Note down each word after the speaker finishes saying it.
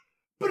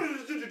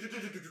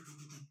Weens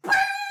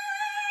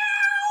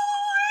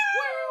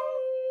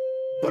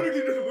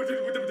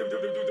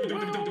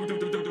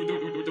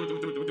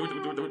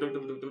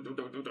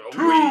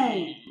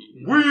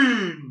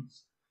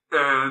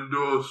and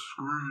a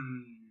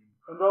screen.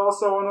 And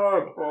also an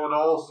egg. And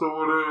also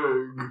an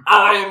egg.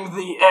 I'm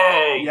the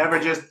egg. You ever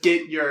just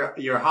get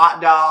your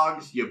hot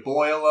dogs, you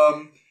boil them,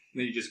 and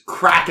then you just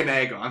crack an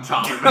egg on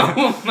top of them.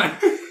 Oh my!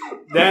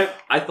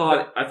 I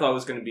thought it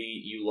was gonna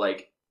be you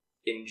like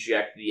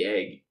inject the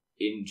egg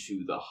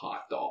into the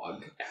hot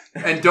dog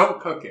and don't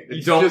cook it.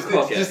 It's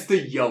just the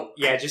yolk.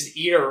 Yeah, just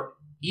eat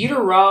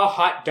a raw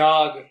hot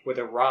dog with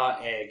a raw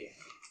egg,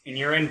 and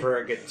you're in for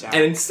a good time.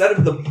 And instead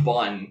of the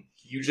bun,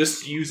 you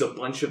just use a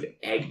bunch of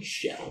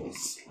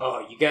eggshells.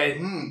 Oh, you guys,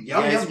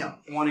 Yum.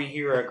 want to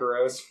hear a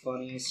gross,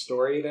 funny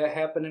story that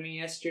happened to me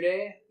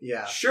yesterday?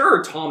 Yeah.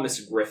 Sure, Thomas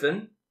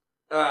Griffin.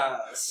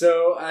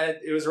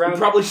 It was around... We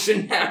probably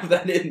shouldn't have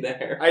that in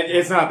there.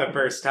 It's not the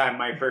first time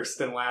my first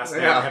and last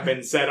name have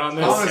been said on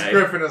this. Thomas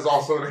Griffin is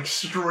also an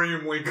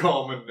extremely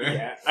common name.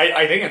 Yeah,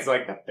 I think it's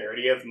like the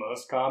 30th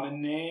most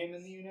common name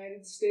in the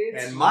United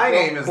States. And my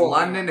name is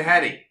London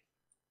Hetty.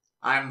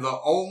 I'm the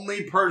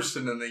only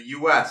person in the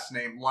U.S.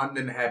 named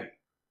London Hetty.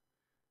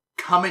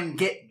 Come and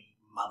get me,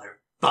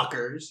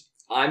 motherfuckers.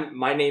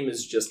 My name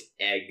is just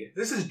Egg.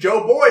 This is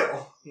Joe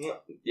Boyle.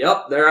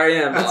 Yep, there I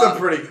am. That's a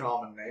pretty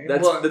common name.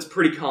 That's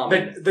pretty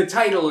common. The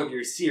title of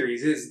your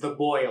series is The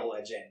Boyle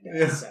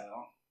Agenda, so...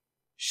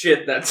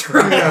 Shit, that's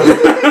right.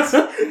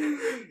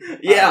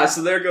 Yeah,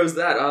 so there goes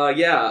that.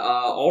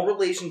 All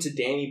relation to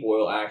Danny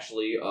Boyle,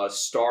 actually,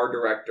 star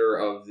director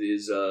of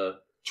his...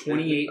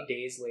 28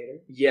 Days Later?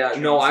 Yeah,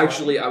 no,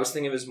 actually, I was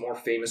thinking of his more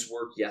famous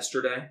work,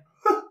 Yesterday.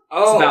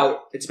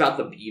 Oh! It's about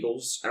the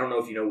Beatles. I don't know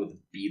if you know what the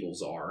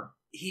Beatles are.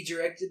 He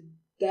directed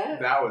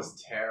that? That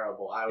was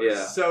terrible. I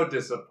was so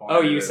disappointed.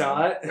 Oh, you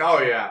saw it? Oh,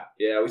 yeah.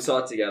 Yeah, we saw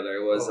it together.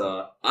 It was,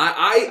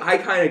 I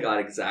kind of got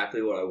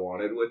exactly what I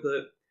wanted with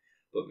it,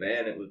 but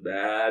man, it was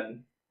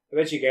bad. I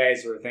bet you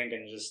guys were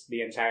thinking just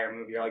the entire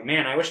movie. You're like,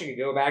 man, I wish I could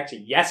go back to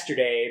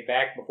yesterday,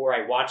 back before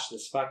I watched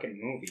this fucking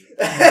movie.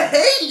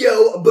 Hey,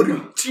 yo!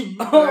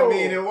 I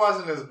mean, it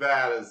wasn't as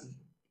bad as,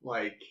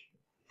 like,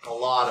 a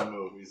lot of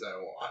movies I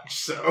watched,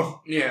 so...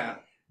 Yeah.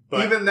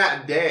 But even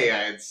that day,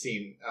 I had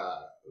seen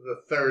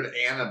the third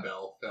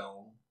Annabelle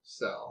film,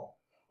 so...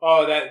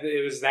 Oh,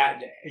 it was that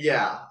day.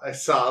 Yeah, I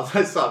saw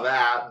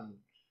that, and...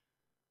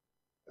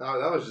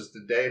 that was just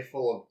a day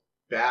full of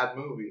bad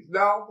movies.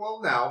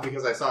 No,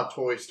 because I saw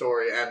Toy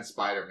Story and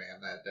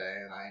Spider-Man that day,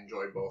 and I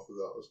enjoyed both of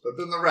those. But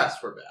then the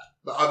rest were bad.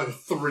 The other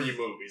 3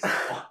 movies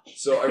I watched.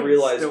 So I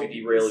realized we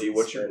derailed you.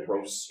 What's your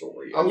gross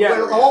story?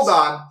 Hold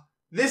on.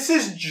 This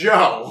is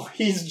Joe.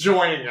 He's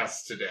joining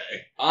us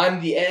today. I'm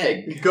the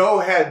egg. Go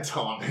ahead,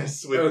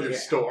 Thomas, with your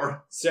story.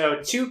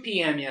 So, 2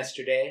 p.m.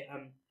 yesterday.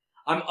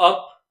 I'm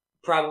up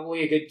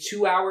probably a good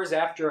 2 hours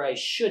after I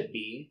should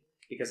be,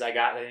 because I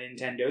got the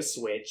Nintendo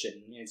Switch,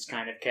 and it's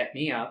kind of kept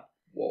me up.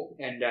 Whoa.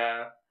 And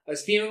I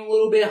was feeling a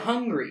little bit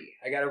hungry.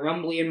 I got a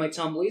rumbly in my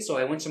tumbly, so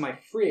I went to my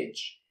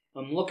fridge.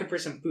 I'm looking for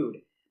some food.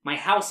 My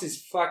house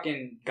has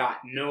fucking got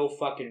no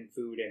fucking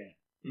food in it.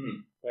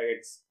 Like,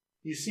 it's...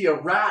 You see a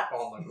rat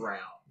on the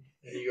ground,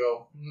 and you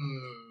go,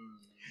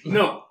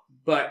 No,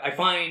 but I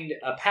find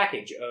a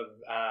package of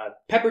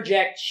pepper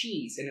jack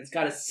cheese, and it's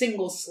got a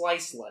single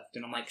slice left.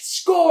 And I'm like,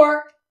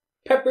 score!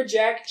 Pepper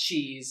jack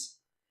cheese.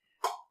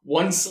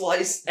 One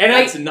slice, and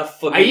that's enough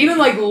for me. I even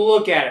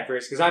look at it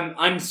first, because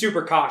I'm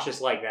super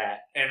cautious like that.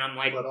 And I'm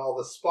like... But all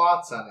the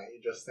spots on it,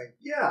 you just think,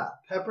 yeah,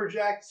 pepper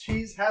jack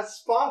cheese has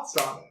spots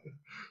on it.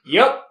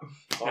 Yep.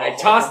 And I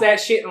tossed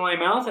that shit in my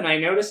mouth, and I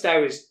noticed I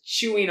was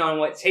chewing on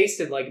what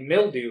tasted like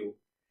mildew.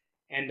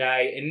 And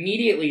I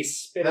immediately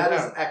spit it out.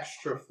 That is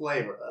extra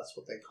flavor, that's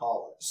what they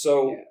call it.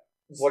 So,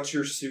 what's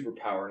your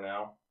superpower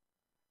now?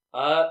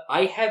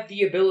 I have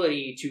the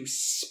ability to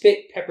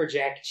spit pepper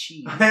jack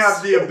cheese. I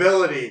have the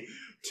ability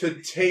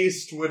to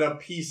taste when a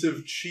piece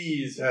of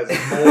cheese has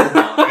mold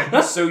on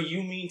it. So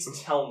you mean to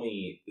tell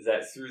me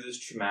that through this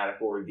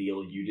traumatic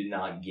ordeal, you did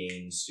not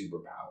gain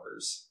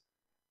superpowers?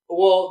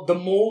 Well, the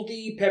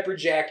moldy pepper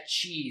jack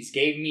cheese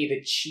gave me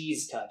the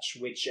cheese touch,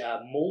 which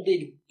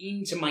molded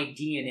into my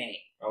DNA.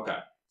 Okay.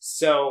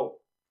 So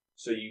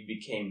you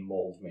became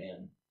Mold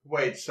Man.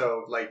 Wait,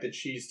 so the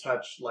cheese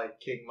touch like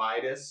King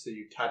Midas, so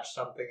you touch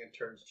something and it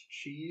turns to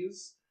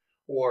cheese?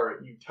 Or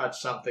you touch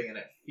something and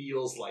it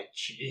feels like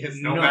cheese?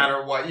 No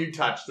matter what you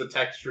touch, the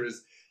texture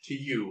is to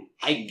you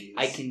cheese.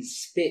 I can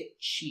spit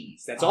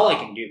cheese. That's all I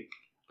can do.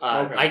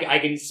 Okay. I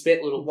can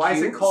spit little Why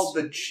cubes, is it called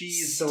the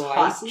cheese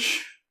slices?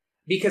 touch?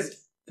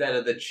 Because... Instead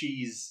of the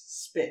cheese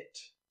spit.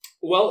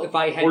 Well, if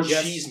I had or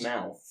just... cheese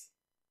mouth.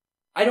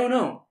 I don't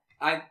know.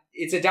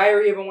 It's a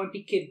Diary of a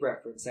Wimpy Kid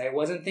reference. I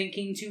wasn't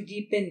thinking too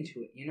deep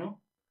into it, you know?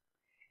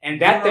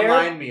 And that you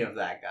remind me of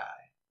that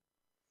guy.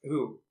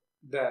 Who?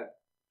 The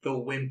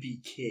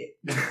Wimpy Kid.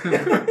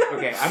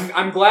 Okay,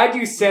 I'm glad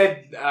you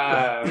said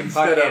instead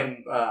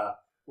fucking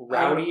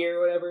Rowdy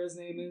or whatever his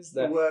name is.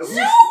 The who's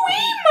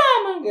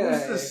Mama guy.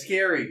 Who's the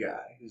scary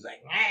guy? Who's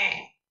like,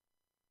 meh.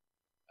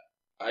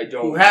 I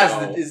don't Who has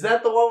know. is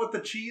that the one with the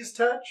cheese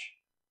touch?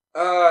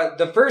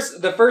 The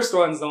first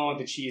one's the one with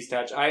the cheese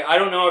touch. I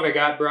don't know if it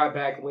got brought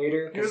back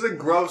later. Here's a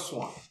gross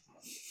one.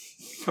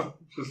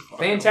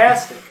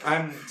 Fantastic.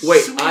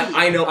 Wait, sweet.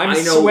 I know.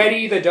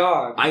 Sweaty the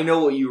dog. I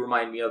know what you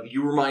remind me of.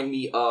 You remind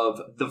me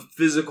of the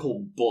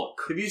physical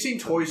book. Have you seen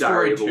Toy Diary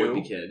Story of a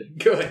 2? Wimpy Kid.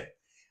 Good.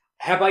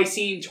 Have I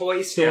seen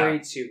Toy Story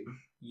 2?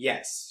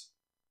 Yes.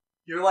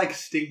 You're like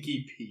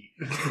Stinky Pete.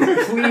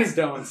 Please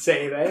don't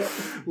say that.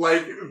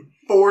 Like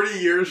 40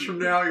 years from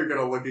now, you're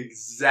gonna look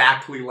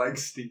exactly like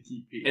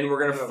Stinky Pete, And we're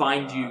gonna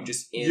find you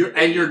just in,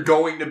 you're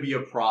going to be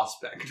a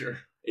prospector,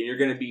 and you're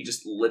gonna be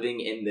just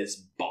living in this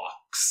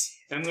box.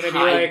 I'm gonna be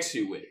tied like,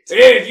 to it.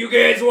 hey, if you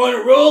guys want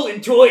to roll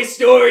in Toy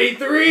Story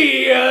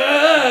 3,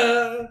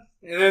 and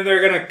then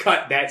they're gonna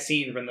cut that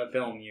scene from the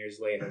film years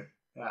later.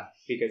 Yeah.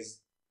 Because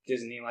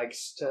Disney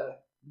likes to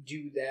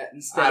do that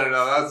instead. I don't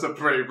know. That's a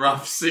pretty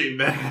rough scene.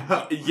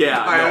 There. Yeah,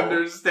 I no.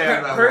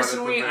 understand that.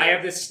 Personally, I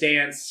have this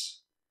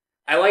stance.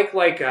 I like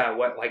what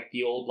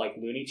the old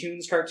Looney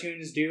Tunes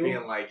cartoons do.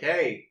 being like,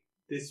 "Hey,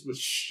 this was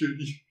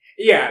shitty."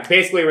 Yeah,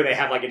 basically where they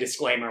have a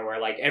disclaimer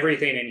where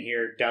everything in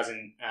here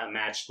doesn't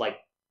match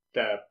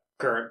the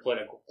current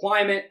political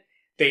climate.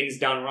 Things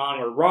done wrong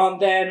were wrong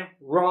then,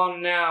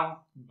 wrong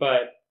now.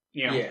 But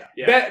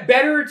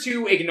better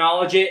to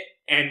acknowledge it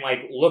and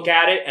look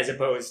at it as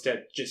opposed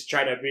to just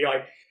try to be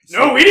like,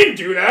 no, we didn't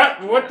do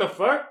that. What the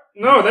fuck?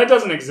 No, that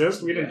doesn't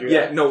exist. We didn't do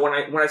that. Yeah, no.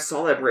 When I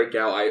saw that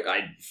breakout,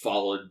 I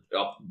followed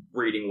up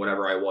reading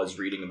whatever I was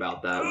reading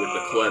about that with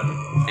the clip,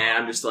 and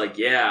I'm just like,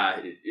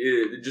 yeah,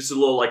 just a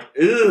little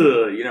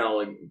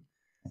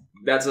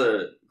that's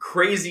a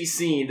crazy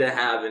scene to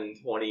have in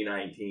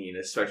 2019,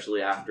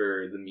 especially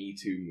after the Me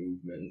Too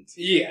movement.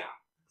 Yeah.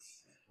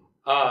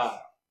 I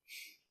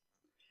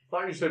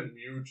thought you said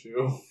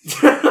Mewtwo.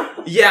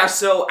 Yeah,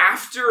 so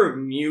after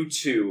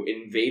Mewtwo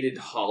invaded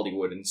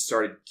Hollywood and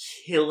started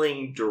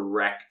killing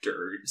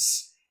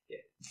directors,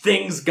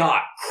 things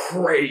got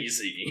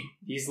crazy.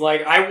 He's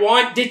like, I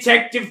want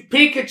Detective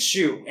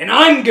Pikachu, and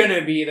I'm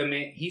gonna be the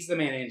main... He's the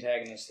main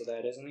antagonist of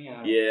that, isn't he?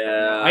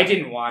 Yeah. I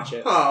didn't watch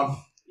it.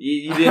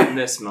 You didn't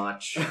miss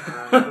much.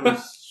 That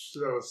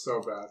was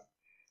so bad.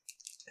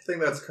 I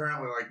think that's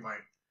currently my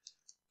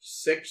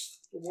 6th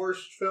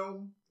worst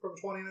film from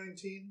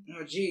 2019.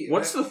 Oh, gee.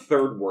 What's the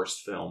third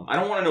worst film? I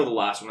don't want to know the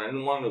last one. I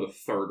didn't want to know the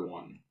third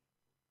one.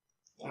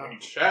 Let me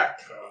check.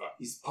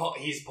 He's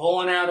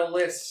pulling out a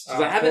list.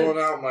 I'm pulling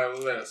out my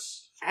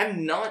list. I have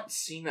not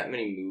seen that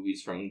many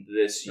movies from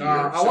this year.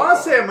 I want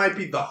to say it might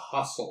be The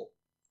Hustle.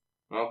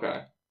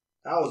 Okay.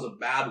 That was a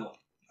bad one.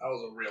 That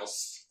was a real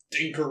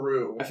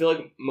stinkeroo. I feel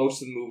like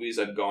most of the movies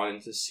I've gone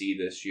in to see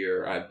this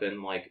year, I've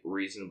been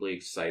reasonably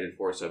excited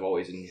for, so I've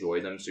always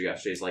enjoyed them. So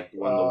yesterday's one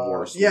of the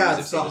worst movies I've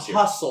it's seen The this year.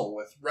 Hustle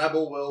with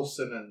Rebel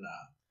Wilson and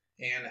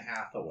Anne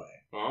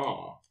Hathaway.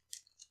 Oh.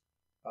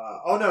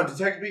 Oh no,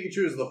 Detective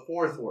Pikachu is the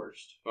 4th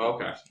worst.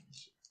 Okay.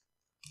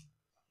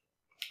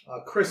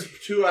 Crisp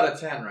 2 out of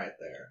 10 right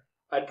there.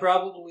 I'd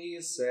probably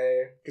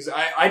say... Because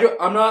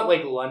I'm not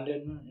like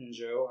London and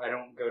Joe. I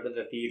don't go to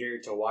the theater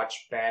to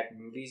watch bad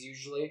movies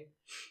usually.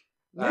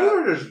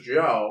 Neither does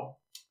Joe.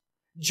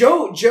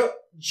 Joe will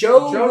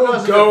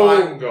doesn't go...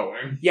 if I'm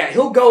going. Yeah,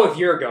 he'll go if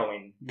you're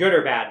going. Good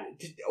or bad.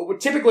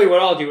 Typically what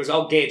I'll do is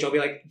I'll gauge. I'll be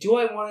like, do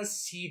I want to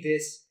see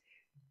this?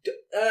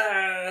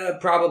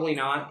 Probably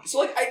not.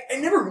 So I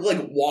never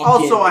walk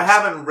Also, in. I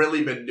haven't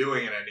really been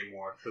doing it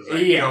anymore because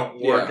I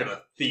don't work at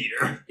a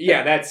theater.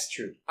 Yeah, that's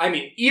true. I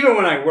mean, even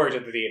when I worked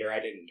at the theater, I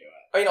didn't do it.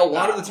 I mean, a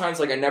lot of the times,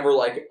 I never,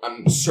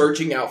 I'm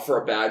searching out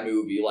for a bad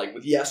movie.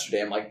 With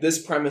yesterday, I'm like,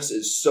 this premise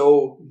is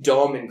so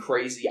dumb and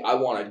crazy, I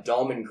want a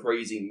dumb and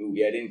crazy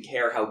movie. I didn't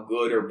care how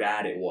good or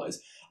bad it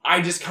was.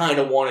 I just kind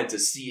of wanted to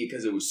see it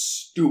because it was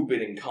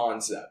stupid in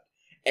concept.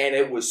 And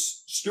it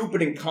was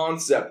stupid in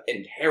concept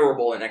and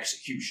terrible in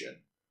execution,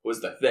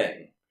 was the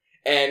thing.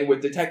 And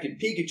with Detective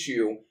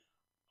Pikachu,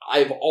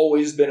 I've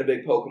always been a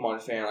big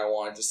Pokemon fan. I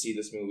wanted to see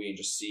this movie and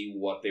just see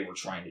what they were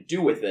trying to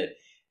do with it.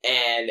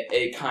 And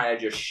it kind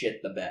of just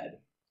shit the bed.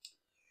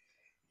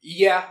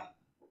 Yeah.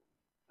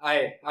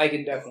 I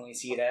can definitely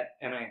see that.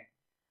 And I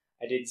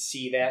did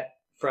see that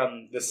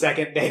from the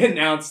second they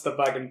announced the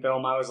fucking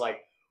film. I was like,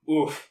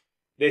 oof,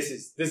 this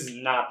is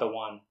not the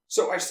one.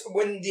 So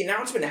when the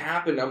announcement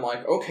happened, I'm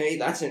like, okay,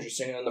 that's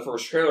interesting. And then the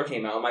first trailer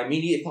came out. My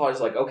immediate thought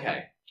is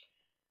okay,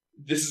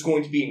 this is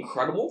going to be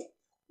incredible,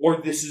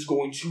 or this is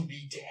going to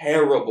be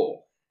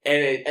terrible. And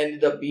it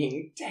ended up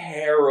being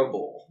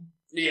terrible.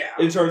 Yeah.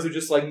 In terms of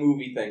just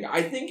movie thing.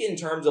 I think in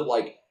terms of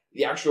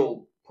the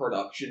actual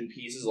production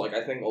pieces,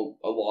 I think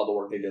a lot of the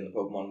work they did in the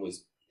Pokemon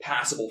was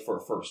passable for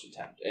a first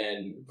attempt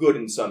and good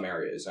in some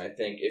areas. I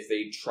think if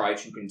they try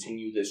to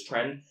continue this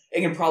trend,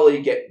 it can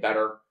probably get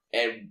better.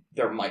 And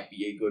there might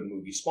be a good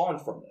movie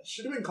spawned from this.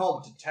 Should have been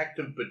called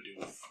Detective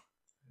Bidoof.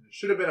 It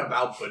should have been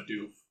about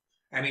Bidoof.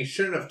 And he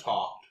shouldn't have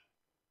talked.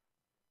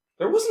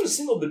 There wasn't a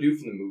single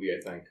Bidoof in the movie, I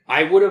think.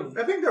 I would have...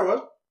 I think there was.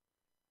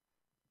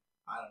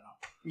 I don't know.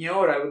 You know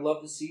what I would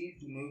love to see?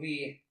 The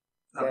movie...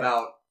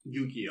 About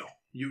Yu-Gi-Oh!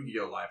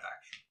 Yu-Gi-Oh! Live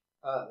action.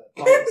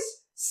 Called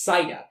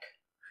Psyduck.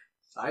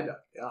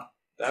 Psyduck, yeah.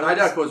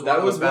 That was one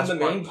of the one of the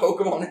main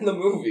Pokemon in the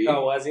movie.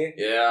 Oh, was he?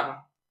 Yeah.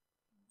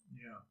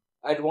 Yeah.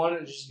 I'd want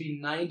it to just be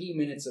 90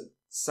 minutes of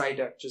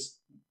Psyduck just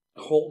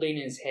holding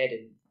his head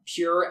in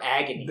pure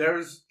agony.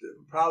 There's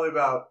probably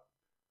about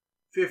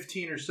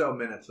 15 or so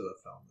minutes of the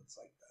film that's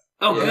like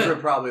that. Oh, Those good. are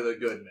probably the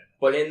good minutes.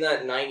 But in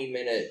that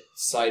 90-minute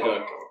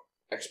Psyduck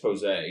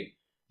expose,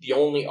 the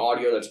only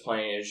audio that's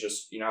playing is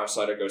just, you know how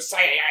Psyduck goes,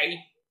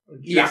 Psy-yi-yi?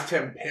 Just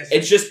him pissing.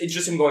 It's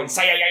just him going,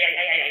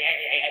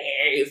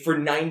 Psy-yi-yi-yi-yi-yi-yi-yi-yi for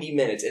 90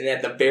 minutes, and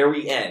at the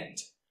very end,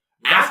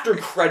 after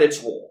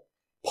credits roll,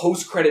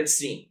 post-credit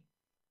scene,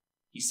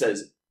 he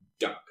says,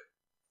 Duck.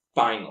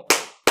 Finally.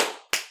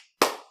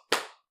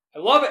 I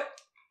love it.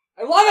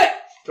 I love it.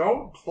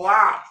 Don't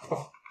clap.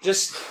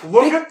 Just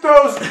Look at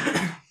those.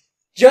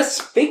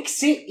 just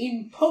fix it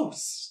in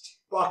post.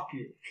 Fuck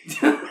you.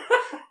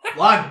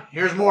 Lon,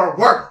 here's more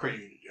work for you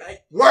to do.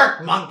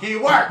 Work, monkey,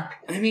 work.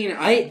 I mean,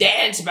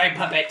 dance, my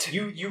puppet.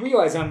 You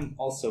realize I'm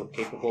also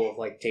capable of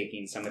like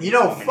taking some of these. You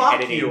know, and fuck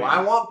editing you. them.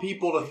 I want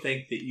people to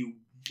think that you,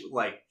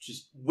 like,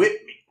 just whip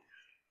me.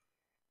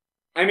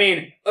 I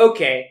mean,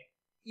 okay.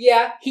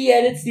 Yeah, he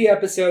edits the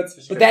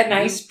episodes, but that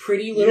nice,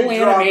 pretty little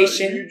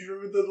animation. You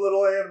drew the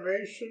little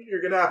animation? You're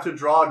going to have to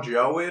draw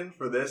Joe in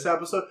for this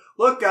episode?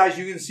 Look, guys,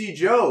 you can see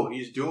Joe.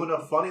 He's doing a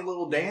funny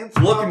little dance.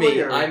 Look at me.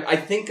 Here. I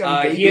think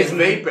I'm vaping. He is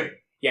vaping.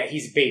 Yeah,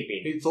 he's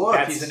vaping.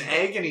 He's an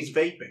egg and he's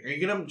vaping. Are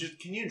you gonna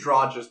can you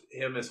draw just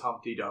him as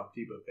Humpty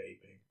Dumpty but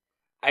vaping?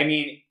 I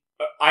mean,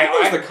 I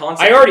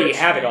already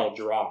have it all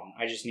drawn.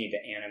 I just need to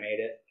animate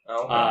it.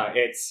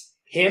 Okay. It's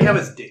Do him. you have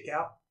his dick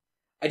out?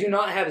 I do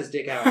not have his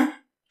dick out.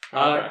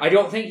 I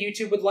don't think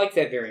YouTube would like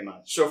that very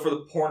much. So for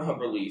the Pornhub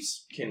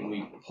release, can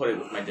we put it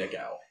with my dick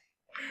out?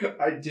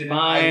 I didn't.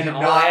 Fine,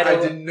 I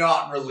did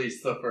not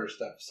release the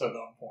first episode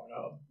on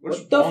Pornhub.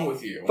 What's the wrong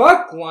with you?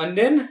 Fuck,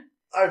 London.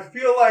 I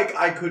feel like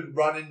I could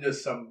run into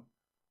some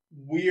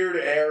weird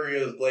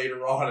areas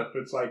later on if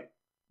it's like,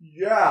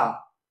 yeah,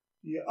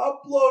 you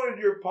uploaded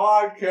your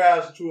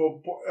podcast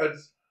to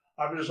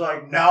I'm just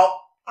like, no,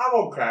 I'm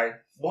okay.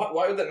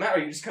 Why would that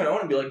matter? You just kind of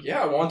want to be like,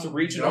 yeah, I want to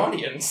reach an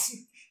audience.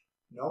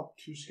 Nope,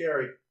 too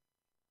scary.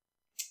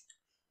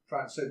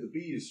 Trying to save the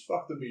bees.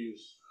 Fuck the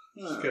bees.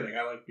 Just kidding,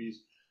 I like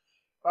bees.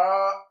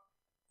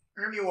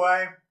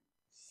 Anyway,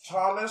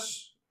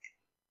 Thomas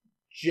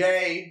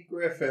J.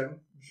 Griffin,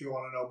 if you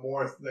want to know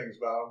more things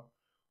about him.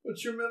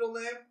 What's your middle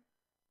name?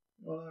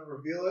 You want to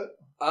reveal it?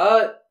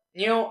 I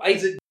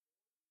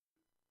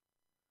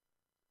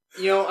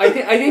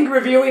think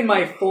reviewing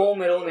my full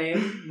middle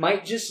name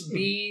might just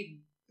be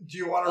Do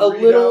you want a to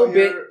read little out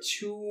bit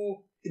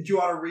too. Do you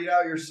want to read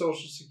out your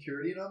social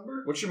security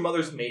number? What's your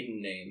mother's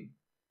maiden name?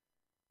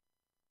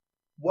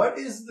 What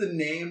is the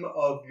name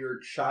of your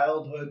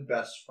childhood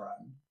best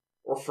friend?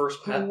 Or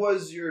first pet? Who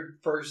was your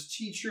first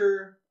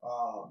teacher?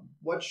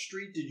 What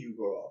street did you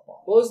grow up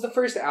on? What was the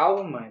first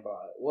album I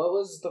bought? What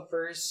was the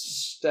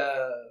first?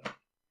 I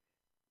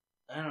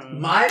don't know.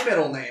 My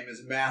middle name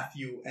is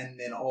Matthew and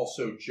then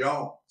also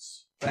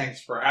Jones.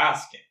 Thanks for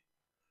asking.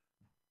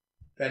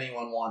 If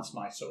anyone wants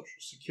my social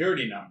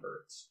security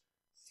number, it's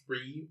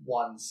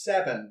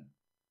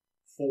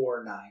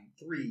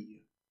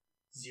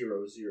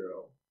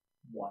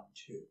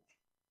 317-493-0012.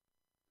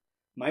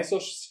 My social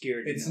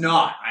security. It's number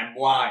not. I'm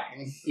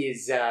lying.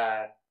 Is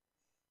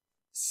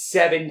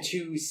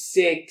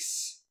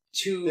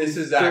 7262313. This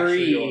is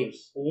actually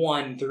yours.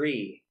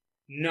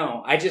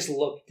 No, I just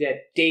looked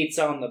at dates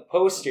on the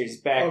posters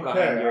back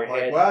behind your I'm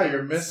head. like, wow,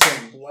 you're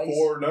missing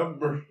 4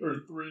 numbers or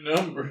 3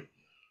 numbers.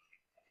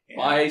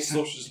 My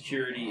social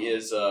security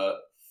is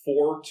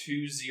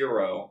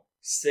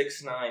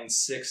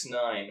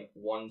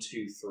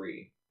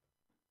 420-6969-123.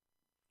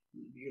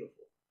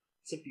 Beautiful.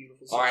 It's a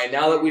beautiful. All right,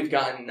 now that we've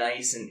gotten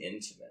nice and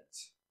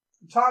intimate.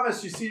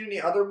 Thomas, you seen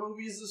any other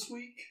movies this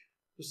week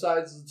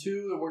besides the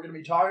 2 that we're going to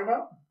be talking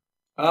about?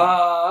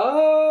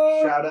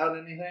 Shout out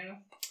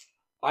anything?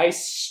 I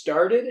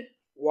started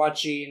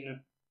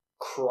watching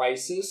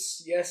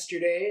Crisis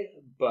yesterday,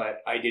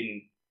 but I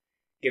didn't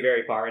get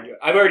very far into it.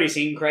 I've already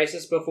seen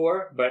Crisis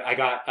before, but I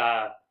got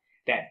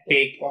that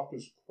big. What the fuck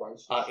is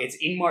Crisis? It's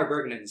Ingmar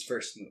Bergman's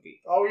first movie.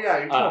 Oh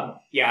yeah, you told me.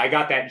 Yeah, I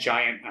got that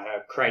giant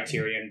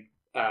Criterion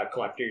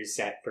collector's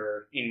set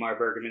for Ingmar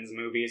Bergman's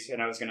movies,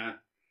 and I was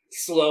gonna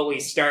slowly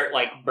start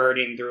like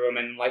burning through them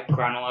in like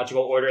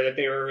chronological order that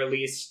they were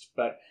released,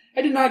 but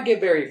I did not get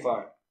very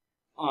far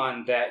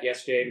on that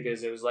yesterday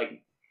because it was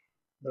like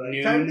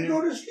noon. Time to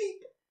go to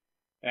sleep.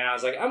 And I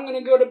was like, I'm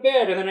gonna go to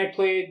bed, and then I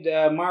played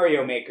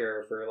Mario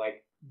Maker for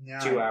like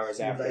 2 hours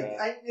after that.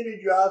 I'm gonna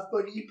draw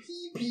funny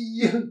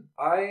pee-pee.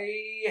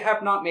 I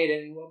have not made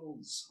any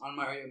levels on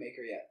Mario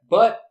Maker yet,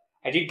 but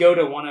I did go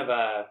to one of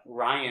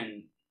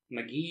Ryan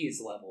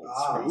McGee's levels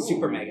from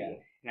Super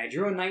Mega, and I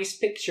drew a nice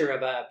picture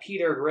of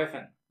Peter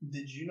Griffin.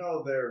 Did you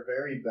know they're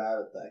very bad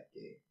at that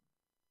game?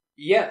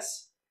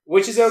 Yes,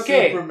 which is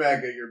okay. Super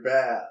Mega, you're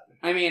bad.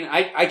 I mean,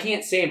 I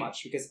can't say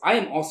much because I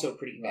am also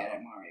pretty bad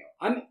at Mario.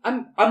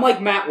 I'm like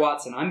Matt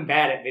Watson. I'm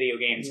bad at video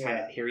games, kind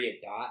of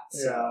period dot.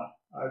 So. Yeah,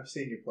 I've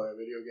seen you play a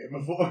video game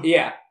before.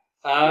 Yeah.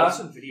 What's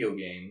a video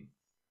game?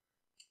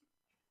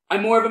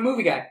 I'm more of a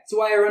movie guy. That's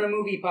why I run a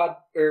movie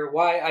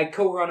why I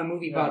co-run a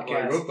movie podcast.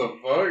 Like, what the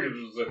fuck? It's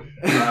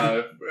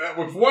just,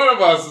 if one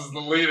of us is the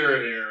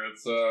leader here,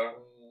 it's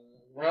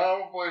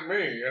probably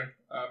me.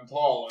 I'm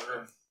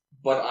taller.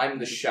 But I'm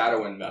the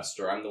shadow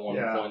investor. I'm the one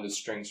pulling the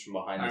strings from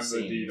behind the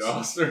scenes.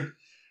 I'm the DDoSer.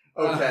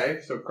 Okay,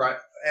 so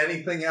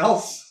anything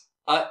else?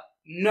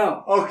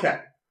 No. Okay.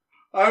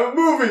 I'm a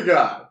movie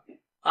guy.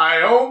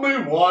 I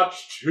only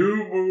watched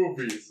 2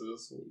 movies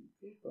this week.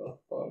 What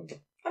the fuck?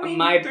 I mean,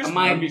 my there's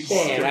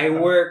bad.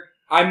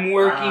 I'm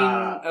working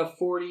a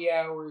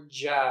 40-hour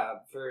job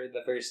for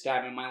the first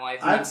time in my life,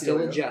 and I'm still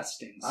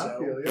adjusting. I So.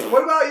 feel you.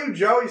 What about you,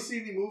 Joe? You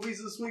see any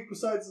movies this week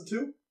besides the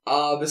 2?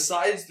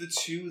 Besides the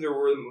 2, there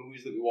were the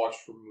movies that we watched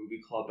for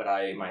Movie Club, but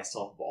I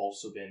myself have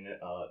also been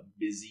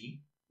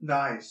busy.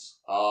 Nice.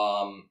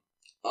 Of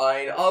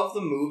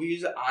the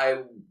movies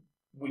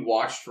we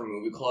watched for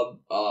Movie Club,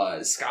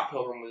 Scott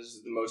Pilgrim was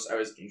the most I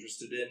was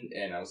interested in,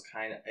 and I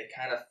kind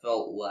of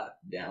felt let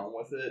down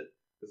with it.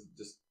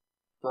 Just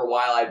for a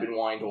while, I'd been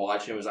wanting to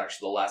watch it. It was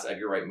actually the last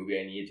Edgar Wright movie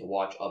I needed to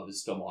watch of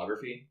his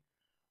filmography.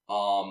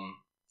 I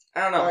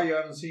don't know. Why you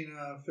haven't seen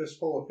a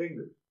Fistful of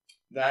Fingers?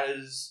 That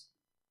is,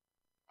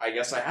 I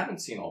guess I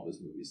haven't seen all of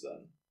his movies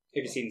then.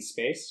 Have you seen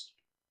Space?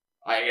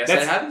 I guess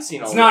I haven't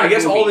seen all. It's not. I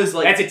guess movie. all his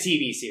that's a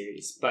TV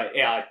series, but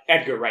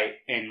Edgar Wright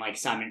and like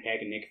Simon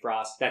Pegg and Nick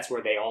Frost. That's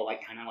where they all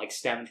like kind of like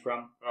stemmed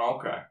from. Oh,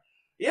 okay.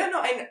 Yeah,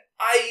 no,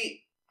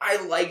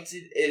 I liked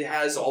it. It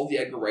has all the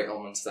Edgar Wright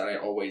elements that I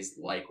always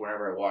like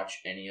whenever I watch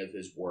any of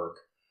his work.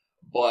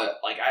 But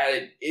like I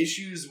had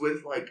issues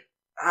with like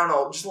I don't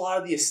know, just a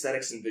lot of the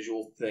aesthetics and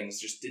visual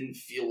things just didn't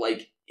feel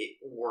like it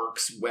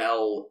works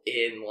well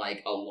in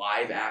like a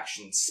live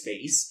action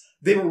space.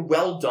 They were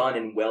well done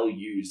and well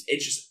used. It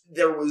just,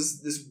 there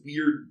was this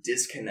weird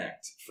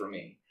disconnect for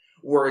me.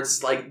 Where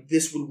it's like,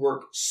 this would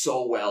work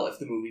so well if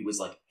the movie was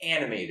like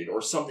animated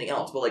or something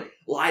else. But like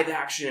live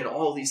action and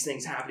all these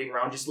things happening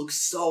around just look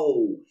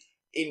so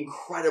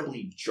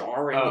incredibly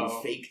jarring and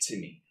fake to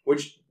me.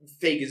 Which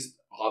fake is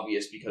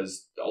obvious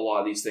because a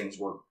lot of these things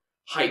were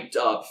hyped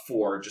up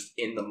for just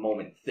in the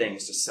moment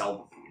things to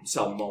sell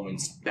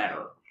moments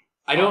better.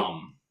 I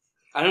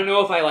don't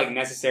know if I like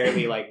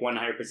necessarily like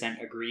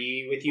 100%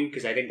 agree with you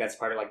because I think that's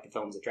part of like the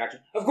film's attraction.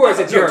 Of course,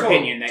 it's your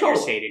opinion that you're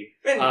stating.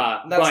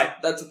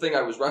 That's the thing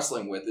I was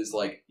wrestling with is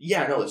like,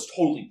 yeah, no, it's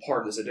totally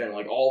part of this identity.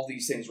 Like all of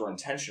these things were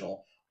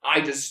intentional.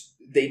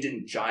 They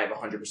didn't jive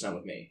 100%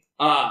 with me.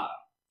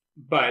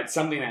 But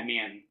something that me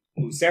and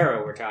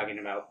Lucero were talking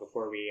about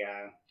before we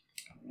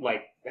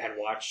had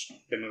watched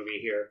the movie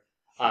here,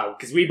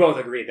 because we both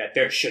agreed that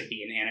there should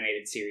be an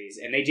animated series,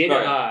 and they did.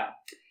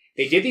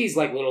 They did these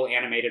like little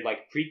animated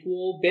like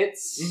prequel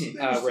bits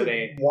where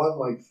they 1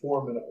 like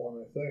 4-minute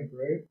one, I think,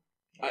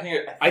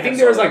 right? I think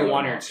there was like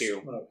 1 or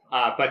 2,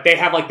 but they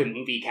have like the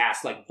movie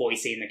cast like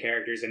voicing the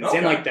characters, and it's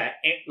in like the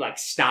like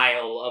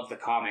style of the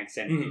comics.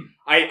 And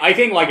I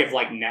think like if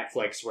like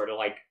Netflix were to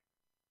like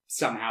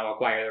somehow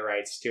acquire the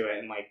rights to it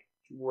and like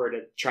were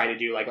to try to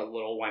do like a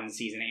little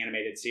 1-season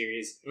animated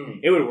series,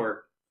 it would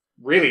work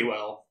really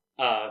well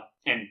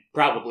and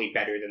probably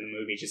better than the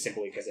movie just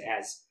simply because it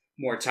has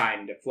more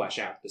time to flesh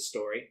out the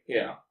story.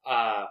 Yeah.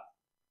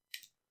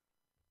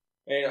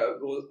 And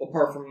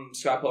apart from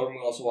Scott Pilgrim,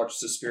 we also watched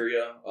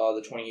Suspiria,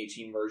 the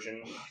 2018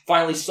 version.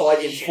 Finally saw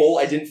it in full.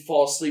 I didn't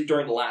fall asleep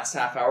during the last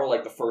half hour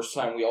like the first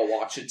time we all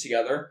watched it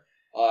together.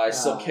 I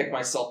still kick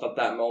myself at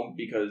that moment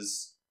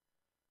because,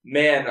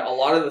 man, a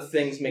lot of the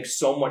things make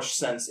so much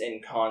sense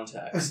in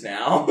context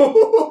now.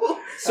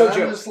 So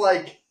I'm just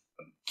like,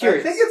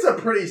 curious. I think it's a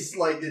pretty,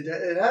 like,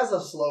 it has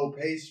a slow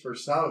pace for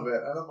some of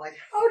it. And I'm like,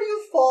 how do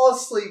you fall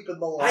asleep in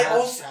the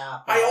last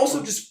half? I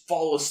also just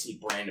fall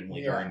asleep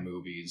randomly during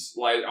movies.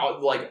 Like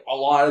a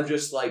lot of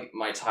just, like,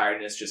 my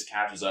tiredness just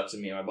catches up to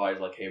me and my body's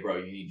like, hey, bro,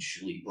 you need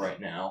sleep right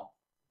now.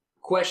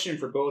 Question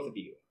for both of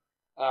you.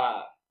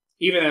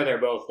 Even though they're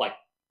both, like,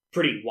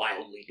 pretty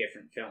wildly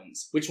different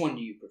films, which one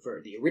do you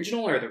prefer, the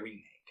original or the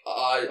remake?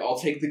 I'll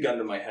take the gun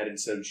to my head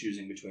instead of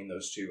choosing between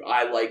those two.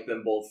 I like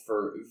them both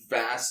for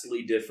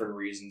vastly different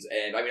reasons,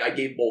 and I mean, I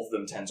gave both of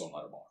them 10s on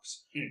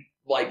Letterboxd.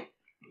 Like,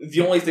 the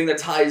only thing that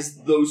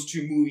ties those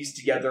two movies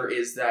together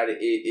is that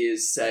it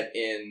is set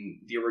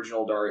in the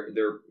original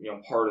they're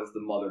part of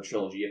the Mother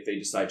trilogy if they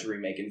decide to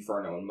remake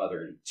Inferno and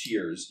Mother of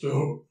Tears.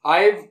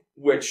 I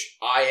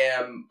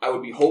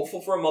would be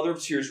hopeful for a Mother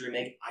of Tears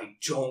remake. I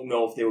don't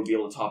know if they would be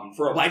able to top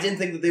Inferno, but I didn't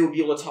think that they would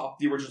be able to top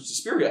the original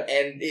Suspiria,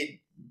 and it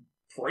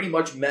pretty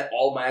much met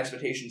all my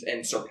expectations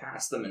and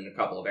surpassed them in a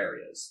couple of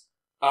areas.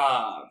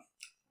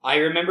 I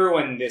remember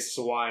when this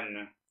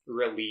one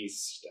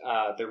released,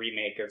 the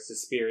remake of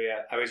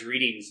Suspiria, I was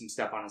reading some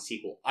stuff on a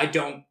sequel. I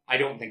don't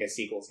think a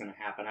sequel is going to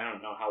happen. I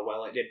don't know how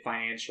well it did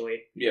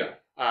financially. Yeah.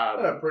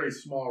 A pretty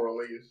small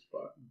release,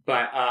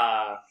 but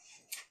I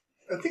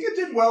think it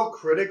did well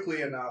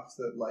critically enough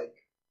that, like,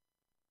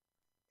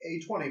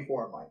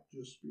 A24 might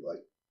just be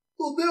like,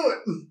 we'll do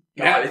it.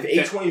 God,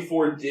 if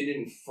A24 did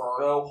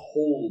Inferno,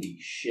 holy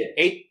shit.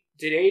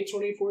 Did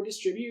A24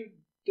 distribute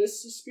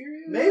this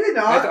Suspiria? Maybe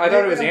not. I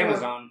thought it was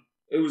Amazon.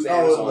 It was Oh,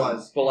 Amazon. it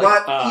was. But,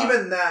 like, But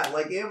even that,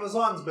 like,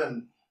 Amazon's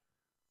been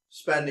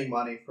spending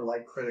money for,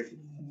 like,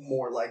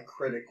 more, like,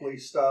 critically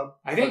stuff.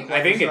 I think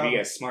like, it'd stuff. be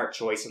a smart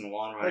choice in the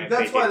long run Like, if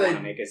that's they why did they- want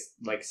to make a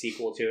like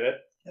sequel to it.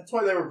 That's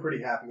why they were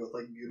pretty happy with,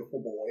 like,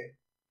 Beautiful Boy.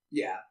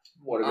 Yeah.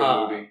 what a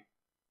good movie.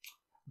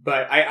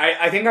 But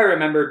I think I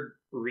remembered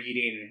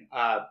reading.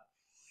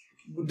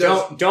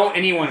 Don't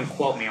anyone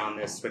quote me on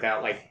this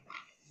without like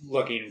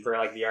looking for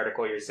like the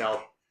article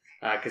yourself,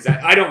 because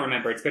I don't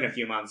remember. It's been a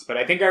few months, but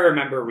I think I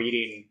remember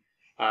reading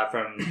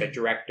from the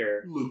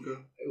director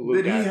Luca.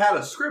 Luca. Then he had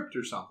a script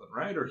or something,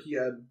 right? Or he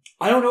had...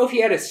 I don't know if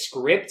he had a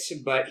script,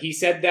 but he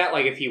said that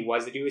like if he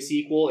was to do a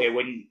sequel, it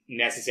wouldn't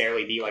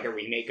necessarily be like a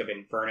remake of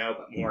Inferno,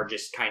 but more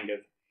just kind of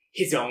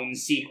his own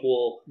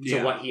sequel to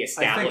Yeah. what he I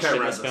established think I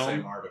in read this the film.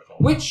 same article.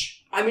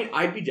 Which, I mean,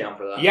 I'd be down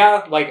for that.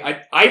 yeah, like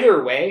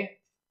either way,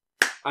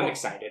 I'm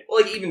excited.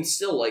 Well, like, even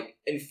still, like,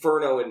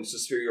 Inferno and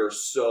Suspiria are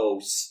so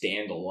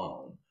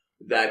standalone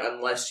that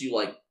unless you,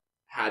 like,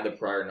 had the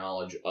prior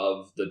knowledge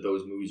of that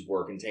those movies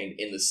were contained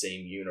in the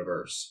same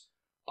universe,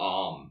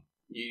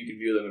 you could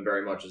view them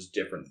very much as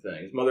different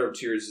things. Mother of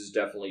Tears is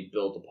definitely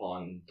built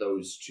upon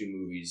those two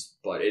movies,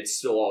 but it's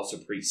still also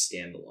pretty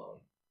standalone.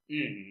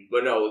 Mm-hmm.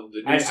 But no,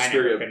 the new I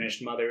Suspiria never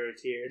finished Mother of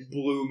Tears.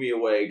 blew me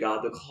away.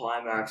 God, the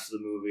climax of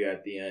the movie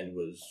at the end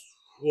was...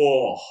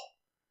 Oh.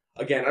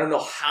 Again, I don't know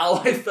how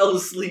I fell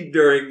asleep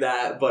during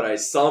that, but I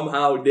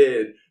somehow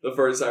did the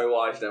first time I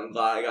watched it. I'm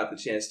glad I got the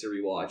chance to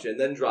rewatch it. And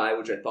then Drive,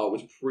 which I thought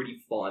was pretty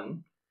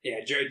fun. Yeah,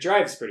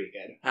 Drive's pretty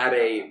good. Had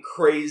a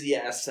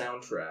crazy-ass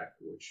soundtrack,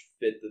 which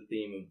fit the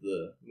theme of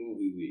the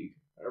movie week.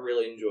 I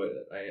really enjoyed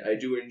it. I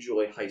do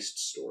enjoy heist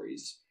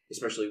stories,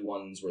 especially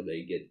ones where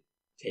they get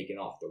taken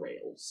off the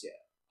rails. Yeah.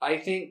 I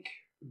think,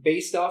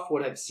 based off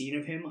what I've seen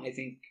of him, I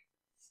think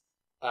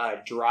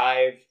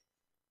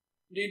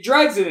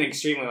Drive's an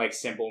extremely like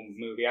simple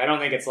movie. I don't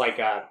think it's like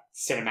a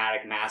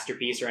cinematic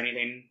masterpiece or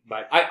anything,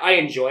 but I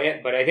enjoy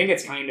it. But I think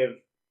it's kind of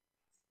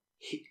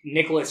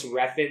Nicholas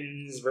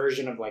Refn's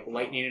version of like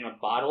lightning in a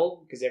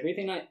bottle, because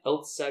everything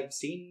else I've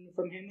seen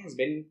from him has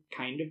been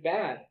kind of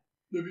bad.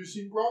 Have you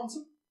seen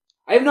Bronson?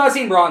 I have not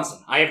seen Bronson.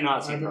 I have not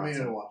I've seen been meaning to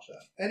Bronson. watch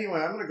that. Anyway,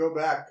 I'm going to go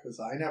back because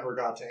I never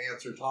got to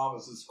answer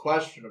Thomas's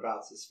question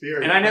about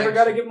Suspiria. And I never Thanks,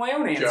 got to give my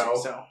own answer, Joe.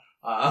 so.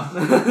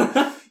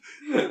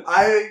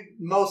 I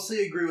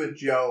mostly agree with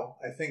Joe.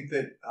 I think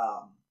that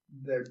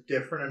they're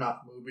different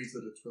enough movies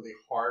that it's really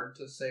hard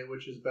to say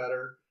which is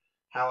better.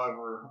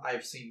 However,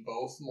 I've seen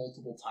both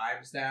multiple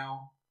times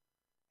now,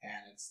 and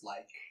it's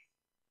like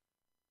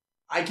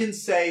I can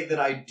say that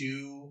I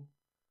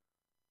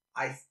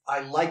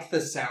like the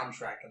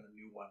soundtrack in the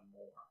new one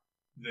more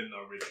than the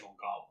original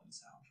Goblin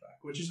soundtrack,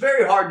 which is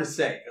very hard to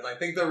say because I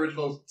think the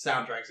original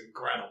soundtrack's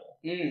incredible.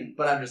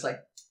 But I'm just like,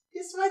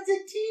 this one's a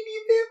teeny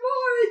bit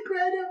more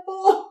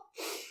incredible.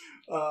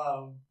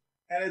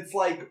 And it's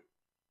like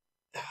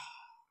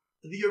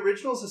the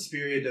original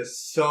Suspiria does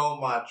so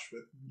much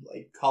with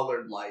like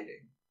colored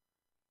lighting.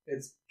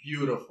 It's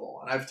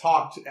beautiful, and I've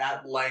talked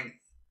at length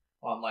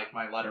on like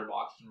my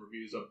Letterboxd and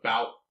reviews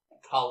about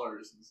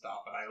colors and stuff,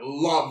 and I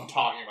love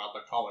talking about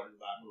the colors of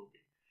that movie.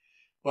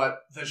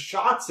 But the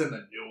shots in the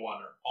new one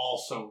are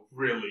also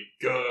really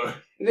good,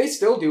 They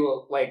still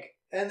do like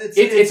and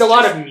it's a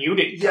lot of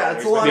muted colors. yeah,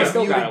 it's a but lot they of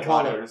still muted got a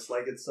lot of colors.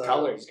 Like it's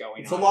colors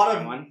going It's on. a lot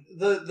in of one.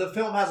 the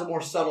film has a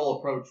more subtle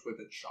approach with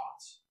its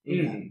shots,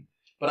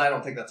 but I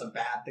don't think that's a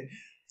bad thing.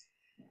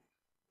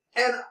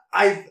 And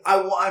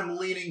I'm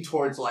leaning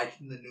towards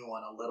liking the new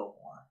one a little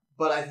more,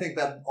 but I think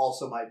that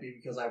also might be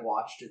because I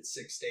watched it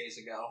 6 days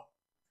ago.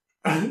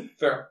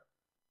 Fair.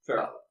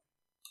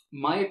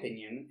 My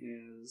opinion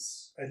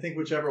is I think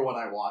whichever one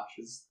I watch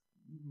is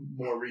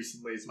more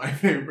recently is my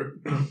favorite.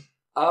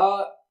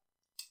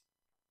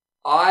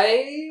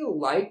 I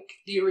like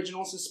the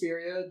original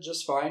Suspiria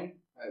just fine.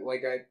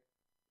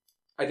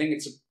 I think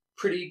it's a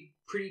pretty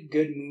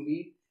good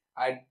movie.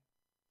 I'd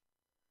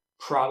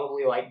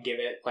probably like give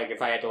it like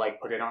if I had to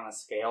like put it on a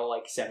scale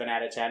like 7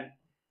 out of 10.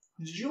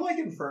 Did you like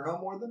Inferno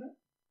more than it?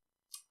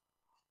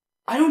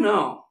 I don't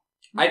know.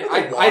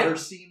 Remember the water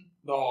scene?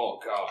 Oh,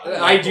 God.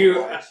 I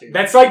do. Water scene.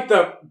 That's like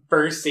the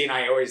first scene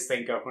I always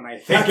think of when I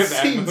think of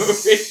that scene's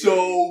movie.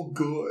 so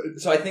good.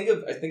 So I think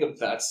of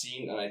that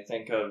scene, and I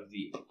think of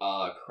the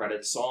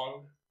credit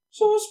song.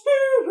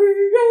 Suspiria.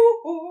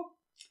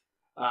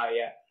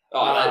 Yeah.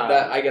 Oh,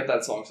 that I get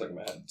that song stuck in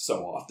my head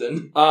so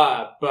often.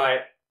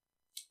 But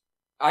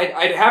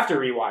I'd have to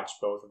rewatch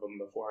both of them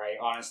before I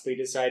honestly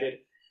decided.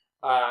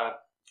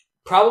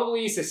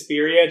 Probably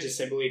Suspiria, just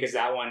simply because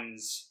that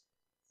one's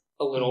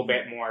a little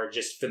bit more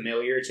just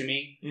familiar to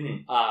me.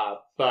 Mm-hmm.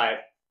 But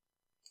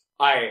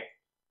I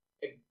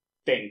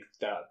think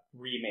the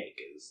remake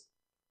is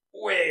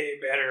way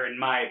better in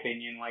my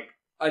opinion. Like,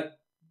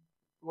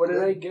 what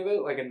did I give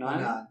it? Like a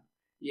 9? 9.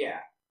 Yeah.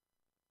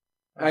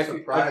 I'm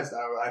surprised.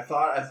 I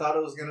thought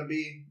it was gonna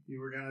be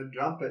you were gonna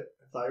jump it.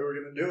 I thought you were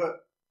gonna do it.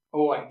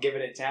 Oh, I give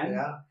it a 10?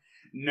 Yeah.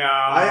 No.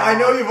 I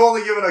know you've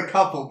only given a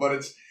couple,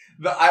 but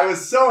I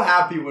was so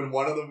happy when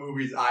one of the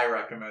movies I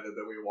recommended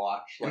that we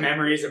watched, like,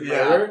 Memories of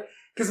Murder?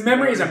 Because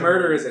Memories of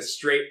Murder is a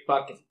straight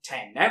fucking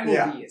 10. That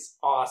movie is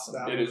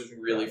awesome. It is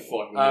really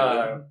fucking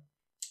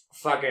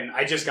good.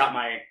 I just got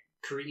my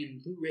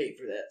Korean Blu-ray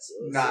for that. So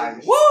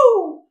Nice.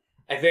 Woo!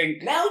 I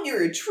think now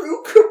you're a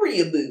true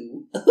Korea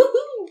boo.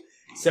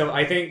 so.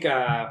 I think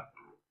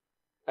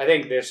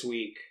this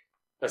week,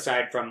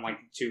 aside from like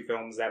 2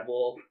 films that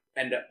we'll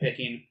end up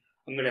picking,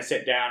 I'm gonna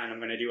sit down and I'm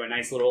gonna do a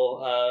nice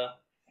little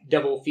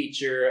double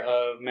feature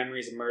of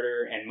Memories of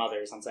Murder and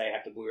Mother, since I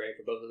have the Blu-ray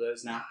for both of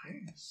those now.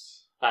 Nice.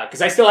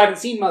 Because I still haven't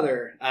seen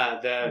Mother.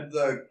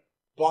 The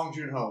Bong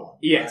Joon-ho one.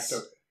 yes,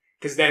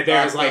 because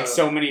there's like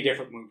so many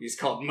different movies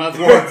called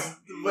Mother.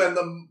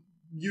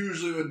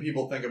 Usually when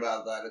people think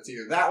about that, it's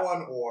either that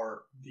one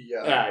or the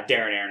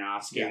Darren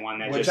Aronofsky one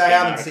that which just I came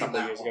haven't out a seen couple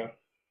that years one. ago.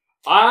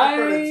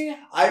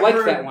 I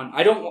like that one.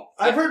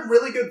 I've heard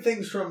really good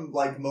things from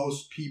like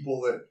most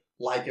people that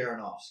like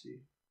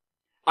Aronofsky.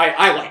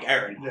 I like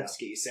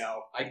Aronofsky,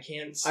 so I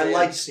can't I say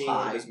like I've seen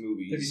Pie. his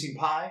movies. Have you seen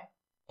Pie?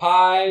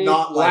 Pie,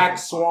 Not Black Life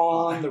of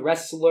Swan, Pi. The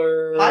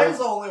Wrestler, Pie is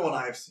the only one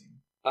I've seen.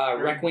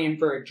 Requiem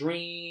for a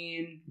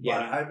Dream. But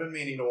Yeah, I've been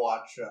meaning to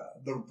watch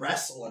The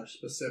Wrestler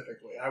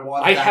specifically. I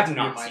want I that have to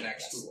not be my seen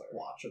next Wrestler.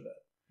 watch of it.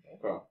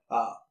 Okay.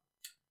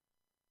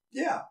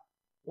 Yeah.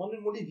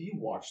 London, what have you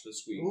watched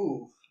this week?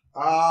 Ooh.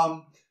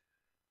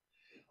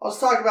 Let's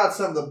talk about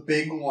some of the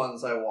big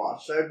ones I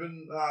watched. I've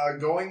been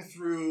going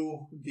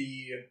through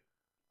the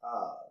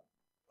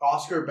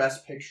Oscar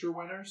Best Picture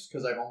winners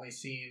because I've only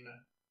seen,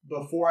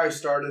 before I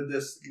started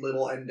this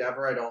little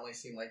endeavor, I'd only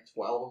seen like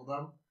 12 of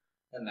them.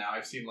 And now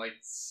I've seen like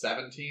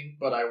 17.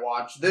 But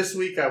this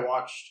week I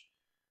watched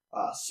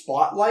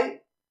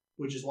Spotlight,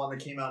 which is one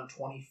that came out in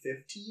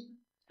 2015.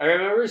 I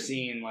remember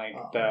seeing like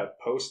the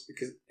post,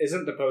 because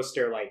isn't the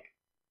poster like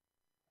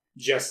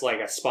just like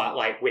a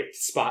spotlight with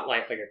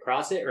spotlight like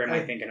across it, or am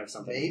I thinking of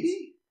something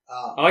Maybe?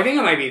 I think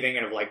I might be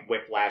thinking of like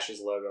Whiplash's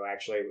logo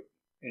actually,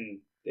 and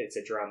it's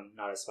a drum,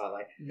 not a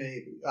spotlight.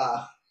 Maybe.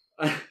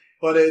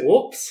 But it,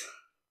 whoops.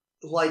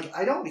 like,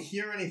 I don't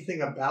hear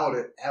anything about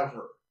it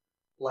ever.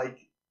 Like,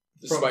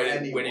 Despite it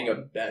anyone. winning a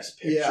Best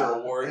Picture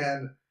award.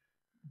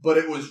 But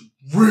it was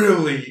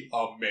really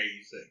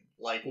amazing.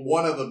 Like,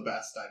 one of the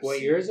best I've seen.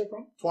 What year is it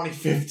from?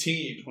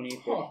 2015.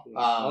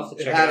 2015.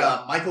 It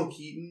had Michael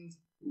Keaton,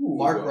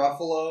 Mark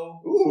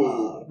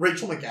Ruffalo,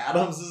 Rachel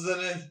McAdams is in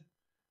it,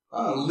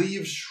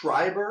 Liev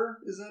Schreiber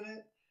is in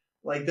it.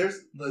 Like, there's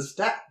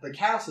the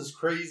cast is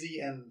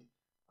crazy, and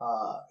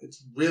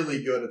it's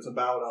really good. It's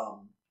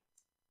about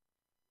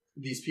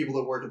these people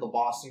that work at the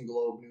Boston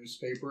Globe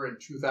newspaper in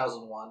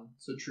 2001.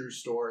 It's a true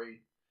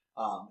story,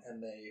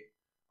 and they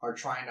are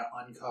trying to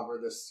uncover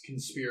this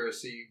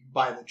conspiracy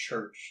by the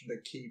church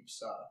that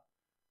keeps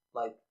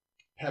like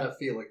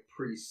pedophilic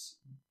priests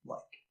like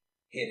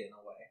hidden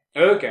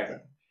away. Okay.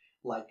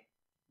 Like,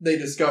 they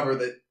discover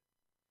that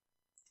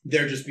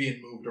they're just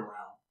being moved around.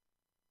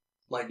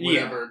 Like,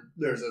 whenever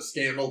there's a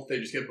scandal, they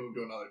just get moved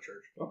to another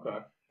church. Okay.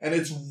 And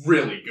it's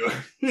really good.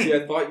 See,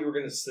 I thought you were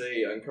going to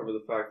say, uncover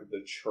the fact that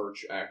the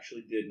church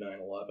actually did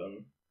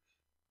 9/11.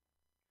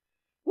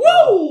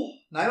 Woo!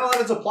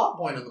 9/11's a plot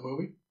point in the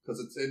movie, because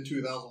it's in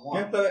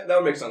 2001. Yeah, that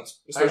would make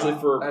sense. Especially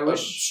for I a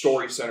wish-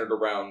 story centered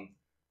around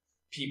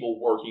people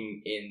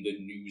working in the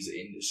news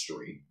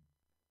industry.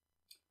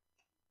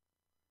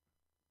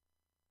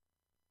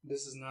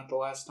 This is not the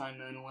last time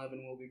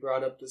 9/11 will be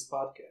brought up this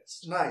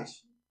podcast.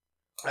 Nice.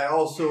 I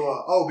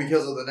also,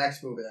 because of the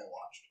next movie I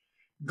watched,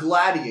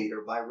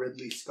 Gladiator by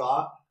Ridley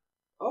Scott.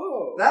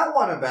 Oh. That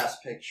won a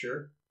Best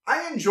Picture.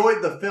 I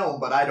enjoyed the film,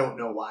 but I don't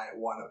know why it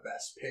won a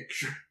Best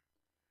Picture.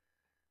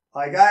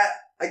 Like,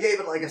 I gave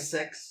it like a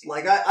 6.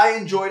 Like, I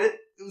enjoyed it.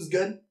 It was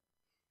good.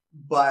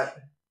 But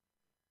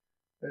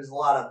there's a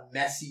lot of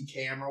messy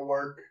camera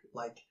work.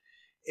 Like,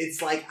 it's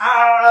like,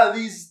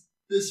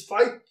 this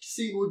fight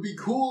scene would be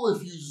cool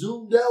if you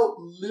zoomed out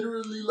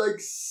literally like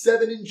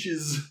 7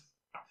 inches.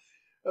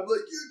 I'm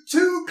like, you're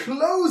too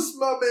close,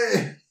 my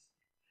man.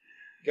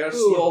 You gotta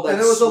see all that.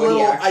 And it was a sweaty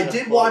little. action I up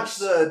did close. watch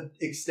the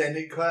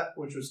extended cut,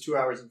 which was 2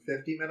 hours and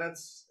 50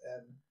 minutes,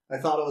 and I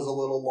thought it was a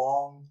little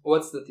long.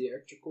 What's the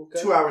theatrical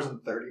cut? 2 hours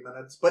and 30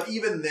 minutes. But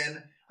even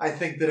then, I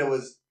think that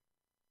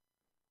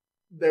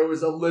there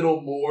was a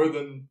little more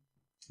than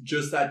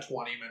just that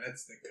 20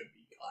 minutes that could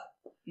be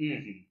cut.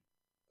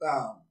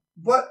 Mm-hmm.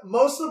 But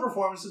most of the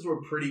performances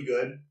were pretty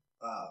good.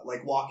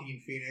 Like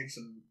Joaquin Phoenix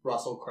and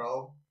Russell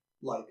Crowe.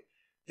 Like,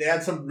 they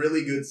had some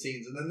really good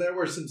scenes. And then there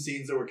were some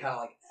scenes that were kind of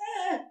like,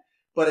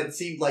 but it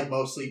seemed like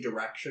mostly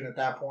direction at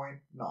that point,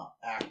 not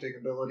acting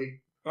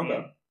ability.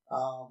 Okay.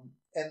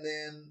 And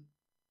then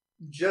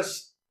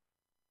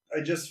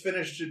I just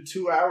finished it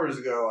 2 hours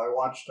ago. I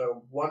watched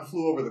One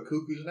Flew Over the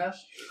Cuckoo's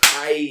Nest.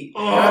 I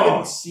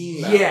haven't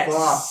seen that. Yes.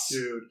 Fuck,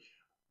 dude.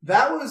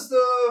 That was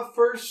the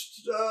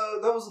first,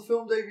 that was the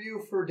film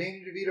debut for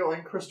Danny DeVito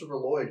and Christopher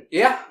Lloyd.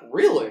 Yeah.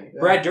 Really? Yeah.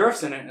 Brad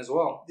Dourif's in it as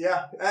well.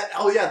 Yeah. That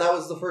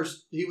was the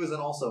first. He was in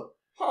also.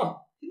 Huh.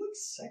 He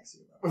looks sexy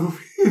in that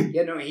movie.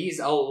 Yeah, no, he's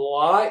a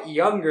lot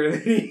younger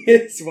than he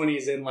is when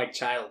he's in, like,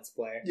 Child's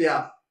Play.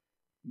 Yeah.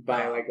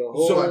 by like a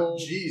whole. So,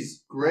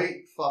 geez,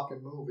 great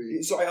fucking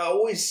movie. So I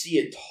always see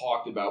it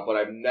talked about, but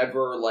I've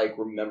never like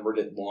remembered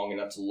it long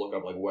enough to look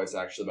up like what it's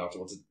actually about.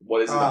 So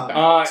what is it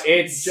about?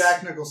 It's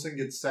Jack Nicholson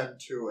gets sent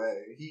to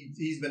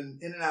he's been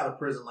in and out of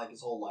prison like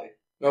his whole life.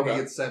 Okay. He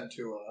gets sent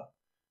to a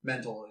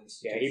mental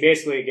institution. Yeah, he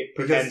basically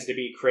pretends to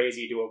be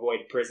crazy to avoid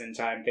prison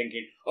time,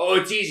 thinking, "Oh,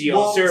 it's easy.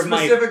 Well, I'll serve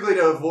my." specifically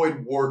to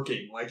avoid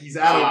working. Like he's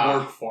out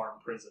of work farm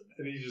prison,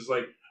 and he's just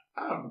like,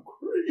 I'm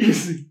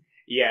crazy.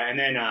 Yeah, and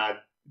then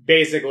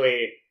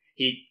basically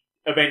he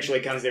eventually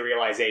comes to the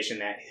realization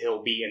that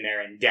he'll be in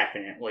there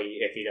indefinitely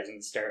if he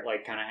doesn't start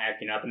like kind of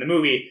acting up. And the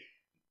movie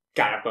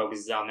kind of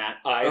focuses on that.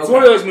 It's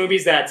one of those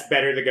movies that's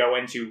better to go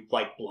into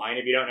like blind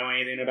if you don't know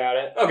anything about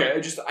it.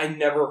 Okay, I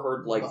never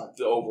heard like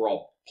the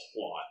overall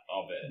plot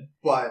of it.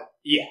 But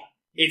yeah,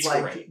 it's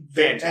like, great,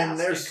 fantastic, and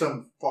there's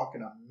some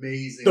fucking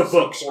amazing. The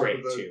book's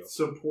great too.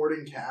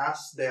 Supporting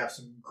cast, they have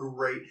some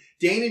great.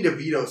 Danny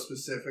DeVito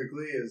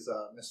specifically is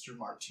Mr.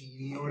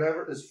 Martini or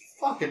whatever is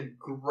fucking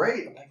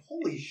great. I'm like,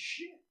 holy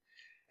shit!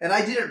 And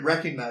I didn't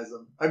recognize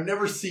him. I've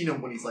never seen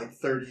him when he's like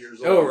 30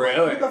 years old. Oh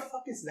really? Who the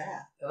fuck is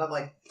that? And I'm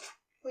like,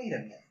 wait a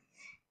minute,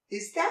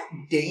 is that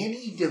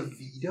Danny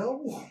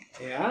DeVito?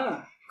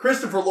 Yeah.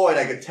 Christopher Lloyd,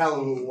 I could tell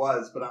who it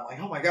was, but I'm like,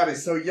 oh my god,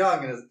 he's so young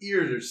and his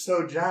ears are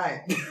so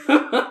giant.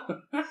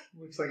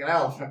 Looks like an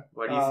elephant.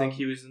 Why do you think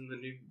he was in the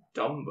new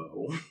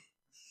Dumbo?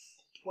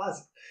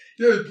 Was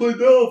yeah, he played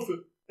the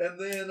elephant, and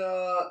then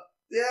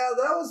yeah,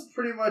 that was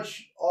pretty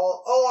much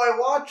all. Oh, I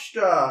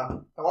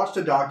watched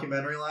a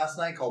documentary last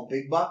night called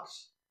Big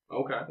Bucks.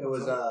 Okay, it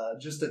was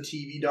just a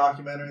TV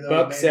documentary that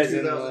Bucks was made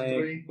in as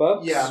 2003. in like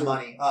bucks? Yeah, or?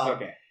 money.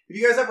 Okay. Have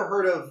you guys ever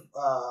heard of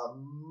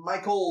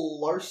Michael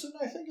Larson?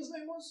 I think his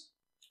name was.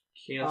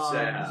 Can't say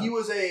I have. He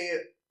was a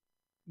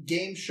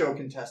game show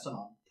contestant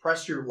on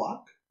Press Your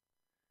Luck.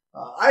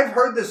 I've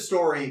heard this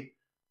story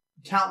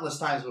countless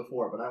times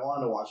before, but I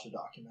wanted to watch a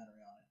documentary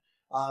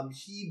on it.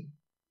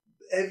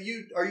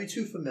 Are you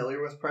too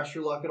familiar with Press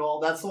Your Luck at all?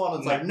 That's the one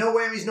that's like, no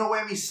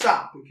whammies,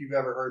 stop, if you've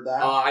ever heard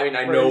that. I mean,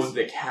 I know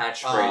the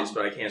catchphrase,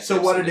 but I can't say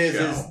so what it the is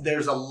show.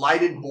 there's a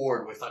lighted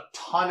board with a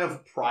ton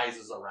of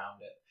prizes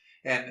around it.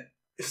 And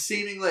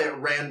seemingly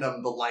at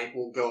random, the light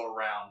will go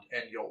around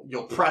and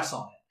you'll press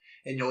on it.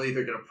 And you'll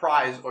either get a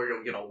prize or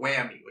you'll get a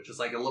whammy, which is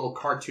like a little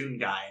cartoon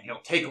guy, and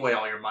he'll take away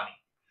all your money.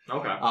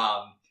 Okay.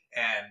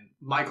 And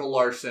Michael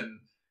Larson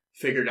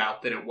figured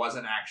out that it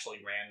wasn't actually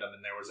random,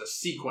 and there was a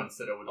sequence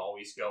that it would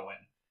always go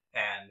in.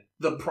 And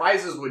the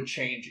prizes would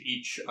change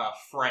each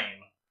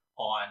frame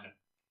on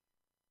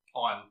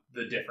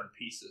the different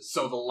pieces.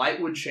 So the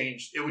light would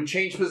change, it would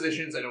change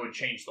positions, and it would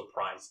change the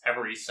prize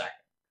every second.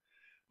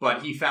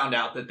 But he found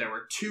out that there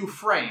were two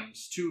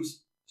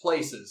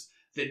places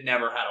that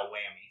never had a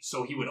whammy,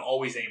 so he would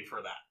always aim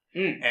for that.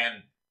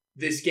 And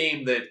this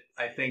game that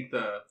I think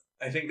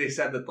they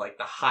said that like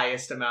the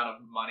highest amount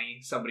of money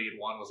somebody had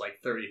won was like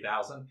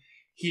 30,000.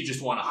 He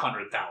just won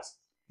 100,000.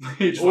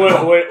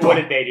 What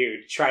did they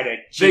do? Try to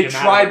cheat him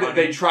out of the money?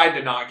 They tried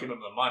to not give him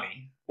the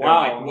money.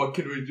 Wow. Like, what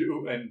could we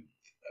do?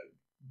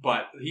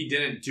 But he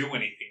didn't do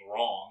anything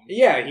wrong.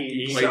 Yeah,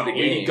 he played the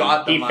game. He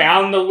got the he money.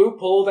 found the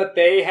loophole that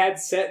they had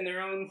set in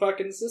their own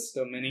fucking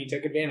system, and he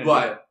took advantage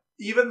of it. But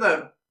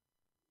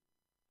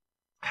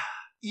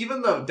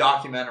even the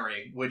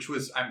documentary, which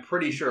was, I'm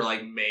pretty sure,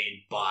 like,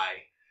 made by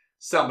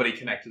somebody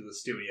connected to the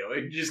studio,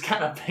 it just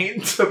kind of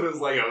paints him as,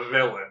 like, a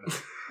villain.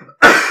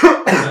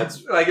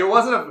 That's, like, it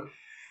was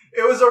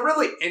a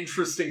really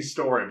interesting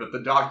story, but the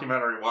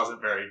documentary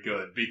wasn't very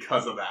good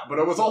because of that. But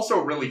it was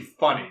also really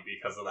funny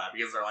because of that,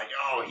 because they're like,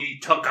 oh, he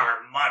took our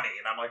money.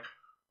 And I'm like,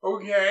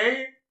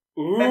 okay.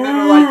 Ooh. And then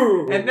they're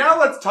like, and now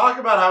let's talk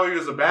about how he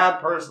was a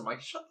bad person. I'm like,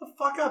 shut the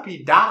fuck up,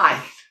 he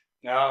died.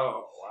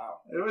 Oh, wow.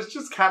 It was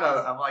just kind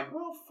of, I'm like,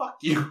 well, fuck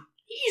you.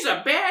 He's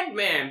a bad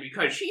man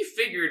because he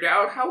figured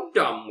out how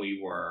dumb we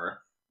were.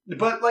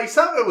 But, like,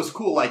 some of it was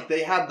cool. Like,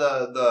 they had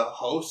the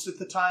host at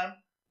the time,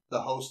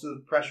 the host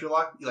of Press Your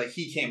Luck. Like,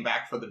 he came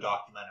back for the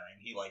documentary,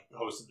 and he, like,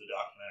 hosted the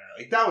documentary.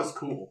 Like, that was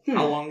cool.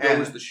 How long ago And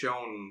was the show,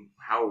 and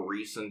how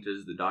recent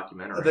is the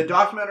documentary? The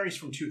documentary's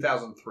from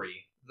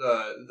 2003.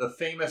 The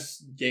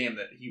famous game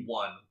that he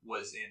won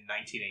was in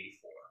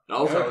 1984.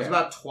 Oh, So it was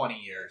about 20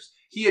 years.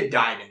 He had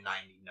died in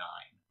 99.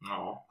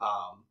 Oh.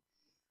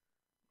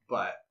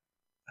 But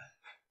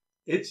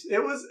it's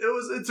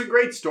a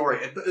great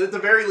story. At the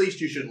very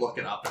least, you should look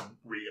it up and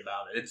read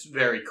about it. It's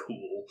very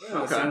cool.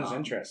 Oh, sounds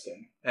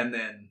interesting. And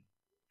then,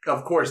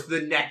 of course,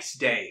 the next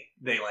day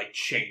they like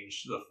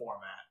changed the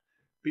format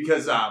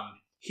because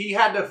he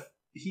had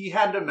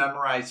to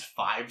memorize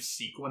 5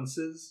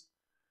 sequences,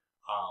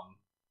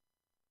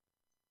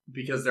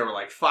 because there were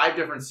like 5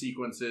 different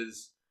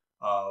sequences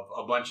of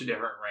a bunch of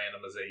different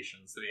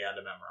randomizations that he had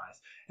to memorize.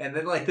 And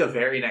then, like, the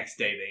very next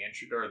day,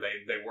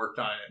 they worked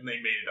on it, and they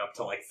made it up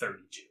to, like,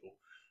 32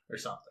 or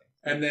something.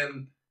 And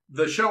then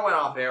the show went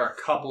off air a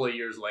couple of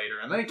years later,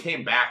 and then it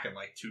came back in,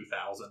 like,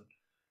 2000.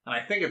 And I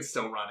think it's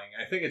still running.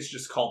 I think it's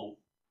just called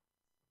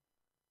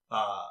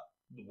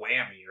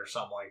Whammy or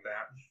something like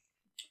that.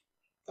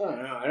 I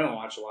don't know. I don't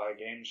watch a lot of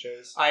game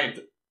shows.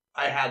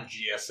 I had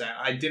GSN.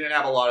 I didn't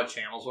have a lot of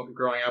channels when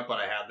growing up, but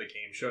I had the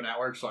Game Show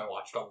Network, so I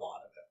watched a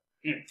lot of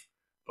it.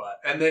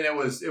 And then it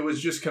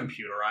was just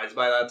computerized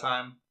by that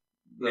time.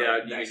 You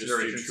can just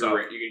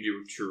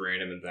do true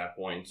random at that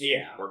point.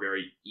 Yeah. Or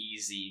very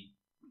easy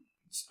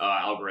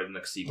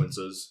algorithmic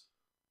sequences.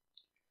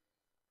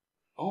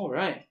 All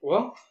right.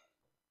 Well,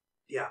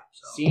 yeah.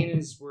 Seeing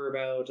as we're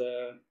about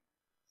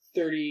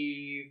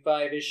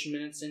 35-ish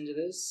minutes into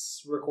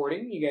this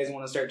recording, you guys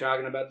want to start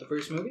talking about the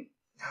first movie?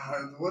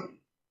 What?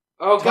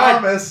 Oh, God.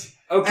 Thomas.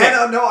 Okay.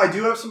 And no, I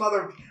do have some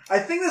other... I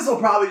think this will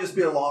probably just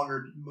be a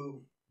longer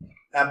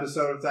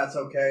episode, if that's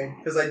okay.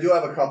 Because I do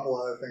have a couple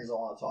other things I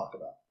want to talk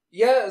about.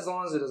 Yeah, as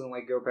long as it doesn't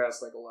go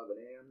past 11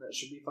 a.m., that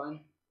should be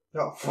fine.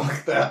 No,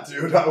 fuck that,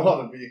 dude. I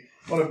want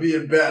to be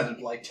in bed at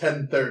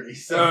 10:30.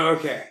 So. Oh,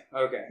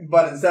 okay.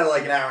 But instead of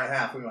an hour and a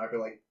half, we might be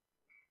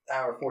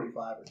hour 45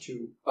 or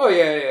 2. Oh,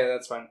 yeah,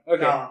 that's fine.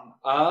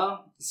 Okay.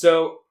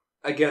 So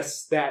I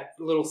guess that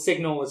little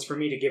signal was for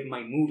me to give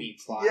my movie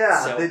plot.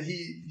 Yeah, so.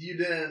 you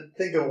didn't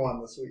think of one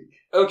this week.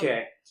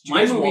 Okay.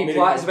 My movie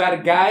plot is about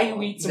a guy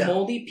who eats a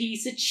moldy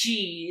piece of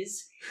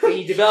cheese, and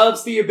he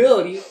develops the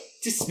ability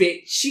to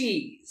spit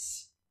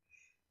cheese.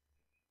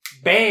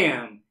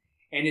 Bam!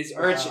 And his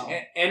arch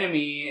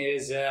enemy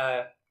is,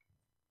 I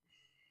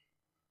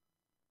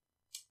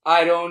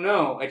don't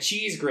know, a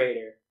cheese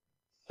grater.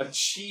 A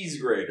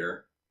cheese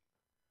grater?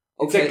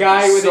 It's a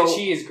guy with a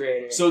cheese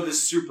grater. So the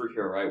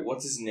superhero, right?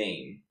 What's his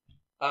name?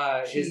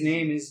 His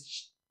name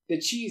is the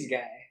Cheese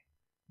Guy.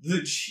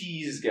 The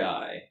Cheese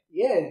Guy.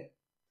 Yeah.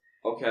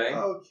 Okay.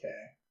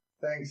 Okay.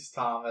 Thanks,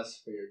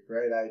 Thomas, for your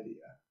great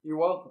idea. You're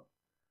welcome.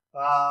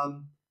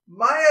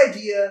 My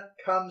idea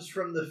comes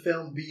from the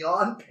film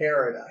Beyond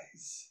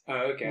Paradise.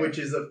 Oh, okay. Which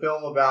is a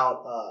film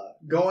about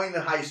going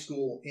to high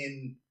school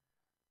in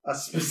a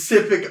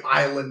specific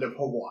island of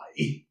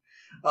Hawaii.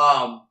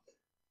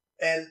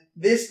 And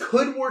this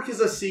could work as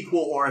a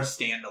sequel or a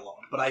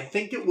standalone, but I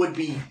think it would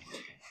be...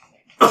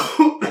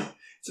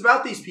 It's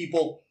about these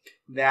people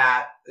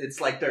that it's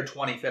their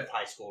 25th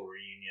high school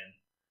reunion.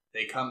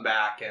 They come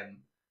back and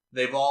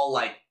they've all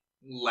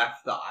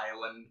left the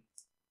island,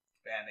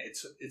 and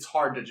it's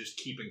hard to just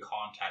keep in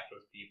contact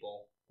with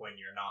people when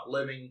you're not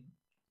living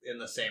in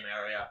the same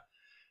area.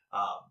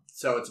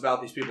 So it's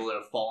about these people that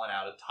have fallen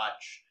out of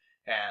touch,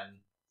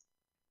 and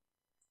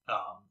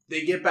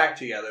they get back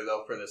together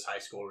though for this high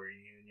school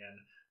reunion,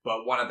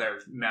 but one of their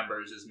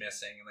members is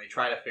missing, and they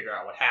try to figure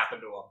out what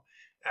happened to him.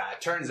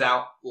 It turns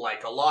out,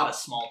 like a lot of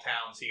small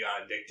towns, he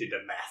got addicted to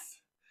meth.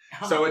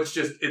 So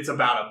it's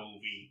about a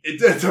movie.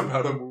 It's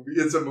about a movie.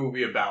 It's a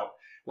movie about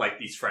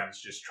these friends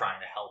just trying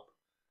to help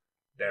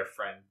their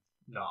friend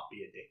not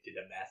be addicted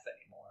to meth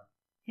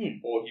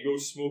anymore. Or you go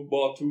smoke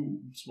batu.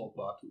 Smoke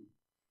batu.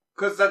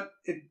 Because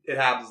it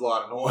happens a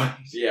lot of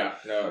noise. Yeah.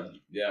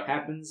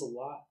 Happens a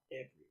lot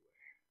everywhere.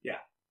 Yeah.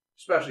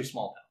 Especially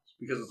small towns.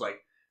 Because it's if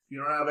you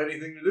don't have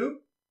anything to do,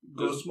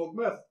 go smoke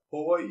meth.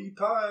 Hawaii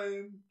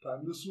time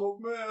to smoke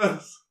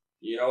meth.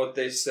 You know what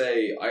they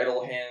say,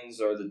 idle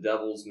hands are the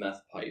devil's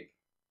meth pipe.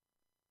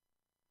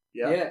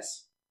 Yeah.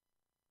 Yes.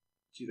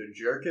 It's either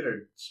jerk it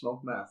or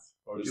smoke meth.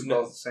 Or do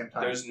both at the same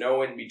time. There's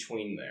no in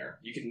between there.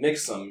 You can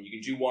mix them, you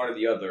can do one or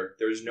the other.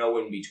 There's no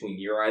in between.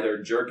 You're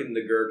either jerking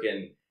the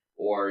gherkin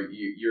or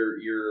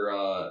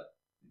you're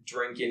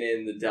drinking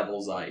in the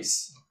devil's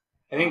ice.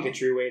 I think the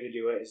true way to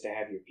do it is to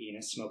have your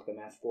penis smoke the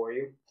meth for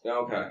you.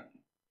 Okay.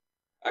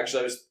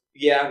 Actually,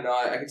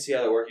 I can see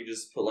how that works. You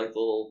just put the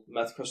little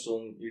meth crystal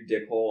in your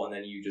dick hole, and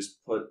then you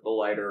just put the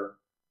lighter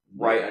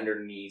right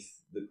underneath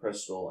the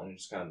crystal, and it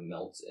just kind of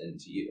melts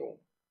into you.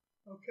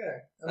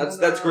 Okay.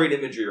 That's great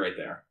imagery right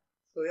there.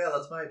 So yeah,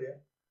 that's my idea.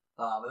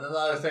 And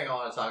another thing I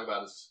want to talk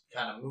about is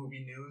kind of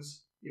movie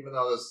news. Even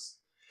though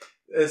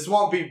this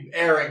won't be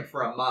airing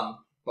for a month,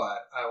 but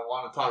I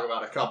want to talk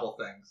about a couple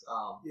things.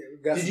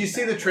 Did you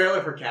see the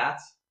trailer for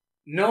Cats?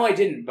 No, I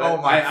didn't. But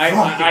Oh my I've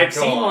fucking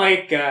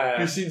seen God.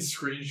 You've seen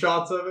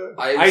screenshots of it?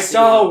 I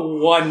saw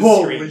one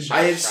Holy screenshot.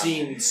 I have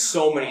seen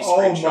so many Oh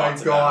screenshots.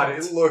 my God,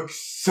 it looks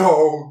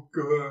so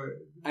good.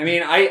 I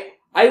mean,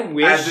 I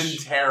wish. As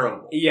in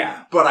terrible.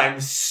 Yeah. But I'm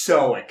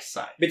so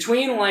excited.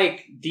 Between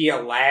the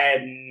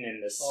Aladdin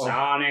and the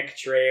Sonic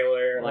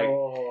trailer,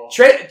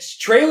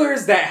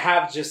 trailers that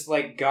have just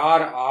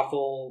god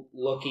awful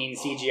looking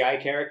CGI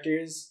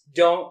characters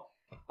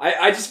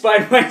I just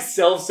find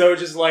myself so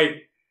just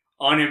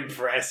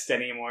unimpressed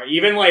anymore.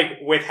 Even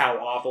with how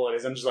awful it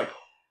is, I'm just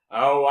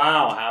oh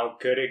wow, how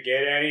could it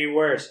get any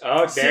worse?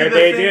 Oh, there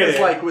they did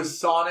it. With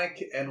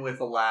Sonic and with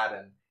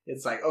Aladdin,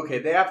 it's okay,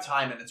 they have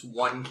time and it's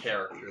one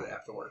character they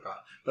have to work on.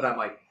 But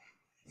I'm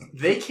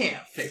they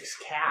can't fix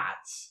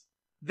Cats.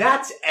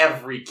 That's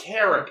every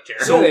character.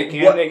 So they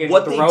can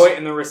throw it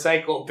in the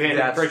recycle bin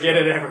and forget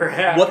it ever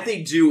happened. What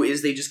they do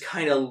is they just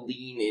kind of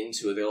lean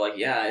into it. They're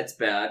yeah, it's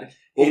bad.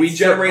 But it's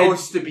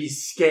supposed to be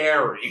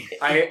scary.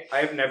 I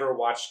have never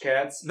watched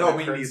Cats. No,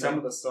 I've heard some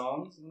of the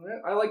songs.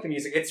 I like the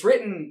music. It's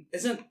written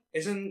isn't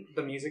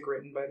the music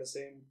written by the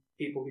same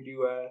people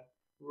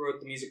who wrote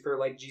the music for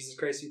Jesus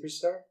Christ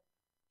Superstar?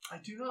 I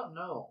do not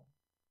know.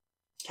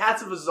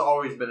 Cats has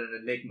always been an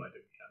enigma to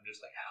me. I'm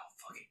just like, I don't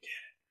fucking get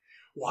it.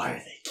 Why are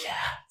they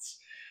cats?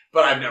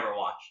 But I've never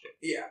watched it.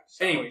 Yeah.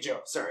 Anyway, Joe,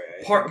 sorry.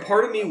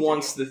 Part of me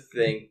wants to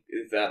think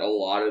that a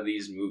lot of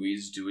these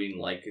movies doing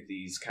like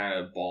these kind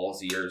of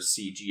ballsier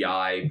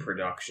CGI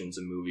productions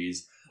of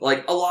movies,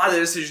 like a lot of the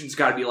decisions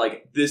got to be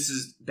like, this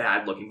is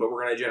bad looking, but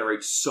we're going to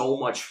generate so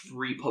much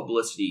free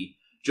publicity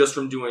just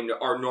from doing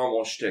our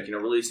normal shtick,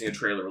 releasing a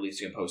trailer,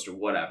 releasing a poster,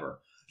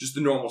 whatever. Just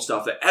the normal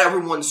stuff that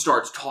everyone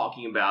starts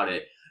talking about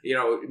it,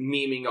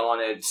 memeing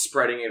on it,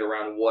 spreading it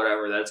around,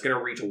 whatever. That's going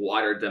to reach a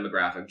wider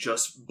demographic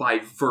just by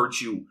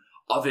virtue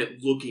of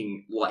it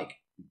looking like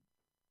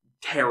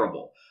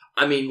terrible.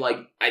 I mean, like,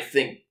 I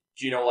think,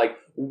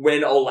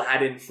 when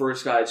Aladdin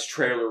first got its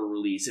trailer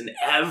release and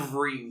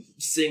every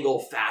single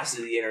facet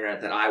of the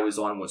internet that I was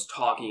on was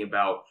talking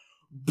about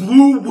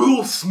Blue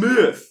Will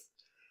Smith.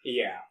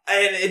 Yeah.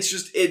 And it's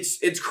just,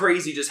 it's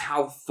crazy just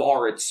how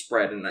far it's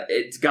spread. And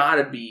it's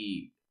gotta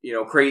be,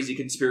 crazy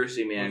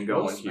conspiracy man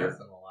going here.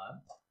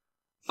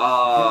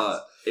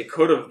 It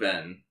could have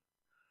been.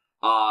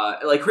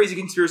 Like crazy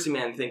conspiracy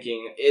man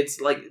thinking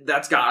it's like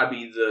that's gotta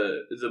be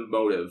the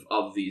motive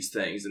of these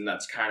things, and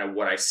that's kind of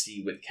what I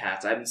see with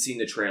Cats. I haven't seen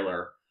the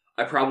trailer.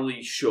 I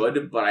probably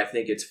should, but I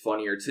think it's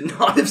funnier to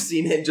not have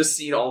seen it and just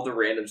seen all the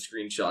random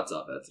screenshots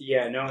of it.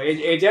 Yeah, no,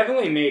 it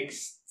definitely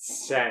makes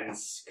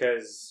sense,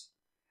 because,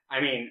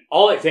 I mean,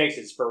 all it takes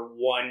is for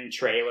one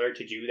trailer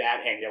to do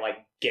that and to, like,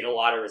 get a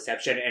lot of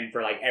reception, and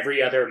for, like,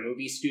 every other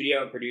movie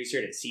studio and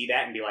producer to see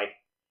that and be like,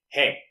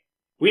 hey,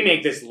 we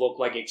make this look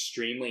like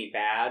extremely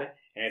bad,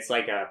 and it's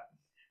like a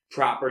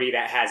property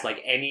that has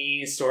like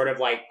any sort of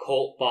like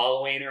cult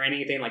following or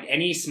anything, like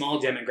any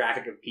small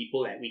demographic of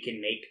people that we can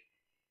make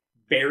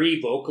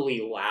very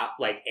vocally loud,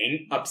 like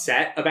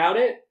upset about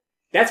it.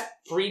 That's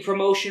free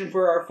promotion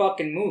for our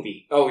fucking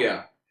movie. Oh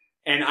yeah.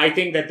 And I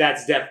think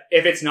that's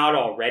if it's not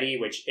already,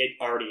 which it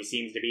already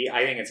seems to be,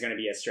 I think it's going to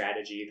be a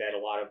strategy that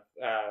a lot of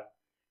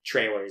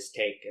trailers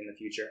take in the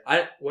future.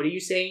 What are you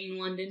saying,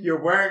 London?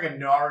 You're wearing a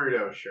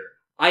Naruto shirt.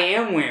 I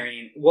am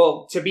wearing,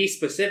 well, to be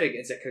specific,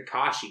 it's a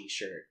Kakashi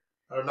shirt.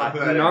 I don't know who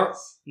that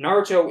is.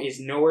 Naruto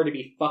is nowhere to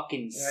be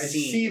fucking seen. I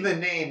see the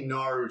name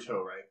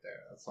Naruto right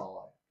there. That's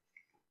all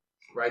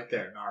right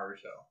there,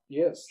 Naruto.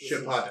 Yes.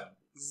 Shippuden.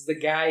 This is the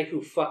guy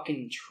who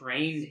fucking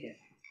trained him.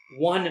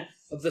 One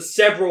of the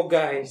several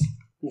guys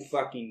who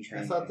fucking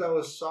trained him. I thought that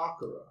was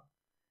Sakura.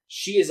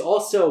 She is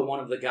also one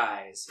of the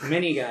guys,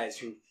 many guys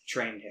who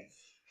trained him.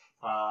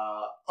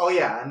 Oh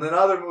yeah, and then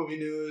other movie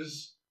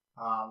news,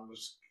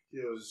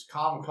 it was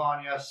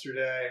Comic-Con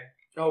yesterday.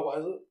 Oh,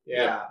 was it?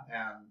 Yeah,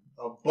 and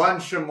a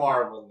bunch of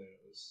Marvel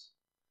news.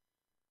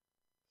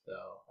 So,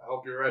 I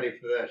hope you're ready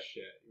for this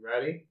shit. You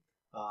ready?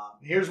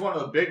 Here's one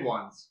of the big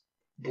ones.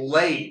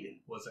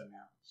 Blade was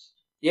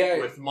announced. Yeah.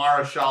 With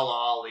Mahershala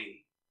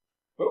Ali.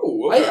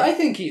 Oh, okay. I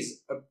think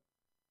he's a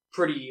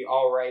pretty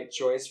alright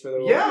choice for the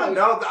role. Yeah,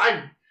 no,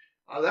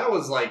 that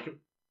was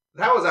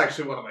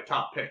actually one of my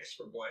top picks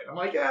for Blade. I'm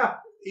like, yeah,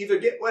 either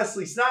get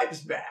Wesley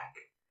Snipes back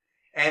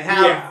and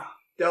have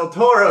Del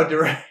Toro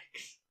direct.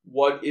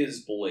 What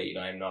is Blade?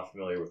 I'm not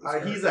familiar with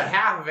this. He's a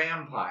half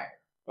vampire.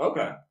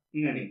 Okay.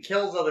 And he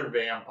kills other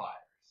vampires.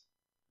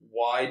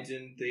 Why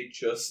didn't they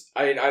just...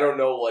 I don't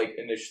know, like,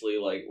 initially,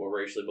 like, or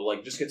racially, but,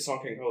 like, just get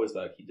Song Kang-ho as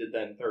that. He did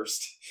that in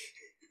Thirst.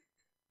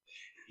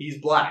 He's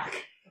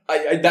black.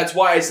 That's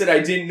why I said I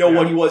didn't know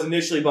what he was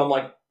initially, but I'm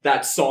like,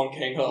 that's Song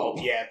Kang-ho.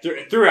 Yeah,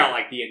 throughout,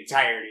 like, the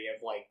entirety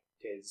of, like,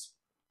 his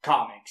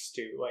comics,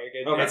 too. Like,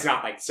 it's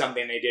not, like,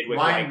 something they did with,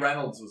 Ryan like...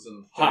 Reynolds was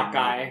in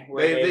Hawkeye.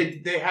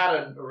 They had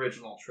an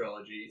original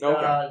trilogy.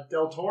 Okay.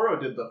 Del Toro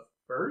did the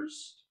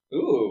first?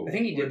 Ooh. I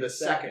think he did the the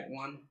second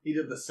one. He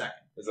did the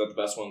second. Is that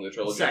the best one of the The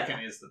trilogy? second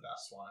is the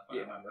best one, if I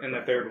remember. And the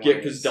correctly. third one. Yeah,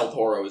 because Del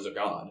Toro is a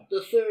god.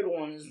 The third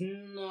one is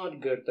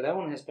not good, but that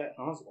one has Patton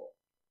Oswalt.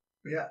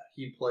 Yeah,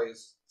 he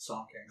plays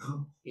Song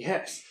Kang.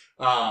 Yes.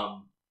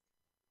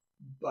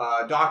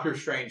 Doctor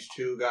Strange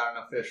 2 got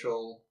an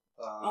official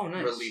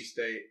nice. release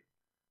date,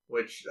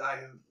 which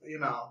I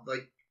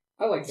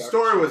like the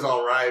story was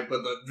alright,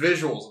 but the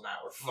visuals in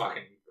that were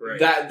fucking great.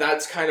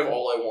 That's kind of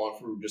all I want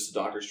from just a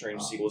Doctor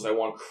Strange sequel is I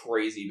want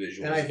crazy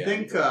visuals. And I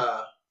again.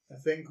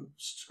 think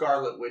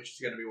Scarlet Witch is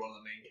going to be one of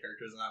the main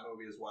characters in that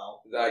movie as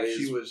well. That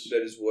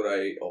is what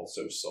I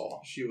also saw.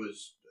 She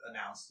was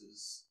announced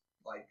as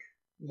like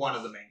one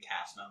of the main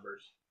cast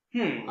members.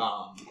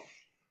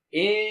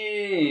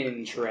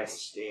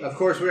 Interesting. Of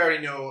course, we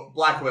already know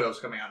Black Widow's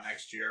coming out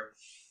next year,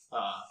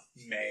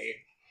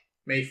 May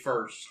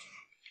 1st.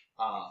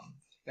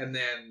 And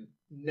then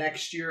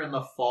next year in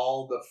the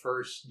fall, the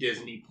first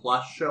Disney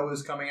Plus show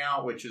is coming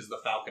out, which is The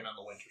Falcon and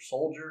the Winter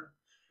Soldier.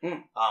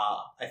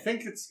 I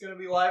think it's going to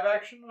be live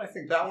action. I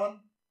think that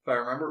one, if I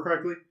remember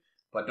correctly,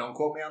 but don't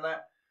quote me on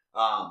that.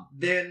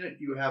 Then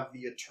you have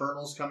The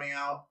Eternals coming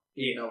out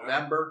in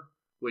November,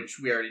 which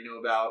we already knew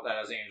about. That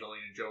has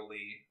Angelina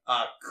Jolie.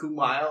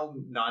 Kumail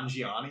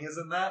Nanjiani is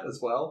in that as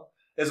well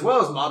as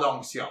Ma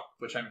Dong-seok,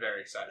 which I'm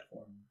very excited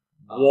for.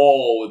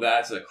 Whoa,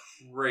 that's a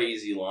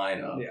crazy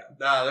lineup. Yeah,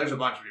 there's a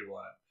bunch of people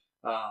in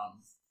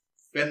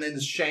it. And then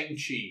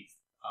Shang-Chi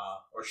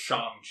or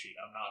Shang-Chi,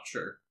 I'm not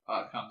sure,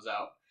 comes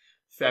out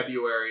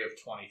February of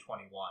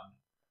 2021.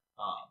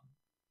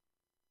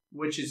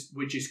 Which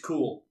is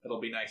cool.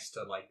 It'll be nice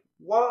to like,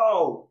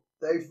 whoa,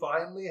 they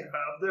finally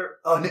have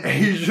an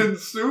Asian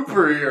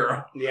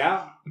superhero.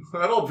 Yeah.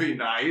 That'll be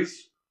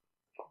nice.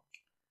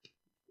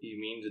 You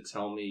mean to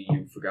tell me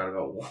you forgot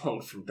about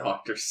Wong from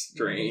Doctor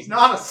Strange? He's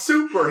not a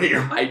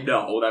superhero. I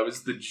know, that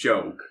was the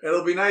joke.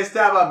 It'll be nice to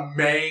have a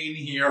main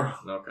hero.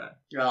 Okay.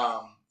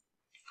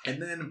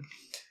 And then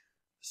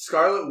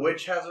Scarlet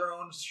Witch has her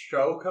own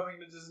show coming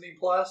to Disney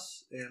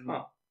Plus in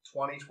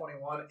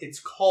 2021. It's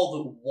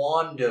called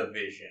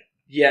WandaVision.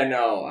 Yeah,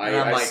 no, And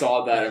I'm I like,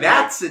 saw that.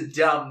 That's a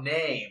dumb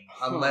name,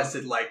 unless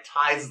it like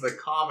ties the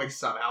comics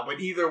somehow.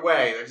 But either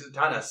way, there's a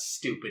ton of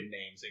stupid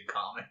names in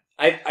comics.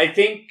 I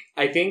think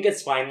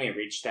it's finally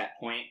reached that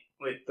point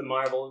with the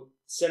Marvel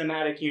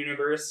Cinematic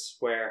Universe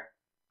where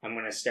I'm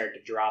going to start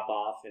to drop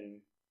off and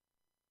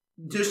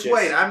Just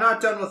wait, I'm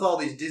not done with all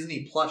these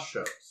Disney Plus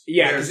shows.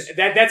 Yeah,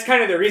 that's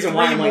kind of the reason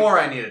why I'm like, more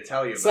I need to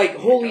tell you it's about. like,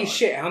 holy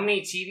shit, how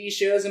many TV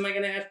shows am I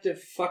going to have to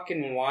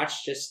fucking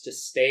watch just to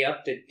stay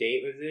up to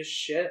date with this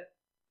shit?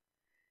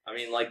 I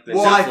mean, like,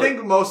 Well, I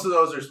think most of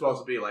those are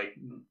supposed to be like,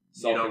 you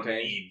don't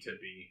self-contained. need to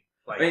be.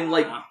 Like, I mean,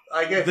 like,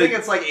 I think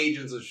it's like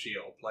Agents of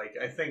S.H.I.E.L.D. Like,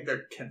 I think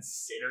they're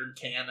considered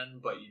canon,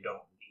 but you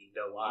don't need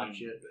to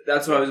watch it.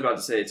 That's what I was about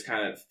to say. It's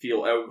kind of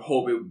I would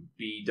hope it would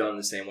be done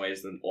the same way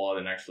as a lot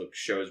of the Netflix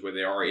shows where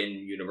they are in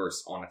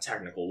universe on a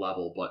technical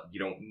level, but you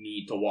don't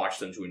need to watch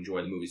them to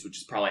enjoy the movies, which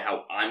is probably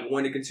how I'm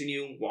going to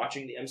continue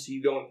watching the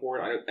MCU going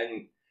forward.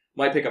 I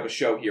might pick up a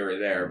show here or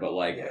there, but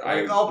like,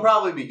 I'll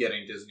probably be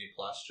getting Disney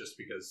Plus just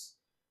because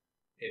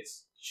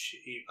it's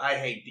cheap. I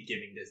hate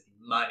giving Disney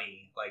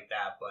money like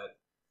that, but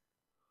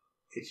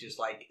it's just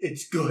like,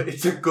 it's good.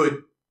 It's a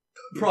good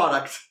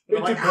product.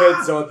 It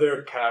depends on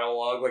their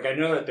catalog. Like, I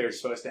know that they're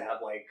supposed to have,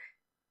 like,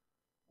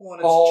 when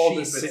it's all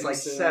cheap, the it's like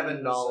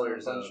Simpsons $7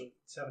 and $7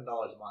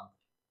 a month.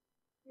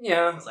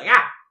 yeah. It's like,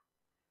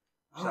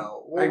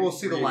 So, we'll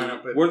see the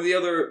lineup. What are the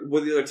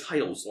other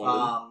titles,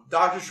 London?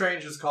 Doctor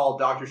Strange is called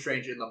Doctor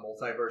Strange in the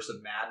Multiverse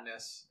of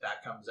Madness.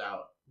 That comes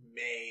out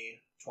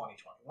May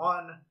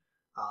 2021.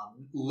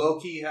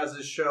 Loki has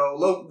his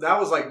show. That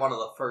was like one of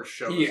the first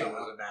shows that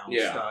was announced.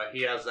 Yeah.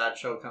 He has that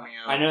show coming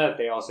out. I know that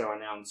they also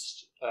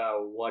announced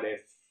What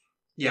If.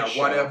 Yeah,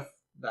 What If.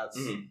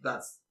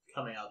 That's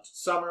coming out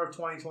summer of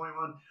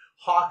 2021.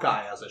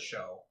 Hawkeye has a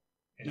show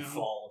in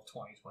fall of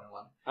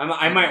 2021.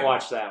 I might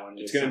watch that one.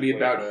 It's going to be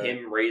about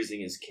him raising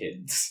his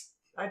kids.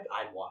 I'd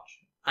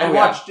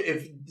watch it.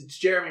 If it's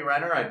Jeremy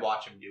Renner, I'd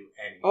watch him do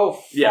anything. Oh,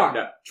 fuck. Yeah,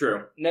 no,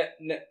 true. No,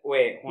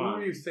 wait, Who hold on.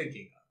 are you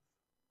thinking of?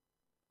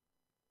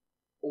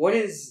 What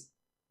is...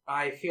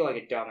 I feel like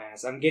a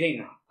dumbass.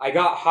 I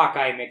got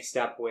Hawkeye mixed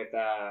up with,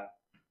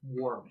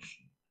 War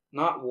Machine.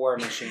 Not War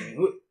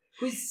Machine.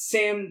 Who's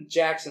Sam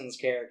Jackson's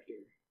character?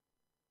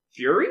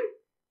 Fury?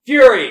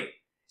 Fury!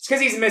 It's because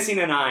he's missing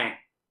an eye.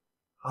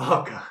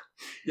 Oh, God.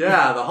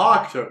 Yeah, the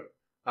Hawk took.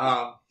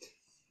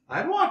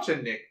 I'd watch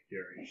a Nick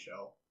Fury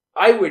show.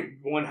 I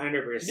would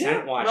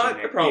 100% watch a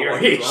Nick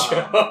Fury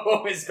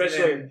show.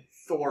 Especially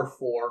Thor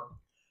 4.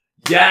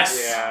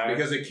 Yes! Yeah.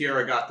 Because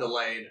Akira got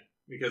delayed.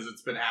 Because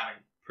it's been having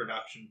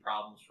production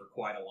problems for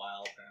quite a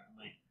while,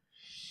 apparently.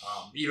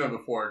 Even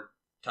before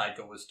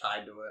Taika was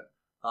tied to it.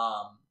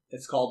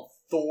 It's called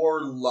Thor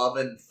Love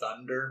and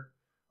Thunder.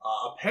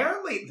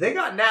 Apparently, they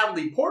got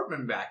Natalie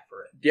Portman back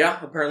for it.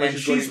 Yeah, apparently And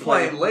she's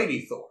playing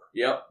Lady Thor.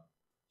 Yep.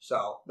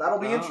 So, that'll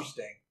be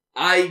interesting.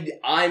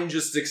 I'm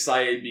just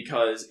excited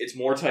because it's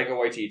more Taika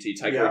Waititi.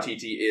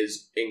 Waititi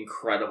is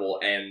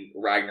incredible, and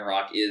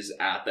Ragnarok is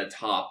at the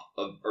top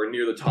of, or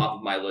near the top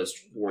of my list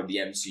for the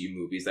MCU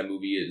movies. That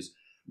movie is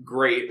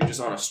great,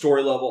 just on a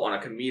story level, on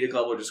a comedic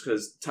level, just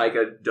because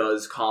Taika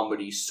does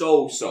comedy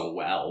so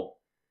well.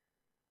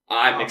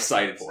 I'm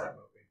excited for it.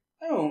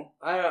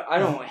 I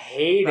don't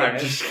hate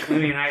it. I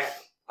mean,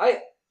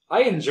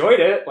 I enjoyed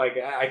it. Like,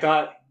 I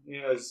thought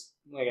it was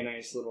like a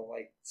nice little,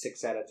 like,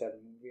 6 out of 10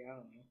 movie. I don't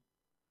know.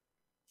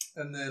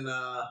 And then,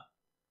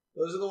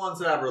 those are the ones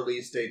that have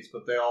release dates,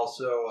 but they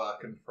also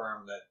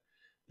confirm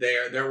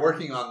that they're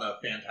working on the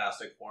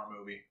Fantastic Four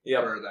movie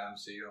for the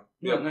MCU.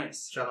 Yeah,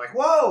 nice. So I'm like,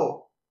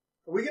 whoa!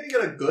 Are we going to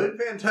get a good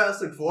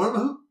Fantastic Four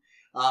movie?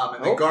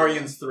 And then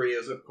Guardians 3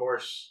 is, of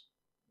course,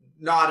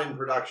 not in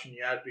production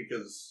yet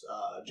because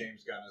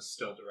James Gunn is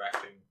still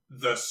directing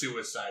The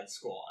Suicide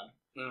Squad.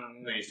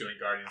 And then he's doing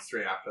Guardians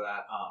 3 after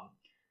that.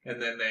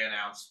 And then they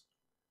announced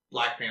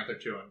Black Panther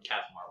 2 and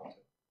Captain Marvel 2.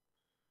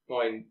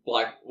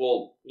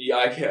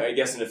 I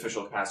guess in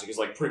official capacity, because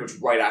like pretty much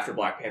right after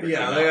Black Panther came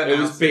out, it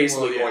was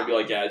basically going to be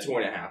like, it's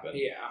going to happen.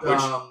 Yeah.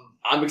 Which,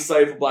 I'm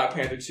excited for Black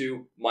Panther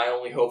 2. My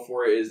only hope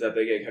for it is that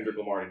they get Kendrick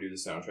Lamar to do the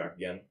soundtrack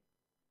again.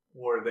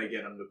 Or they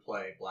get him to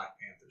play Black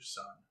Panther's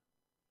son.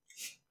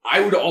 I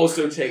would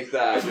also take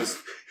that. Just,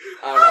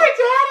 Hi,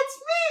 Dad, it's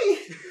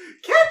me!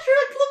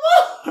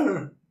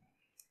 Kendrick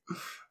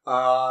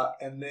Lamar!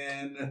 And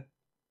then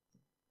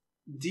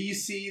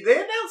DC, they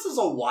announced this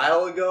a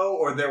while ago,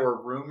 or there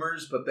were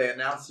rumors, but they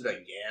announced it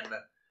again.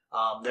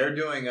 They're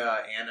doing an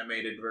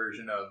animated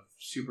version of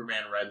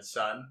Superman Red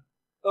Sun,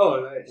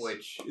 Oh, nice.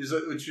 which is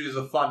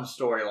a fun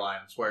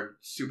storyline. It's where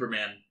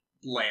Superman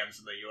lands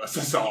in the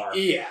USSR.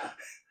 Yeah.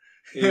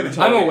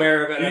 I'm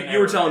aware of it. You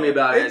were telling me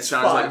about it. It It's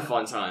sounds fun. like a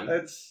fun time.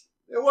 It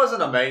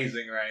wasn't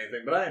amazing or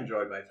anything, but I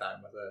enjoyed my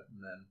time with it.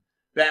 And then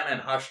Batman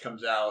Hush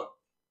comes out.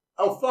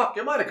 Oh fuck!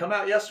 It might have come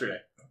out yesterday.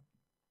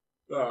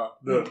 The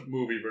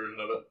movie version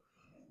of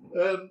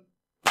it. And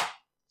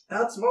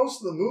that's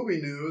most of the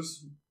movie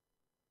news.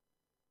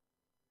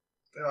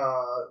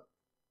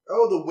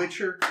 The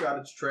Witcher got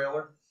its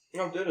trailer.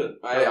 Oh, did it?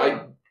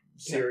 I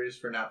Series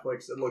for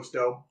Netflix. It looks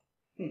dope.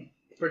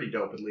 Pretty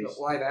dope, at least.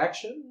 Live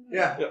action?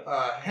 Yeah.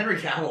 Henry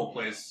Cavill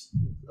plays.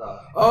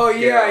 Oh,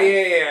 yeah.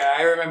 Geralt.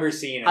 I remember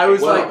seeing it. I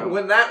was Well, like,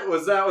 when that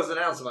was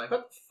announced, I'm like,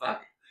 what the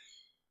fuck?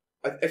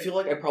 I feel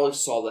like I probably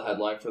saw the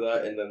headline for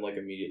that and then like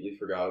immediately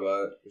forgot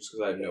about it just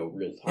because I have no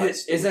real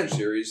ties to the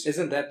series.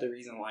 Isn't that the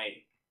reason why,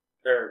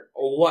 or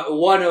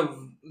one of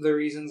the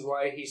reasons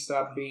why he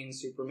stopped being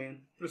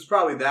Superman? It's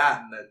probably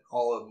that, and that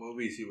all the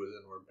movies he was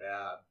in were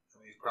bad,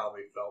 and he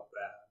probably felt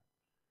bad.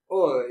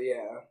 Oh,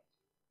 yeah.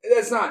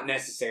 That's not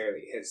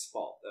necessarily his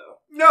fault, though.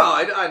 No,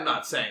 I'm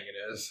not saying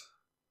it is.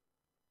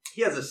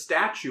 He has a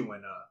statue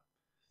in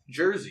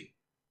Jersey,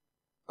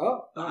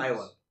 Oh, the nice.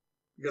 island,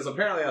 because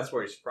apparently that's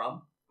where he's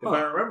from, if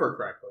I remember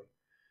correctly.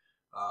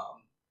 I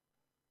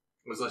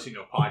was listening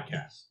to a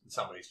podcast, and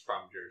somebody's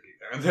from Jersey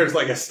there, and there's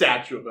like a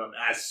statue of him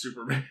as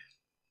Superman.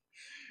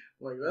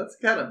 Like, that's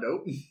kind of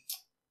dope.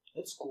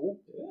 That's cool.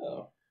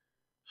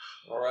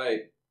 Yeah. All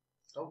right.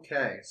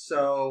 Okay,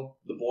 so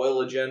The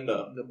Boyle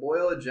agenda. the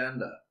Boyle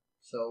agenda.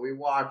 So we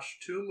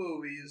watched 2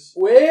 movies.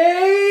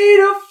 Wait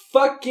a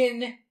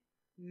fucking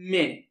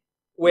minute.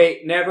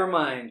 Wait, never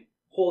mind.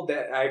 Hold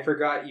that. I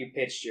forgot you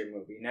pitched your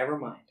movie. Never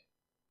mind.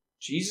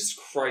 Jesus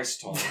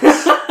Christ, Tom.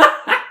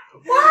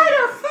 Wait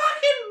a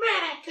fucking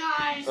minute,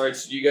 guys! All right,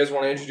 so do you guys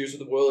want to introduce what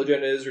the Boyle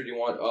agenda is, or do you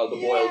want the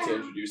Boyle to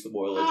introduce the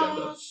Boyle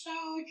agenda? So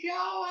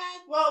Joe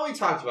well, we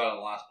talked about it on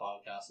the last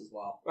podcast as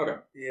well. Okay.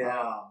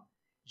 Yeah.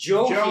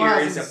 Joe Joe here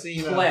is hasn't a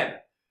seen pleb.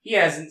 He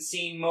hasn't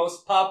seen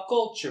most pop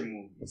culture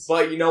movies.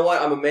 But you know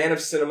what? I'm a man of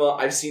cinema.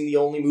 I've seen the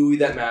only movie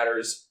that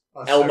matters,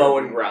 Elmo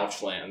and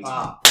Grouchland.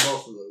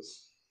 Most of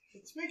those.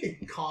 Let's make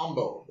a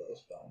combo of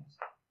those films.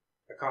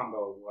 A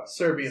combo of what?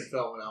 Serbian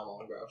film and Elmo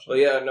and Groucho. But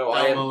yeah, no,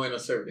 Elmo and a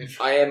Serbian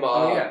film. I am.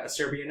 a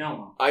Serbian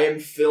Elmo. I am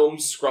film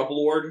scrub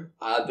lord.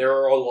 There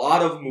are a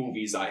lot of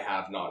movies I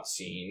have not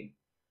seen.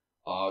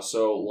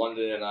 So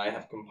London and I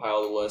have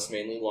compiled a list,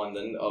 mainly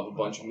London, of a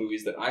bunch of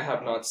movies that I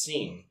have not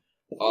seen.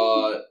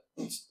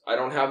 I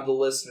don't have the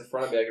list in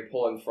front of me. I can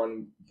pull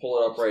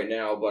it up right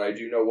now, but I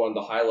do know one of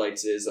the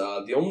highlights is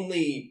the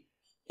only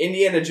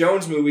Indiana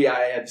Jones movie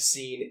I have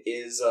seen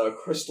is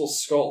Crystal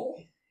Skull.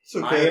 It's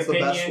okay, My it's the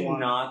best opinion, one.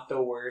 not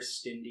the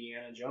worst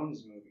Indiana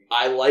Jones movie.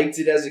 I liked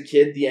it as a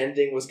kid. The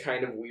ending was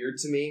kind of weird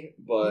to me,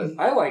 but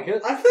I like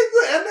it. I think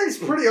the ending's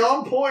pretty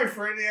on point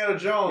for Indiana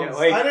Jones. Yeah,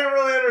 like, I didn't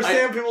really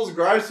understand people's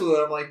gripes with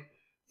it. I'm like,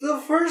 the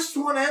first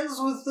one ends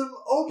with them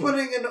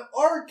opening an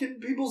arc and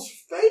people's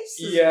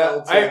faces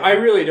melting. I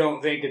really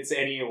don't think it's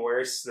any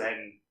worse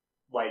than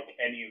like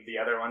any of the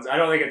other ones. I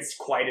don't think it's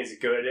quite as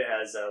good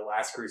as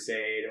Last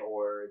Crusade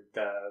or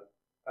the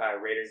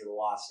Raiders of the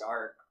Lost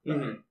Ark.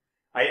 Mhm.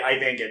 I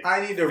think it. I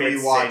need to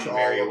fits rewatch in all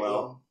very of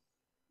well. them.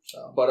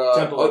 So. But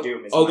Temple of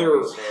Doom is my other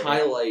least favorite.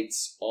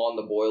 highlights on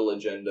the Boyle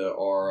agenda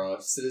are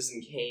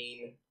Citizen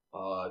Kane,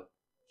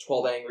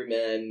 12 Angry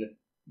Men,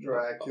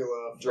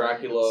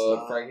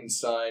 Dracula,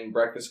 Frankenstein,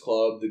 Breakfast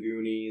Club, The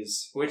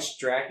Goonies. Which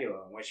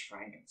Dracula and which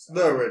Frankenstein?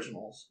 the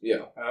originals.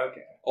 Yeah.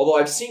 Okay. Although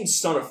I've seen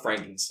Son of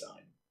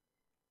Frankenstein.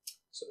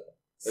 So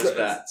there's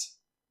that.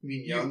 You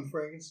mean Young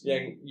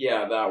Frankenstein?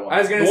 Yeah, that one. I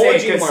was gonna The say one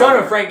with Gene because Son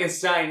Wilder. of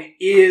Frankenstein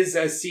is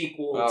a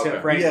sequel Okay.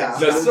 to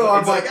Frankenstein. Yeah, so I'm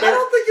It's like, the I third-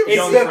 don't think It's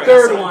Young the third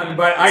Frankenstein. one,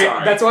 but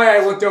Sorry. that's why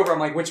I looked over. I'm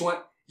like, which one?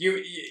 Yeah.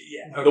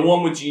 Okay. The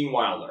one with Gene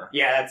Wilder.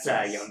 Yeah, that's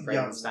Yes. Young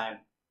Frankenstein.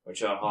 Which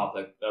that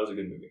was a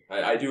good movie.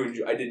 I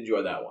did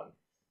enjoy that one.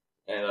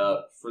 And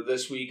for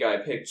this week, I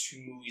picked 2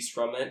 movies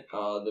from it.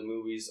 The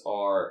movies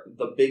are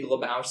The Big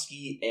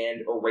Lebowski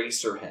and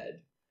Eraserhead.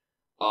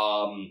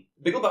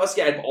 Big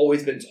Lebowski, I've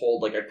always been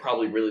told like I'd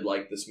probably really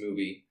like this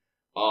movie.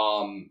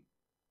 And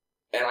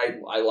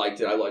I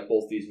liked it. I like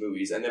both these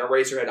movies. And then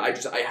Eraserhead,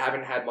 I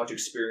haven't had much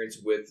experience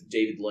with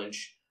David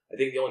Lynch. I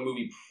think the only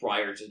movie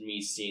prior to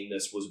me seeing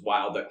this was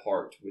Wild at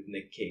Heart with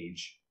Nick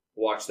Cage.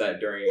 Watched that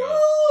during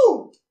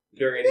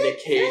a Nick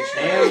Cage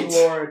And night.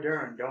 Laura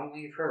Dern, don't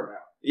leave her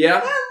out. Yeah?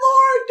 And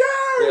Laura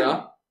Dern!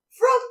 Yeah.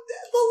 From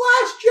The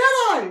Last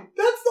Jedi!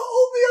 That's the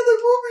only other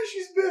movie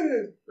she's been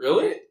in!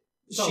 Really?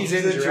 She's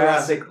in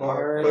Jurassic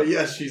Park. But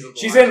yes, she's in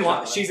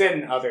She's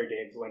in other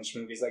David Lynch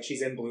movies, like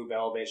she's in Blue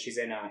Velvet. She's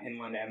in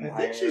Inland Empire. I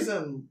think she's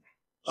in...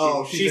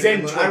 She's in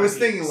Inland. I was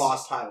Twin thinking Peaks.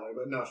 Lost Highway,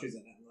 but no, she's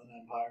in Inland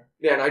Empire.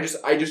 Yeah, and I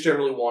just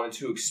generally wanted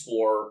to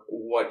explore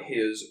what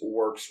his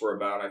works were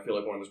about. I feel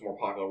like one of his more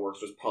popular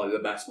works was probably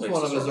the best It's place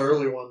one to of his start.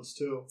 early ones,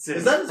 too. It's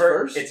Is that his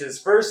first? It's his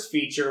first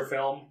feature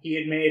film. He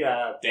had made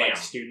Damn. like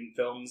student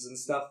films and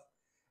stuff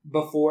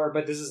before,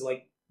 but this is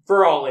like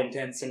For all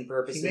intents and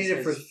purposes. He made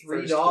it for his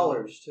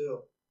 $3 too.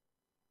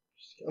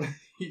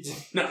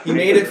 He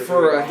made it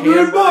for a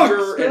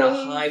hamburger and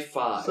a high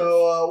five.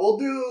 So we'll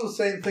do the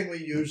same thing we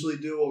usually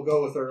do. We'll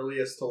go with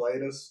earliest to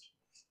latest.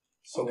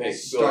 So Okay, we'll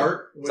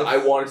start with... So I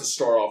wanted to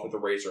start off with the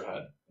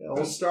Eraserhead. Yeah,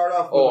 we'll start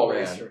off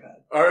with the Eraserhead.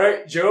 All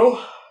right,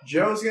 Joe.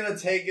 Joe's going to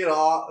take it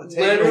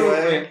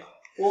away.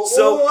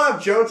 We'll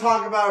have Joe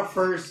talk about it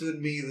first,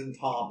 then me, then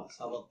Thomas.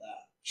 How about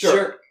that?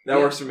 Sure. That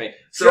works for me.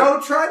 So,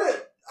 Joe,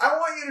 I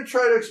want you to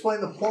try to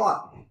explain the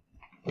plot.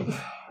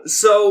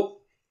 So,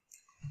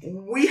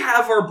 we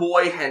have our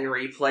boy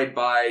Henry, played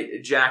by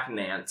Jack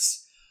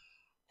Nance,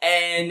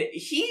 and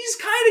he's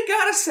kind of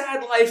got a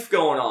sad life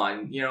going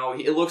on. You know,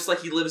 it looks like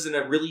he lives in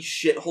a really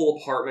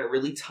shithole apartment,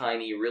 really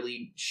tiny,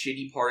 really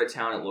shitty part of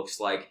town, it looks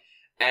like,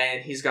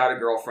 and he's got a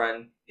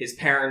girlfriend. Her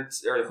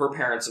parents,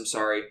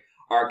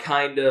 are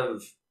kind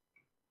of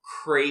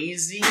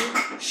crazy.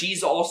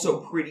 She's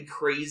also pretty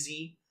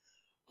crazy.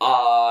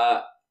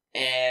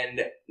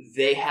 And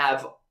they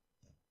have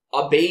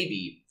a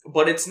baby,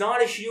 but it's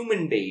not a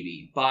human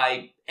baby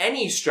by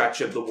any stretch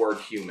of the word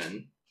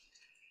human.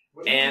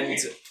 And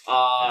it's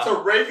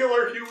a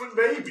regular human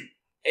baby.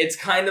 It's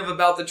kind of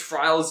about the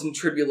trials and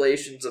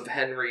tribulations of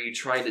Henry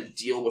trying to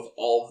deal with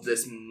all of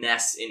this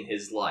mess in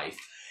his life.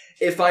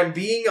 If I'm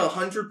being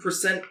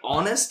 100%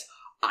 honest,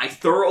 I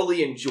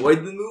thoroughly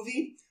enjoyed the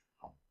movie.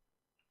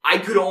 I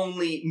could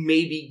only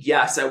maybe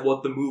guess at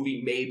what the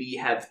movie maybe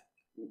have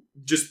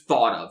just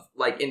thought of,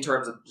 like, in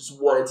terms of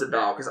just what it's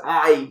about, because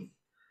I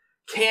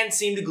can't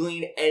seem to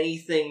glean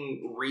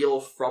anything real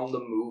from the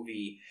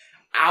movie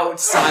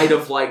outside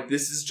of, like,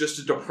 this is just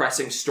a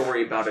depressing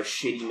story about a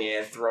shitty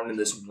man thrown in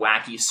this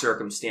wacky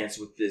circumstance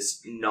with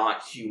this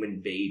not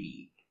human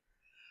baby.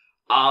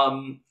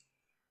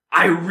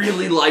 I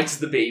really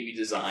liked the baby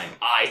design.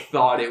 I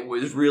thought it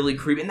was really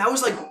creepy, and that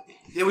was, like,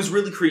 it was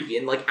really creepy,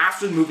 and, like,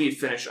 after the movie had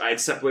finished, I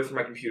had stepped away from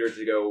my computer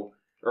to go,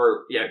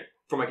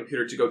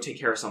 take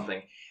care of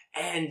something.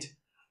 And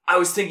I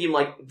was thinking,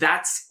 like,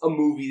 that's a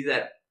movie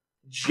that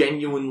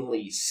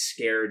genuinely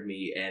scared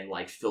me and,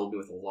 like, filled me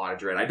with a lot of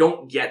dread. I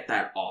don't get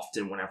that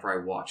often whenever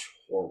I watch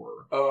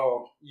horror.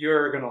 Oh,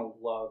 you're gonna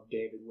love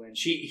David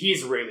Lynch.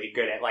 He's really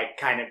good at, like,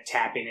 kind of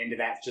tapping into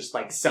that just,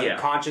 like,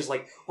 subconscious,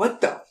 like,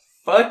 what the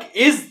fuck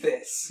is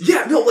this?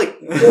 Yeah, no, like,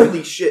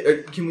 holy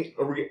shit.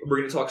 We're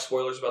gonna talk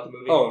spoilers about the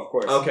movie? Oh, of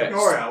course. Okay.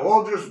 Oh yeah,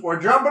 we're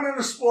jumping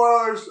into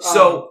spoilers.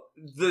 So,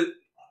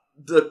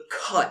 the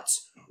cut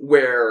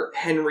where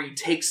Henry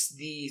takes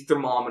the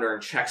thermometer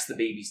and checks the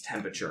baby's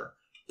temperature,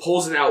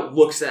 pulls it out,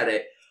 looks at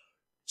it,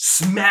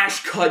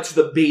 smash cut to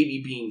the baby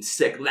being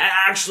sick.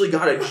 That actually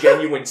got a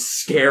genuine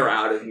scare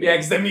out of me. Yeah,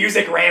 because the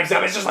music ramps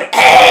up. It's just like...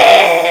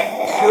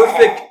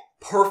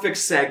 Perfect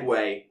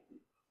segue.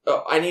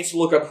 I need to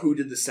look up who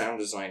did the sound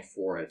design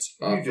for it.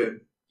 You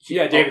did.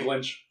 Yeah, David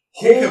Lynch.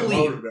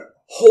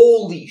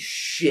 Holy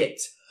shit.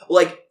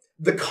 Like,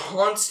 the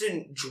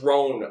constant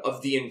drone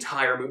of the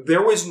entire movie.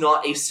 There was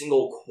not a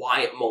single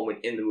quiet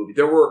moment in the movie.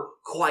 There were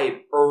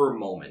quieter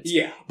moments.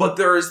 Yeah. But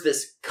there is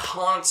this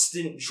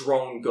constant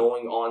drone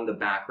going on in the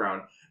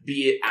background,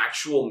 be it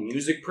actual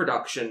music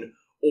production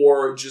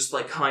or just,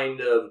 like,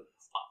 kind of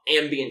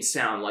ambient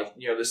sound. Like,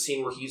 you know, the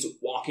scene where he's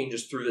walking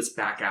just through this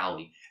back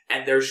alley,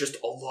 and there's just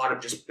a lot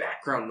of just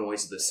background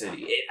noise of the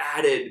city. It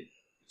added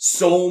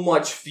so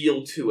much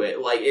feel to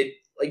it. Like,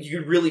 you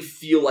could really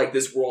feel like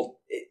this world,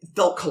 it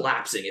felt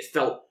collapsing. It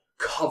felt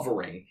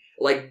covering.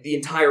 Like, the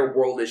entire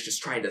world is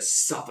just trying to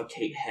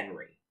suffocate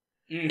Henry.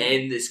 Mm-hmm.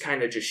 And this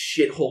kind of just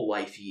shithole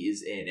life he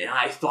is in. And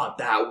I thought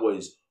that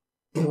was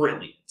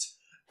brilliant.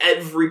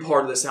 Every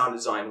part of the sound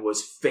design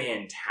was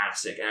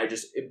fantastic. And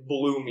it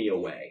blew me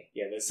away.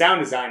 Yeah, the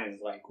sound design is,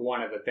 like,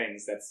 one of the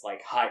things that's,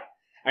 like, high.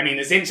 I mean,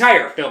 this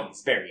entire film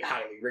is very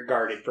highly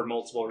regarded for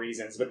multiple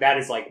reasons, but that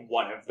is, like,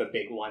 one of the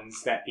big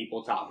ones that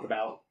people talk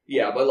about.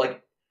 Yeah, but,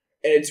 like,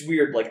 and it's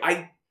weird, like,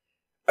 I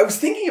was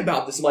thinking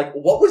about this, I'm like,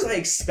 what was I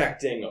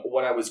expecting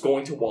when I was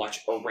going to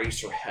watch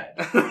Eraserhead?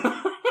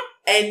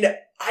 And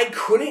I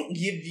couldn't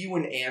give you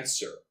an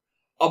answer,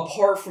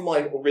 apart from,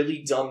 like,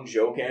 really dumb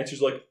joke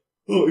answers, like,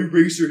 oh,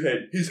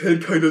 Eraserhead, his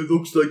head kind of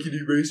looks like an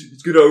eraser,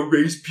 he's gonna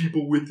erase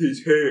people with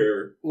his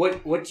hair.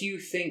 What do you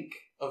think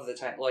of the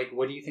title? Like,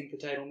 what do you think the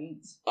title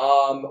means?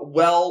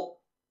 Well,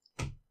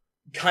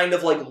 kind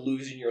of like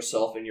losing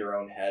yourself in your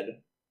own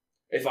head.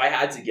 If I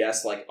had to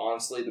guess, like,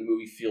 honestly, the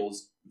movie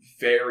feels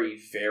very,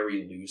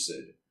 very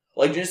lucid.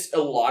 Like, just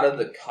a lot of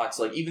the cuts,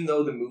 like, even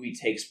though the movie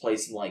takes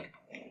place in, like,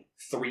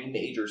 3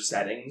 major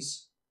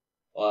settings,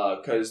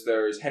 because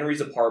there's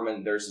Henry's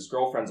apartment, there's his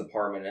girlfriend's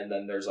apartment, and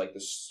then there's, like, the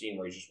scene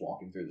where he's just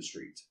walking through the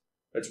street.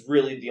 That's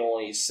really the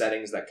only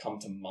settings that come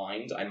to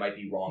mind. I might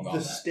be wrong on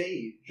that. The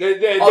stage. The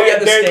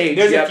stage.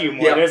 There's a few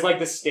more. Yep. There's, like,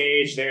 the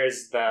stage.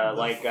 There's the,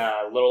 like,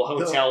 little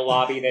hotel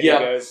lobby that he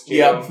goes to.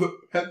 Yeah, the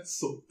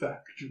pencil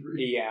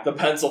factory. Yeah. The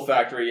pencil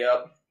factory,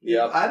 yep.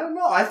 I don't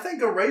know. I think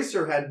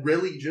Eraserhead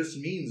really just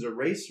means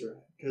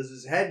Eraserhead, because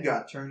his head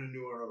got turned into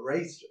an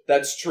eraser.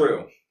 That's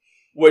true.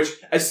 Which,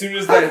 as soon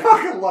as that I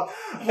fucking love.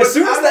 As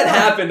soon as that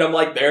happened, I'm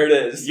like, there it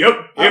is.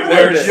 Yep. I'm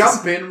There it gonna is.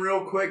 jump in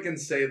real quick and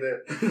say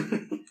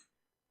that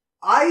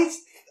I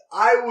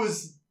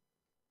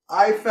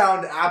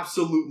found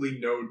absolutely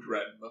no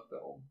dread in the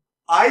film.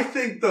 I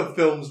think the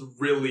film's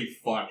really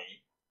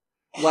funny.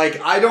 Like,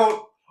 I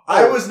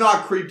was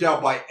not creeped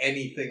out by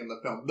anything in the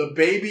film. The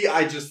baby,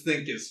 I just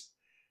think is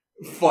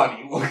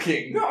funny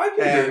looking. No, I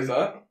can agree with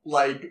that.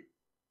 Like,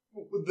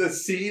 the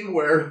scene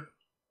where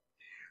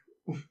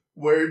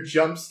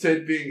jumps to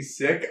it being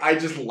sick, I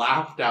just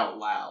laughed out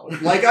loud.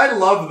 Like, I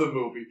love the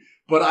movie,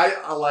 but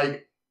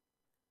I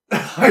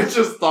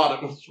just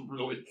thought it was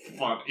really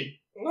funny.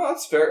 No,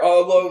 that's fair.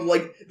 Although,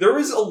 like, there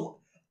is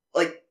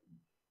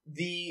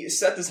the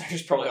set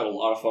designers probably had a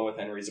lot of fun with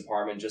Henry's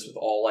apartment, just with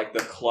all, like, the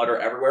clutter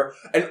everywhere.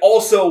 And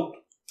also,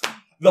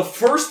 the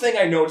first thing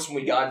I noticed when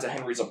we got into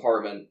Henry's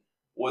apartment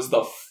was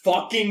the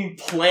fucking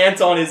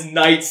plant on his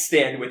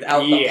nightstand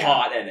without the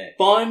pot in it.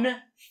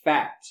 Fun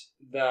fact.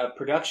 The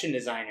production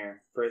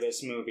designer for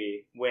this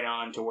movie went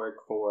on to work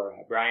for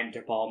Brian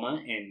De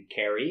Palma in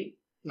Carrie,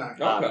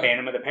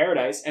 Phantom of the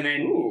Paradise, and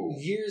then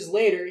years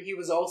later, he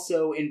was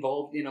also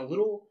involved in a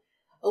little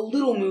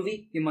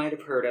movie. You might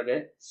have heard of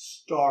it.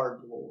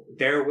 Star-Lord.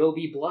 There Will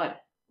Be Blood.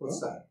 What's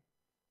that?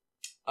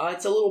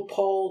 It's a little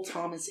Paul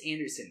Thomas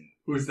Anderson.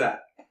 Who's that?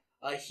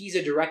 He's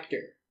a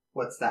director.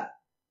 What's that?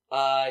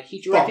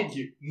 He directed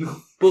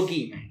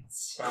Boogie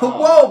Nights.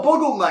 Whoa,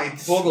 Boogle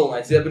Nights! Boogle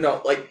Nights, yeah, but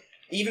no, like,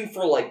 even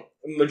for, like,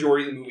 the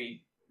majority of the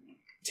movie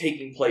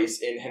taking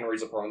place in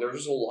Henry's apartment,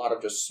 there's just a lot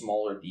of just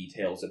smaller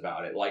details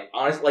about it. Like,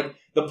 honestly, like,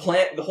 the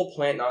whole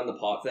plant not in the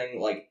pot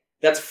thing, like,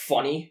 that's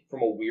funny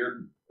from a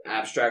weird,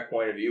 abstract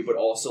point of view, but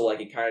also, like,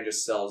 it kind of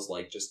just sells,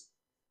 like, just,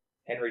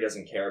 Henry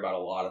doesn't care about a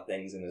lot of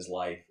things in his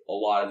life. A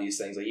lot of these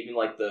things, like, even,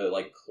 like, the,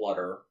 like,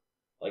 clutter,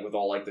 like, with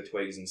all, like, the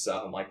twigs and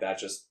stuff, and, like, that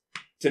just,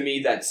 to me,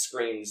 that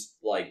screams,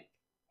 like,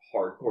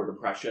 hardcore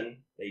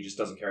depression. That he just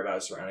doesn't care about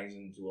his surroundings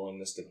and his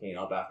willingness to clean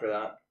up after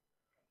that.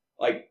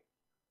 Like,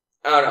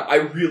 I don't know. I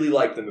really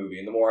like the movie,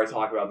 and the more I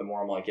talk about it, the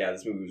more I'm like, yeah,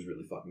 this movie was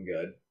really fucking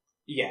good.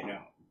 Yeah,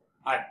 no.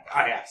 I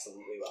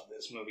absolutely love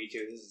this movie,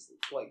 too. This is,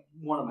 like,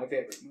 one of my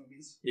favorite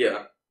movies.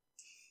 Yeah.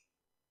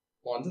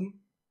 London?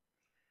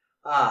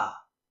 I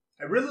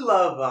really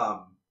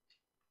love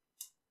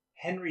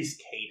Henry's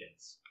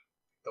cadence.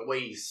 The way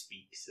he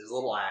speaks, his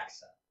little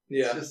accent.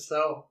 Yeah. It's just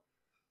so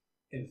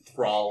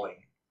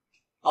enthralling.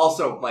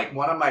 Also, like,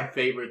 one of my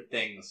favorite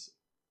things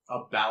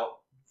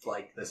about,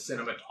 like, the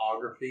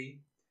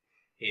cinematography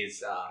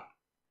is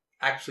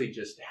actually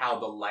just how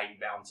the light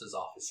bounces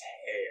off his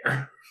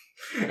hair.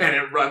 And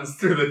it runs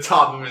through the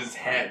top of his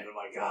head. I'm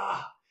like,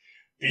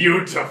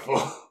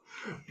 beautiful.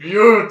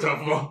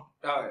 Beautiful.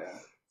 Oh, yeah.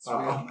 It's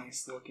real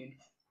nice looking.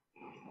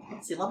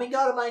 Let's see, let me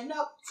go to my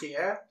notes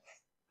here.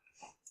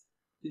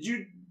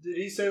 Did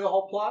he say the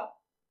whole plot?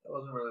 I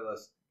wasn't really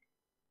listening.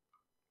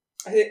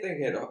 I think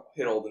it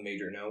hit all the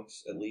major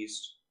notes, at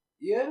least.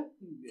 Yeah.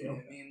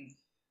 I mean...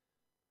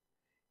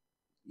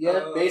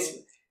 Yeah,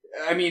 basically.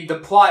 I mean, the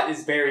plot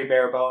is very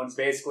bare bones.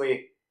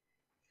 Basically,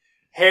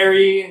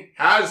 Harry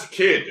Has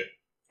kid.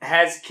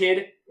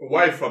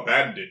 Wife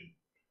abandoned.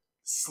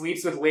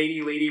 Sleeps with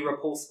lady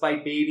repulsed by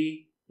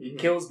baby. Mm-hmm.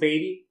 Kills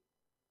baby.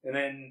 And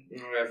then...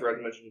 I forgot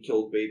to mention he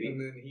killed baby. And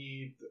then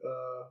he,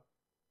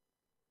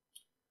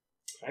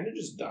 kind of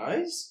just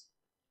dies?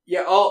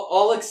 Yeah,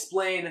 I'll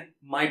explain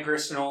my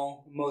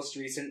personal, most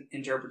recent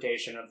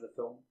interpretation of the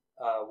film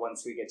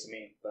once we get to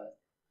me, but...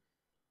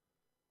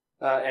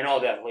 and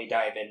I'll definitely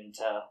dive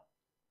into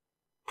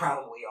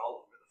probably all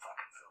over the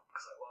fucking film,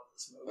 because I love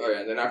this movie. Oh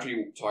yeah, and then after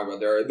you talk about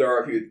there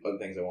are a few other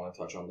things I want to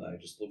touch on that I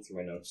just looked through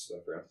my notes that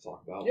I forgot to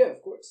talk about. Yeah,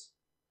 of course.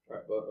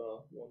 Alright, but,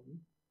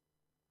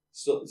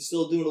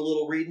 still doing a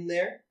little reading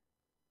there?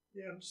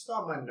 yeah, I'm just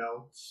on my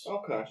notes.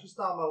 Okay. Just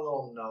on my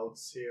little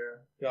notes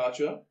here.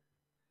 Gotcha.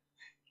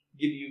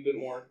 Give you a bit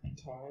more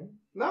time?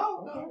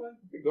 No,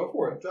 Go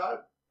for it.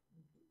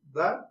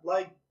 That,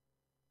 like,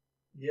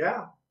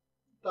 yeah,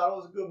 thought it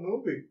was a good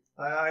movie.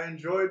 I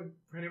enjoyed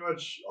pretty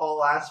much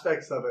all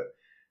aspects of it.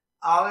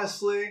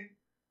 Honestly,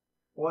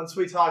 once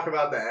we talk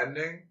about the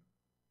ending,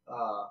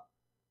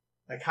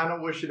 I kind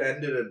of wish it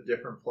ended at a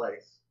different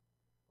place.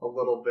 A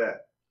little bit.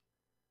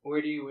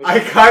 Where do you wish? I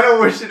kind of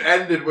wish it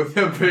ended with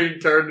him being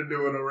turned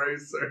into an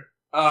eraser.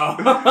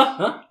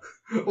 Oh.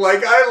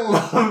 Like, I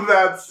love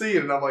that scene,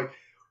 and I'm like,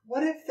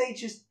 what if they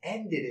just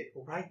ended it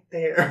right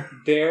there?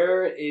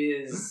 There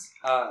is,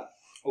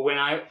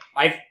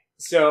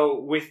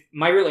 so with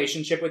my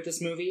relationship with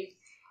this movie,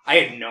 I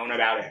had known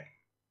about it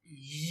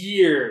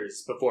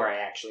years before I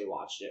actually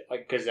watched it.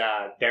 Like, because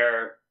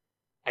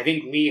I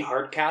think Lee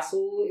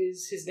Hardcastle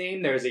is his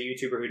name. There's a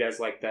YouTuber who does,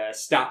 like, the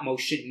stop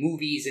motion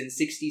movies in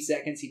 60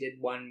 seconds. He did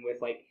one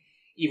with, like,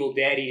 Evil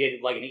Dead. He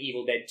did, like, an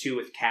Evil Dead 2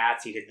 with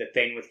cats. He did The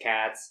Thing with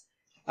cats.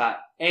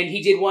 And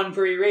he did one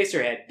for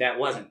Eraserhead that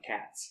wasn't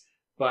cats.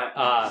 But,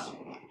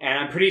 and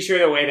I'm pretty sure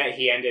the way that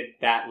he ended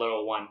that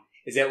little one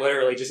is it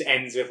literally just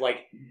ends with,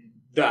 like,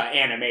 the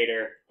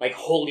animator, like,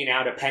 holding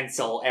out a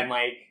pencil and,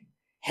 like,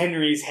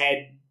 Henry's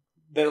head,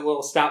 the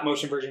little stop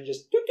motion version,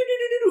 just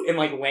and,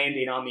 like,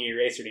 landing on the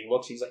eraser, and he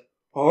looks, he's like,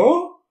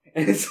 huh?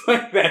 And it's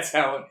like, that's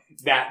how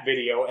that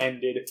video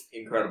ended.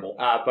 Incredible.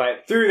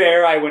 But through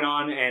there, I went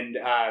on, and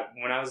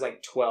when I was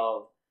like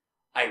 12,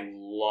 I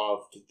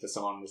loved the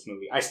song in this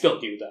movie. I still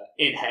do the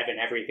 "In Heaven,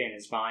 Everything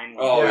Is Fine."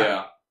 Oh,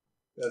 yeah.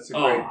 That's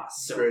a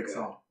So great good.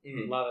 song.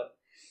 Mm-hmm. Love it.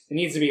 It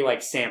needs to be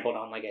like sampled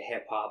on like a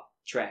hip hop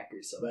track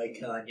or something.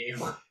 Like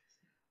Kanye.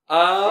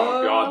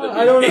 Oh, God, that'd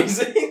be I don't know.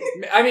 amazing.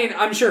 I mean,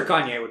 I'm sure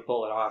Kanye would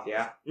pull it off,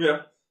 yeah.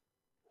 Yeah.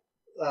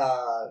 Do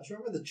you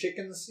remember the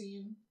chicken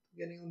scene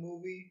beginning of the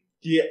movie?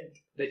 Yeah.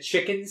 The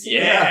chicken scene?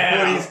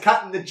 Yeah. When he's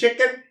cutting the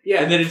chicken.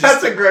 Yeah. And then it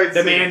That's just... a great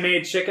The scene.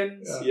 man-made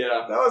chickens?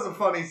 Yeah. That was a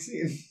funny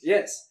scene.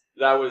 Yes.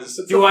 That was...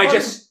 Do I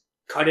just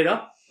cut it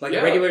up like Yeah.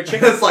 a regular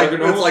chicken? It's like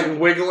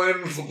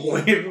wiggling, it's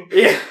bleeding.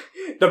 Yeah.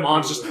 The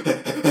mom's just...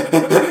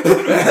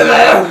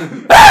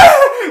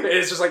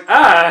 It's just like,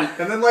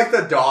 And then like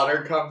the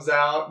daughter comes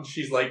out and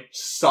she's like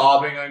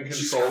sobbing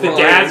uncontrollably. The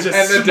dad's just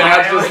and the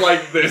dad's smiling. just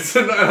like this,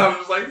 and I'm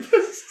just like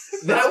this.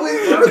 There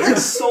were like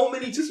so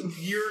many just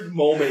weird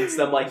moments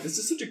that I'm like, this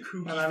is such a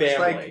kooky And I'm just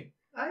family.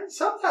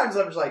 Sometimes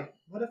I'm just like,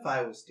 what if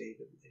I was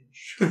David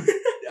Lynch?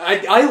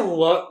 I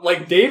love,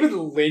 like, David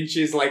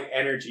Lynch's, like,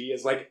 energy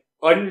is, like,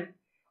 I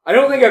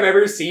don't think I've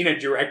ever seen a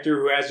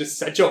director who has just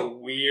such a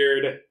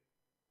weird...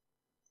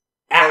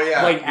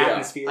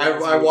 atmosphere.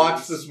 I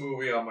watched this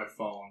movie on my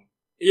phone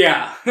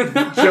Yeah.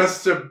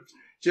 just to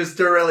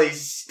really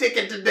stick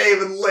it to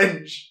David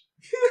Lynch.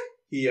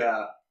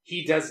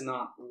 He does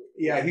not.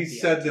 He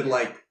said that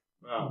like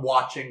Oh.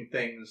 watching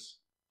things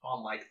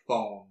on like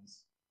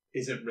phones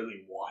isn't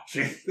really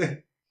watching.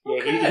 Yeah,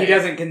 Okay. he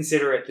doesn't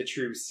consider it the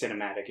true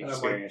cinematic And I'm like,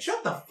 experience.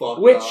 shut the fuck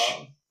Which-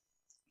 up.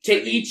 To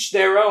each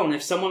their own.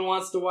 If someone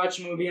wants to watch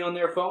a movie on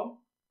their phone,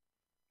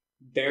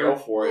 they're Go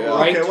for it. Well,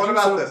 right okay, to what do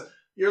about so. this?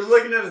 You're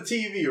looking at a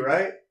TV,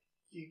 right?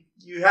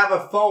 You have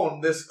a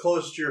phone this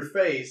close to your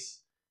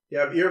face. You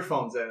have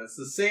earphones in. It's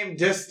the same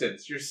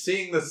distance. You're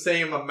seeing the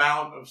same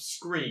amount of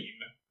screen.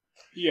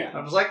 Yeah.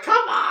 I'm just like,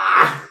 come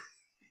on!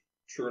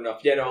 True enough.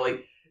 Yeah, no,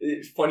 like,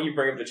 it's funny you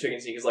bring up the chicken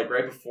scene, because, like,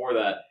 right before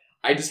that,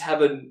 I just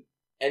have an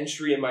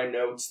entry in my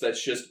notes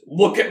that's just,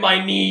 look at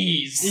my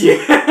knees!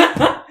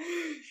 Yeah.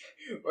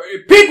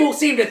 People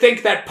seem to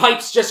think that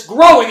pipes just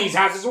grow in these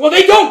houses. Well,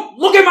 they don't!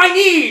 Look at my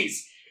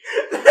knees!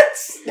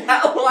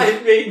 That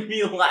line made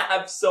me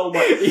laugh so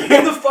much.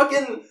 And the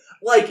fucking,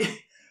 like,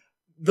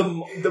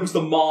 there was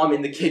the mom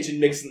in the kitchen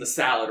mixing the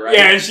salad, right?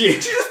 Yeah, and she She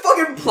just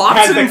fucking plops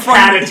has it the in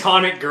front of me.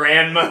 catatonic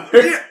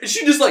grandmother. Yeah,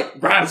 she just, like,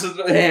 grabs it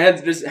with her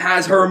hands and just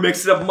has her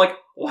mix it up. I'm like,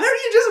 why don't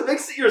you just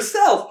mix it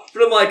yourself?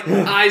 But I'm like,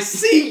 I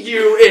see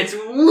you, it's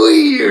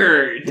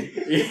weird.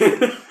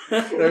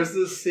 There's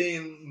this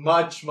scene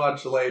much,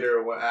 much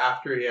later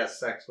after he has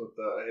sex with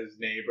his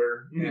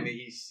neighbor, and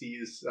he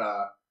sees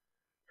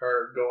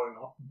her going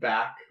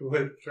back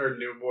with her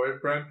new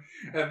boyfriend,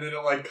 and then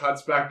it like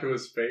cuts back to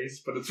his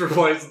face, but it's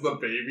replaced with the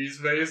baby's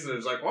face, and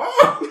it's like,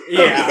 oh!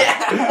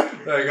 Yeah.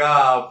 Like,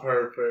 ah,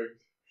 perfect.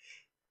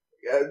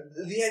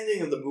 The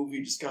ending of the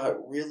movie just got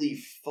really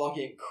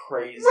fucking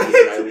crazy, and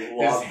I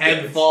loved His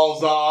head it.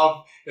 falls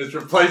off, it's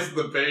replaced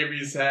with the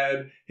baby's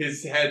head,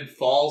 his head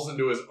falls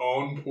into his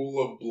own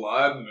pool of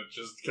blood, and it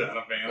just kind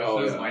of vanishes.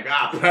 Oh, yeah. I'm like,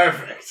 ah,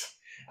 perfect.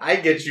 I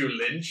get you,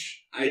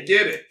 Lynch. I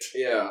get it.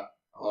 Yeah.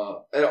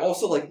 And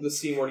also, like, the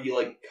scene where he,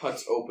 like,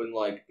 cuts open,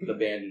 like, the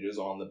bandages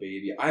on the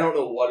baby. I don't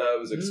know what I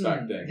was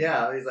expecting.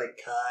 Yeah, he's like,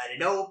 cut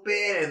it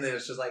open, and then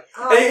it's just like,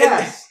 oh, And-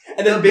 yes,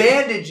 and then the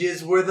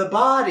bandages were the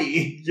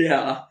body.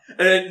 Yeah. And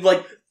then,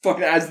 like,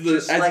 fucking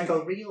Just like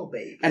a real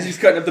baby. as he's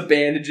cutting up the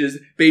bandages,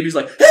 baby's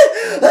like,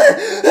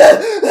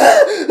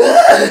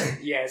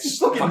 Yeah, it's just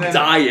just fucking And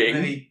dying.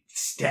 then he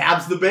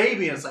stabs the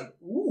baby, and it's like,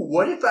 ooh,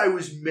 what if I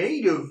was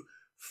made of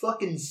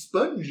fucking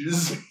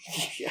sponges?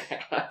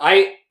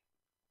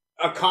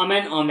 A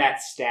comment on that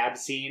stab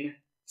scene,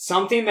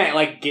 something that,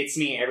 like, gets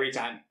me every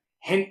time.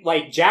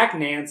 Like, Jack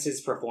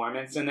Nance's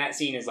performance in that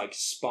scene is, like,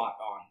 spot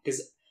on.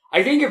 Because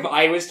I think if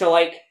I was to,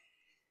 like,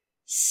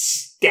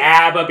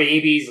 stab a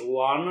baby's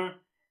lung,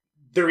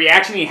 the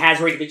reaction he has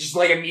where he just,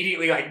 like,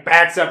 immediately, like,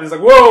 backs up and is like,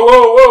 whoa,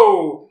 whoa,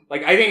 whoa!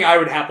 Like, I think I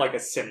would have, like, a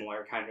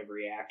similar kind of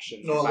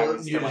reaction. No, if I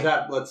was to,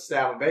 like... let's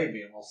stab a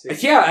baby, and we'll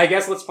see. Yeah, I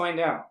guess let's find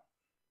out.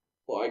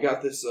 Well, I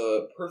got this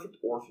perfect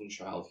orphan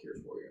child here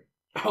for you.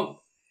 Oh,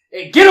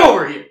 hey, get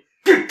over here!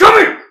 Come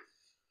here!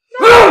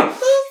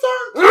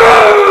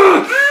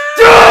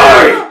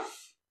 Die!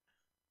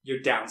 Your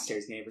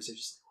downstairs neighbors are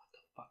just like, what the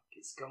fuck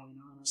is going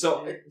on?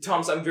 So,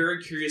 Thomas, I'm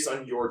very curious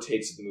on your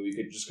takes of the movie,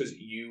 just because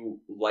you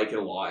like it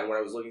a lot. And when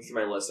I was looking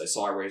through my list, I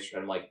saw Eraserhead.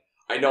 I'm like,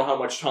 I know how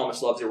much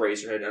Thomas loves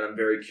Eraserhead, and I'm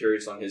very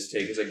curious on his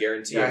take, because I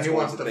guarantee Yeah, it's he going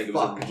wants to to think it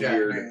fuck was a Jack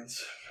weird,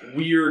 Nance.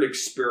 weird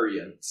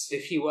experience.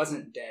 If he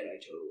wasn't dead, I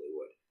totally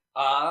would.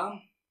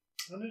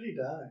 When did he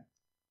die?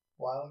 A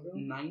while ago?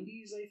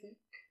 90s, I think?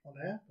 What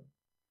happened?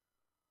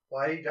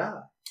 Why did he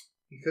die?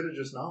 He could have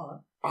just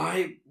not.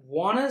 I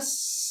want to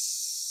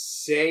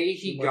say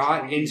he Too much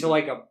got weed. into,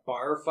 like, a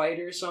bar fight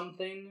or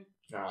something.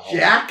 Oh.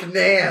 Jack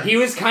Nance. He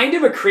was kind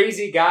of a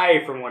crazy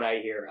guy, from what I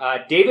hear.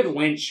 David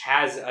Lynch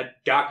has a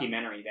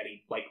documentary that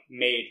he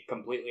made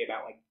completely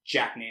about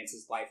Jack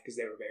Nance's life because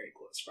they were very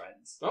close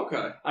friends.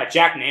 Okay.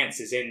 Jack Nance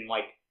is in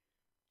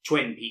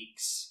Twin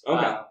Peaks.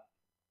 Okay.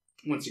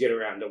 Once you get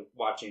around to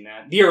watching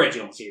that, the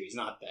original series,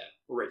 not the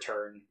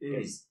return,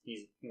 because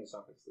he was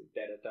obviously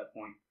dead at that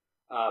point.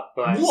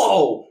 But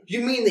whoa!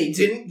 You mean they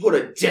didn't put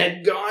a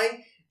dead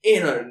guy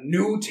in a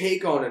new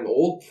take on an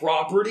old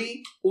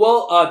property?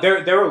 Well,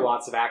 there were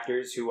lots of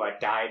actors who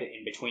died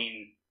in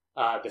between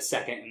the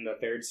second and the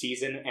third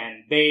season,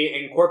 and they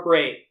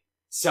incorporate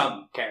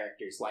some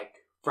characters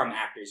from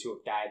actors who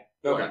have died,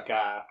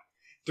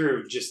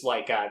 through just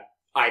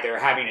either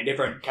having a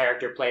different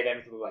character play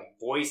them through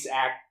voice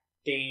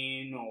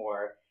acting,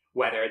 or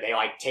whether they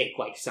take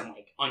some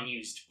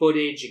unused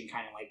footage and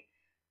kind of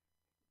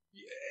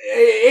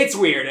it's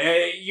weird.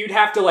 You'd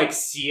have to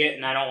see it,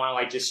 and I don't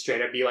want to just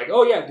straight up be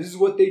oh yeah, this is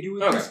what they do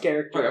with this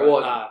character. Okay,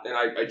 well, and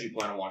I do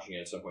plan on watching it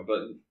at some point.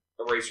 But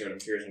Eraserhead, I'm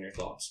curious on your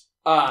thoughts.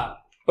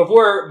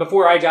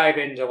 Before I dive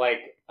into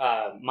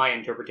my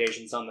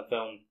interpretations on the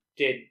film,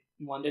 did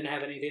London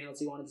have anything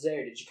else you wanted to say,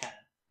 or did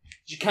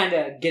you kind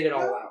of get it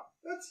all out?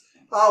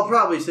 I'll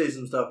probably say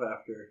some stuff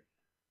after.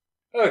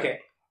 Okay.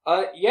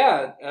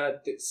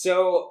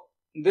 So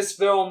this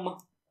film,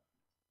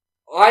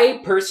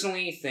 I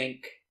personally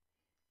think,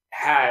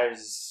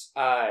 has,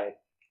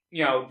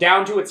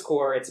 down to its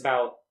core, it's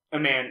about a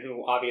man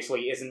who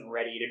obviously isn't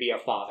ready to be a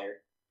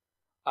father.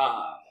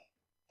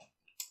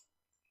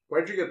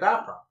 Where'd you get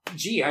that from?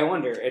 Gee, I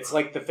wonder. It's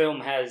the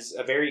film has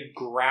a very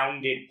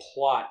grounded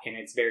plot, and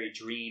it's very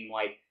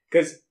dream-like.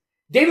 Because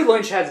David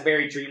Lynch has a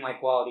very dream-like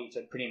quality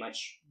to pretty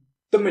much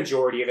the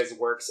majority of his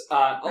works.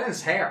 And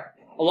his hair.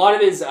 A lot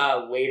of his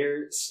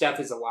later stuff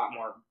is a lot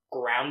more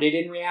grounded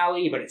in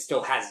reality, but it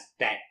still has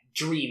that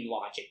dream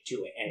logic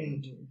to it,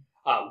 and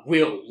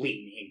will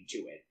lean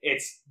into it.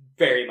 It's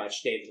very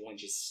much David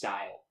Lynch's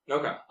style.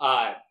 Okay.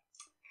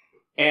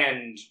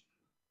 And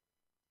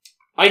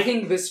I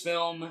think this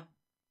film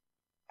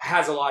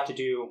has a lot to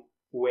do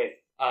with,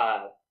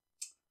 I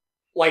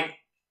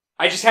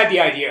just had the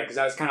idea, because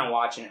I was kind of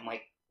watching it, I'm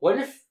what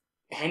if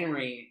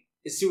Henry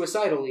is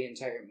suicidal the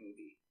entire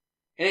movie?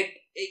 And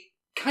it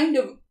kind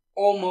of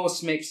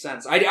almost makes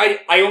sense. I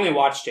only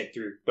watched it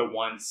through the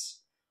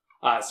once,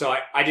 so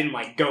I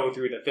didn't go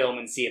through the film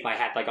and see if I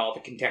had all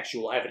the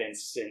contextual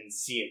evidence and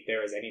see if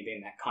there was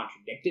anything that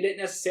contradicted it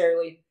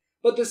necessarily.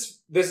 But this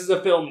is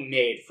a film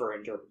made for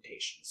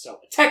interpretation, so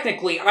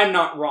technically I'm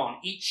not wrong.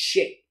 Eat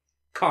shit,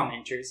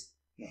 commenters.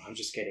 No, I'm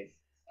just kidding.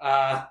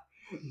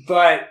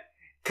 But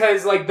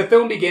because the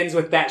film begins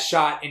with that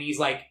shot, and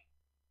he's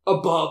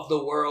above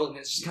the world, and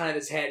it's just kind of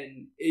his head,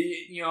 and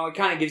it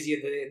kind of gives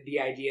you the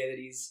idea that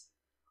he's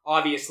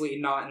obviously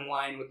not in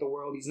line with the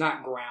world. He's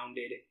not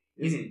grounded.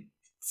 He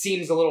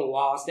seems a little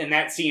lost, and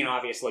that scene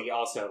obviously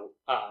also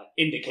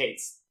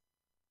indicates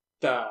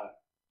the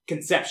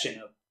conception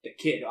of the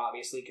kid,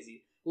 obviously, because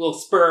a little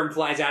sperm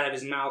flies out of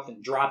his mouth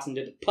and drops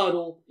into the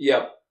puddle.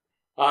 Yep.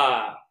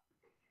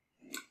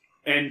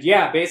 And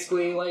yeah,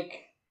 basically,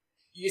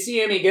 you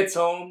see him, he gets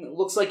home, it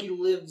looks like he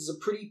lives a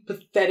pretty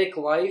pathetic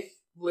life,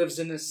 lives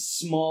in this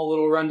small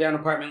little rundown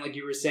apartment like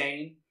you were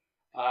saying.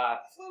 I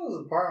thought his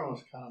apartment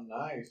was kind of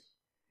nice.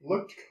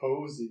 Looked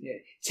cozy. Yeah.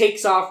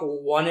 Takes off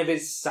one of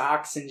his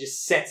socks and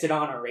just sets it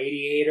on a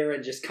radiator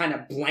and just kind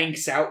of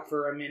blanks out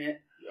for a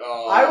minute.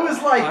 I was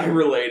I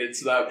related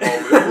to that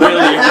moment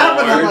really hard.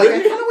 I'm I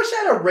kind of wish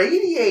I had a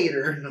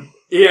radiator.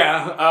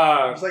 Yeah.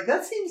 I was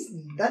that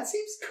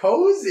seems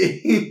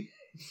cozy.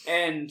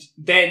 And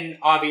then,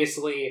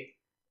 obviously,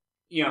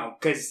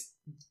 because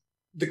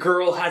the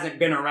girl hasn't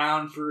been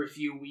around for a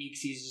few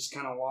weeks, he's just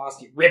kind of lost.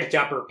 He ripped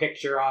up her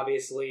picture,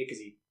 obviously, because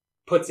he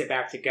puts it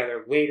back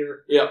together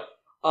later. Yep.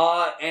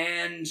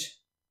 And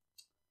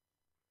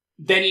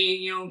then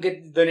he,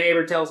 the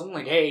neighbor tells him,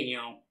 hey,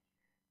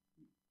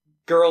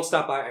 girl,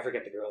 stop by. I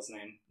forget the girl's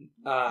name.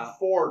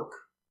 Fork.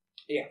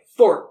 Yeah,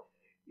 Fork.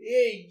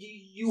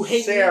 You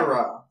hate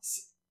Sarah. Me?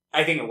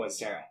 I think it was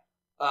Sarah.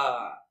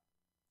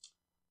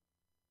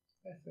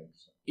 I think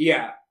so.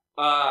 Yeah.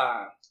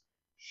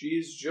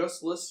 She's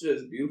just listed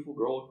as a beautiful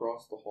girl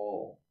across the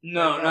hall.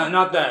 No,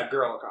 not the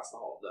girl across the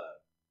hall. The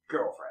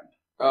girlfriend.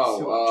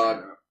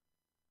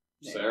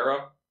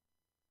 Sarah?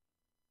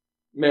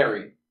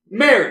 Mary.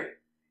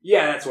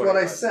 Yeah, that's what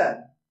I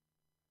said.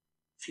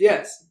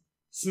 Yes.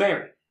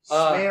 Smary.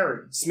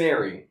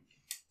 Smary.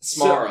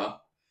 Smara.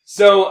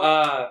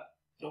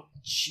 Oh,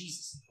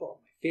 Jesus. Oh,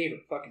 my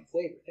favorite fucking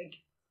flavor. Thank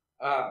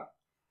you.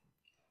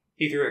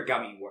 He threw a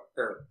gummy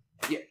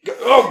yeah.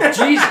 Oh,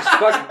 Jesus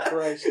fucking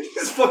Christ.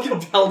 Just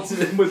fucking pelted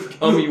him with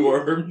gummy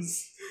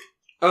worms.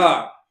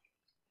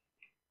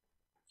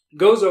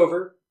 Goes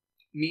over,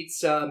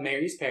 meets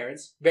Mary's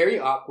parents. Very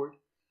awkward.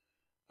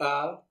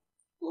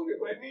 Look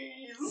at my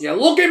knees. Yeah,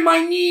 look at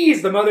my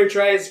knees! The mother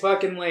tries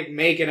fucking,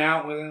 making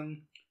out with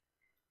him.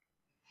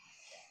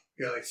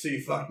 You're so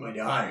you fucked my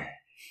daughter.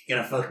 You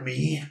gonna fuck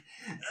me?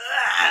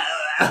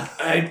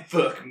 I'd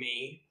fuck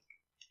me.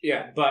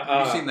 Yeah, but...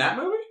 Have you seen that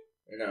movie?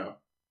 No.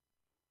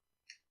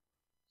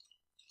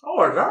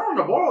 Oh, is that on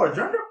the Boyle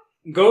agenda?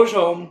 Goes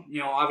home,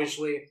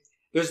 obviously.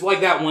 There's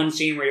like that one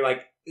scene where he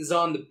like is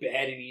on the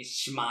bed and he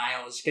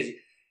smiles because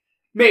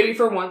maybe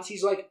for once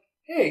he's like,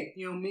 hey,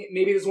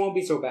 maybe this won't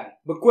be so bad.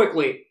 But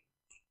quickly,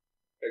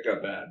 It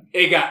got bad.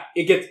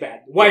 It gets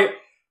bad. One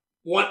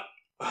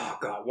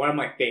of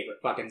my favorite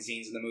fucking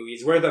scenes in the movie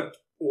is where the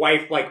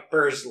wife like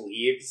first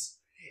leaves.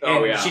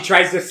 And she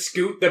tries to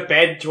scoot the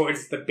bed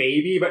towards the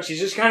baby, but she's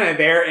just kind of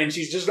there and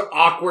she's just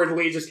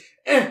awkwardly just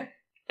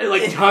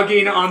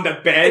tugging on the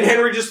bed. And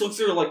Henry just looks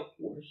at her like,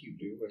 what are you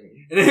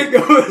doing? And it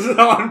goes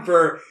on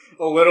for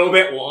a little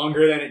bit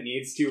longer than it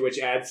needs to, which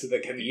adds to the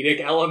comedic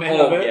element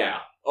of it.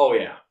 Oh,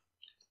 yeah.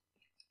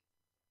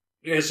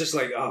 It's just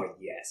like, oh,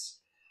 yes.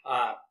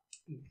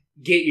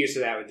 Get used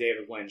to that with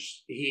David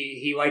Lynch.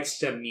 He likes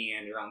to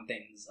meander on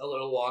things a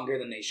little longer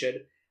than they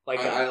should.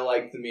 I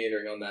like the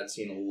meandering on that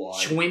scene a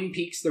lot. Twin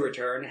Peaks The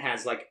Return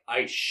has,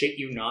 I shit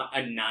you not,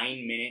 a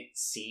 9-minute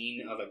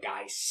scene of a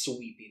guy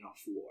sweeping a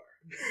floor.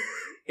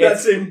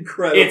 That's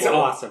incredible. It's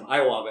awesome.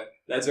 I love it.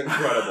 That's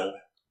incredible.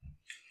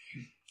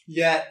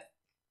 Yet,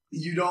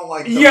 you don't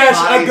like the Yes,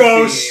 pie a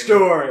ghost scene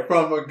story.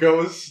 from a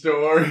ghost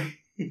story.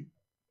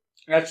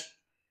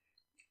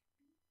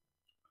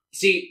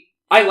 See,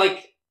 I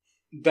like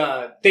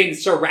the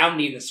things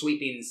surrounding the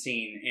sweeping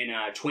scene in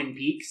Twin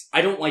Peaks.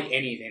 I don't like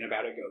anything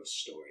about a ghost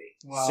story.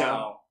 Well,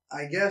 so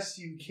I guess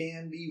you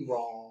can be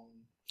wrong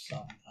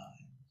sometimes.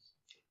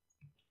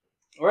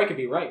 Or I could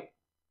be right.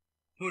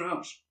 Who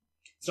knows?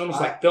 It's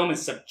almost like film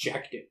is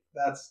subjective.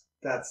 That's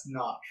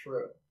not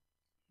true.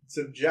 It's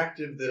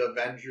subjective that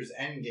Avengers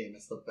Endgame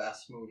is the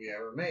best movie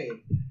ever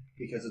made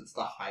because it's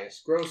the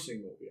highest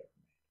grossing movie ever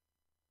made.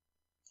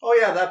 Oh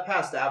yeah, that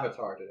passed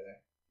Avatar today.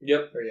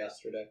 Yep. Or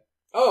yesterday.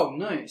 Oh,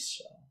 nice.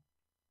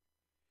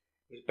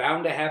 It was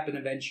bound to happen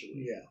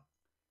eventually. Yeah.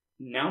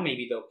 Now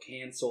maybe they'll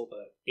cancel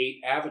the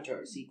 8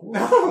 Avatar sequels.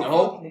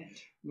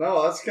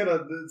 No, it's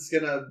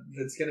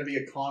gonna be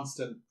a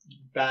constant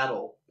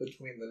battle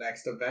between the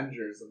next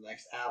Avengers and the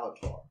next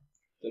Avatar.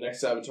 The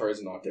next Avatar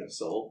is not going to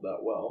sell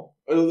that well.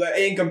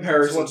 In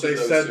comparison That's what they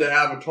said to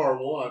Avatar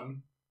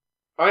 1.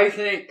 I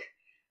think,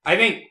 I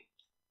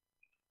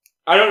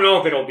don't know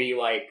if it'll be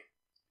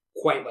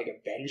quite like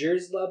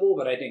Avengers level,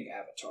 but I think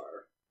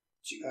Avatar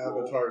 2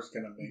 Avatar's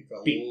gonna make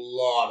a be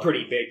lot of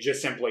pretty big,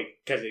 just simply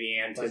because of the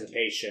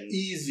anticipation.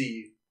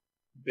 easy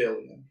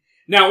billion.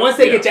 Now, once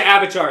they get to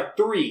Avatar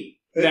 3,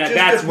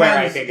 that's where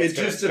I think it's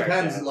it just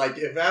depends.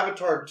 If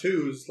Avatar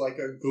 2 is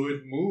a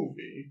good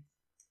movie,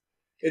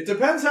 it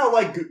depends how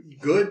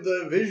good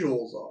the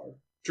visuals are.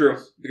 True,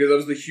 because that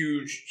was the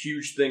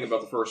huge thing about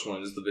the first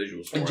one is the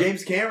visuals. And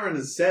James Cameron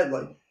has said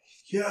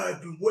yeah,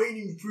 I've been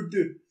waiting for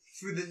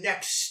the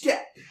next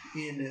step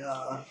in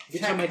every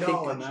time I think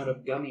I'm out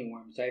of gummy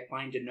worms, I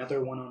find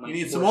another one on my. You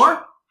need portion. some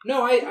more?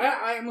 No,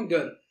 I'm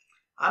good.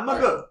 I'm not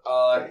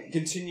good.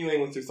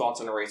 Continuing with your thoughts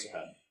on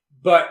Eraserhead.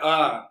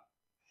 But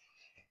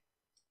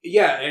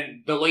yeah,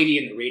 and the lady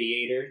in the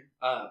radiator,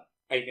 I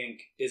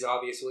think, is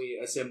obviously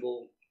a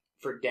symbol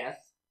for death.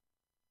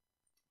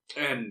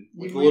 And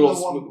with the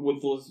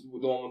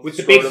one with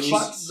the big the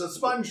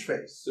sponge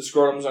face. The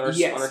scrotums on her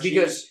yes, on her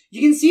because cheeks.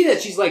 you can see that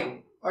she's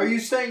Are you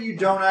saying you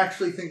don't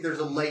actually think there's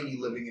a lady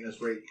living in his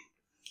radiator?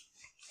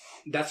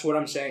 That's what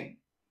I'm saying.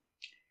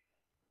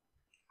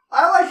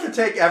 I like to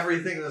take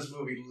everything in this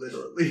movie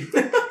literally.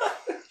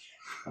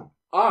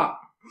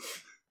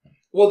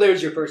 Well,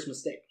 there's your first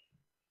mistake.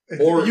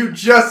 Or you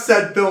just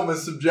said film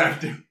is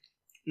subjective.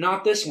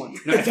 Not this one.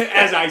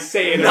 As I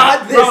say it.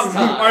 Not this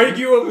time.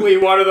 Arguably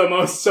one of the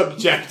most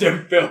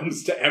subjective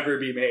films to ever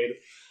be made.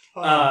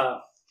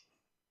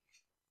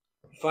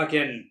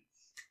 Fucking...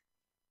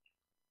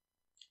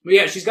 But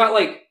yeah, she's got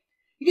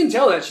you can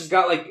tell that she's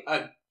got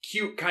a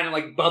cute kind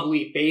of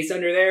bubbly face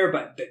under there,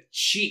 but the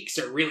cheeks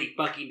are really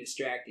fucking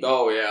distracting.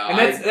 Oh yeah, and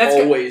that's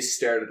always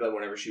stared at them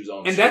whenever she was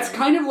on. And that's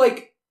kind of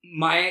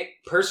my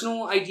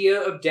personal idea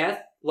of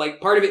death.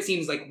 Part of it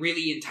seems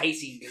really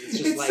enticing because it's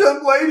just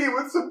some lady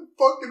with some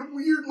fucking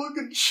weird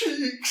looking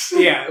cheeks.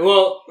 Yeah,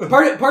 well,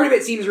 part of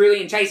it seems really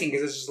enticing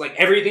because it's just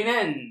everything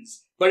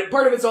ends. But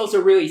part of it's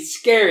also really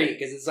scary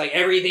because it's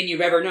everything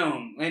you've ever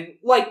known. And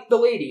the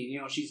lady,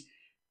 she's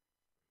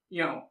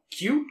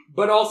cute,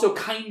 but also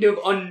kind of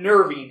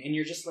unnerving. And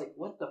you're just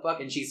what the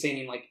fuck? And she's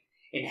saying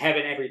in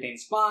heaven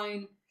everything's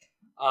fine.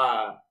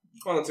 Oh,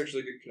 that's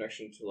actually a good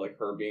connection to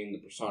her being the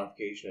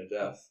personification of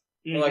death.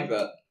 Mm-hmm. I like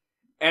that.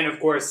 And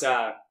of course,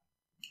 the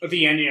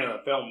ending of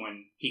the film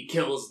when he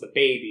kills the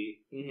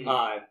baby,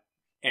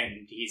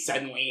 and he's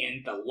suddenly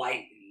in the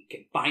light and he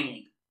can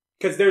finally...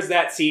 Because there's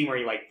that scene where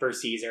he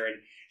first sees her and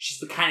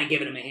she's kind of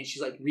giving him a hint.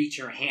 She's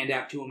reaching her hand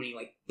out to him and he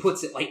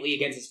puts it lightly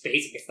against his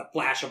face. It gets the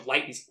flash of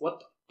light and he's what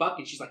the fuck?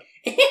 And she's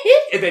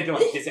and then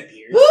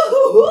disappears.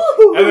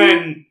 And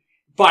then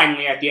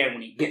finally at the end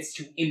when he gets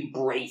to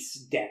embrace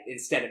death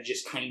instead of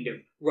just kind of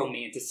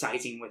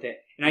romanticizing with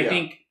it. And I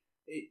think,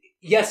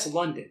 yes,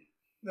 London.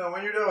 No,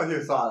 when you're done with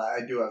your thought,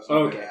 I do have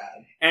something to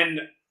add. And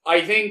I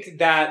think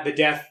that the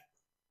death...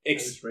 I'm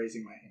just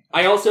raising my hand.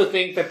 I also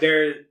think that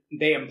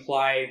they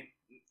imply,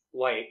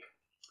 I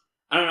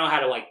don't know how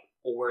to,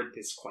 word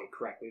this quite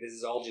correctly. This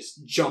is all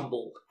just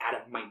jumbled out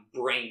of my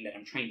brain that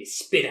I'm trying to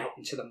spit out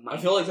into the mic. I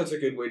feel like that's a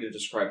good way to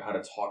describe how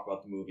to talk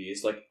about the movie.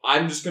 It's like,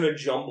 I'm just gonna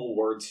jumble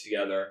words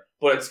together,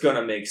 but it's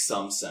gonna make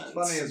some sense.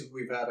 Funny is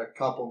we've had a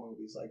couple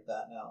movies like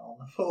that now.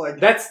 Like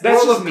that's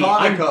World just of me.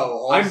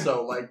 Conoco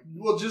also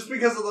just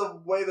because of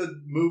the way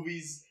the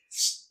movies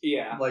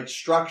like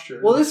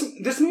structured. Well,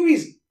 this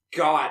movie's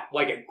got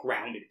like a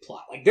grounded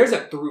plot. Like there's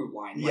a through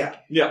line. Like,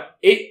 yeah.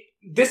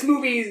 This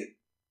movie,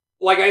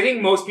 like I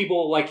think most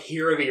people like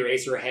hear of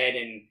Eraserhead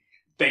and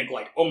think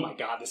like, oh my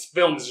god, this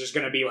film is just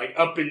gonna be like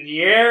up in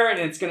the air and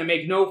it's gonna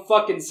make no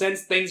fucking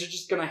sense. Things are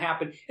just gonna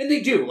happen, and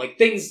they do. Like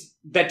things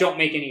that don't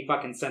make any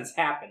fucking sense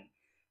happen,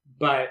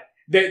 but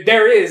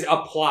there is a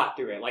plot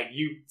through it. Like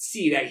you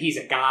see that he's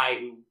a guy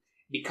who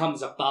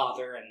becomes a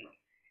father and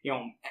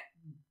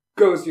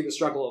goes through the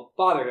struggle of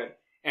fatherhood.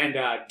 And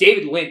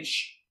David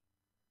Lynch,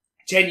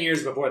 10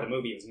 years before the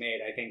movie was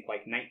made, I think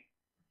like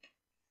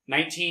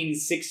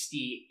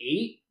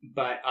 1968,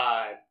 but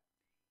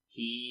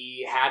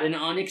he had an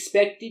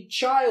unexpected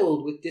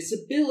child with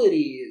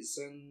disabilities,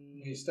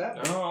 and He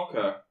stabbed her. Oh,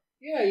 okay.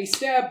 yeah, he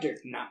stabbed her.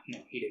 No,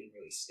 he didn't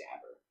really stab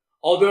her.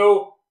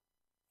 Although,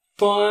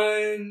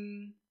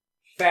 fun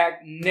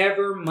fact,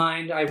 never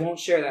mind, I won't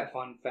share that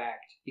fun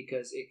fact,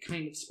 because it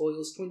kind of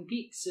spoils Twin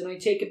Peaks, and I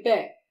take it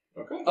back.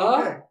 Okay.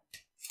 Okay.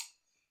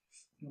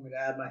 You want me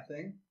to add my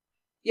thing?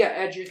 Yeah,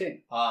 add your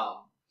thing.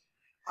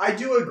 I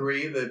do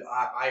agree that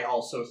I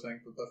also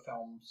think that the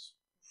film's,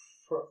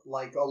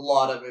 like, a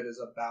lot of it is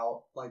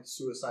about, like,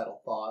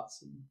 suicidal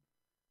thoughts and,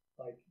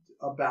 like,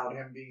 about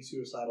him being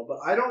suicidal. But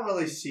I don't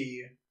really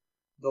see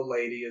the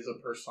lady as a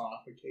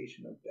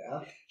personification of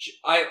death.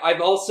 I've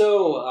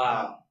also,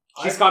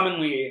 she's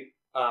commonly,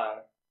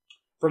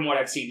 from what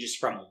I've seen just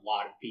from a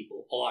lot of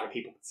people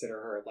consider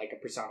her, like,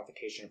 a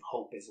personification of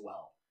hope as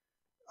well.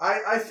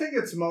 I think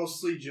it's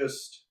mostly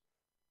just...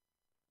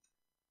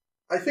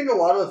 I think a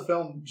lot of the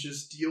film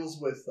just deals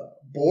with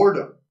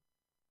boredom,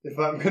 if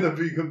I'm going to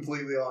be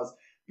completely honest.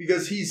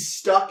 Because he's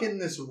stuck in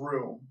this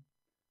room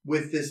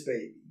with this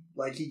baby.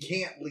 Like, he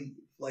can't leave.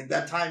 Like,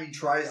 that time he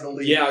tries to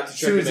leave. Yeah, as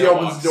soon as he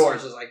opens the door,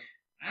 it's just like...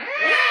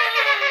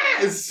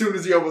 As soon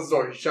as he opens the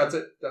door, he shuts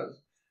it,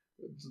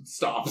 it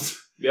stops.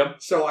 Yep.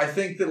 So I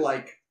think that,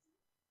 like...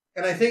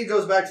 And I think it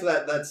goes back to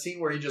that scene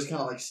where he just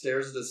kind of, like,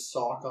 stares at his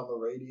sock on the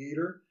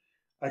radiator.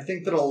 I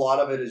think that a lot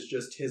of it is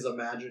just his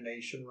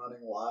imagination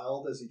running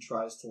wild as he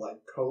tries to,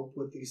 like, cope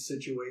with these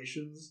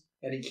situations,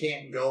 and he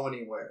can't go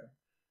anywhere.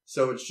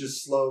 So it's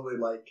just slowly,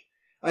 like...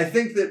 I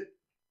think that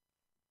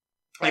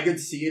I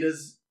could see it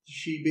as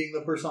she being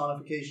the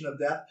personification of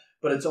death,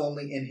 but it's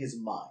only in his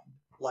mind.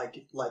 Like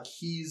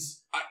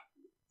he's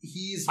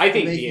I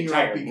think making the her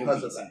up entire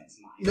because movie's of in that. his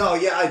mind. No,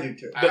 yeah, I do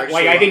too.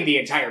 I think the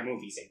entire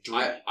movie's a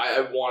dream.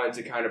 I wanted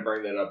to kind of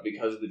bring that up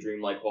because of the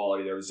dreamlike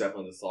quality. There was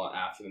definitely the thought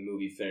after the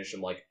movie finished. I'm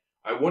like,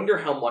 I wonder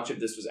how much of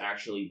this was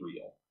actually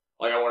real.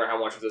 Like, I wonder how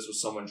much of this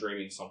was someone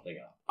dreaming something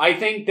up. I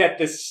think that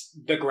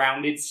the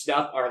grounded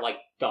stuff are, like,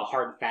 the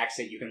hard facts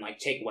that you can, like,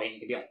 take away and you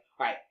can be like,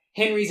 alright,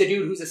 Henry's a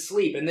dude who's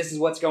asleep and this is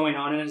what's going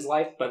on in his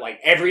life, but, like,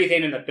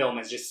 everything in the film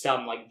is just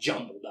some, like,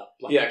 jumbled up,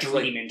 like,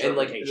 dream interpretation. And,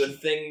 like, the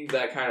thing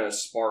that kind of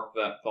sparked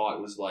that thought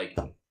was, like,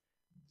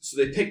 so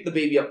they picked the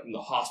baby up from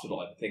the hospital,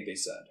 I think they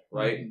said,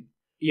 right? Mm-hmm.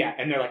 Yeah,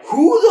 and they're like,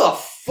 who the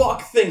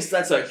fuck thinks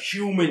that's a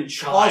human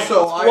child?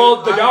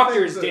 Also, the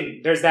doctors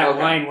didn't. There's that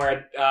line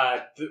where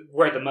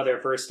the mother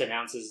first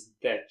announces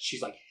that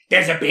she's like,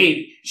 "There's a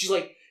baby." She's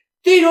like,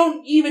 "They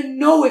don't even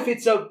know if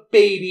it's a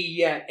baby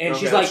yet," and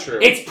she's like, true.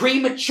 "It's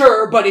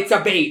premature, but it's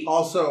a baby."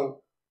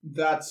 Also,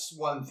 that's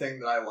one thing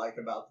that I like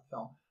about the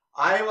film.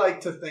 I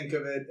like to think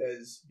of it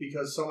as,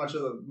 because so much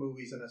of the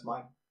movie's in his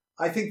mind,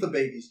 I think the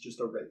baby's just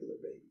a regular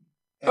baby.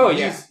 And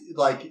he's,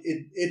 like,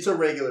 it's a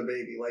regular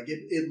baby. Like,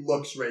 it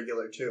looks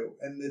regular, too.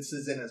 And this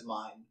is in his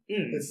mind.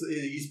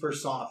 He's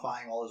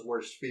personifying all his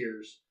worst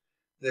fears,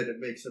 that it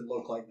makes him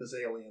look like this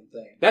alien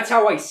thing. That's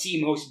how I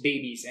see most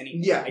babies anyway.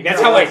 Yeah. Like, that's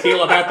how I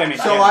feel about them in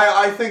So general.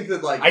 I think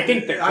that, like... I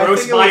think they're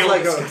gross, vile,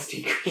 like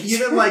disgusting creatures.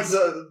 Even, like,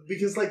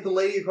 because, like, the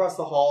lady across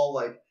the hall,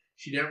 like,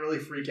 she didn't really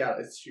freak out.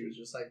 She was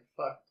just like,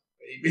 fuck,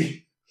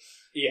 baby.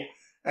 Yeah.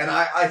 And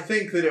I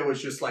think that it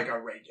was just, like,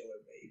 a regular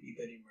baby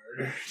that he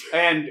murdered.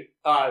 And,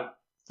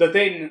 the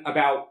thing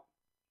about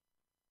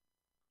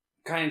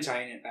kind of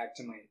tying it back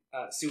to my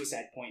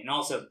suicide point, and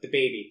also the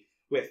baby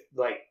with,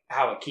 like,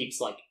 how it keeps,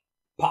 like,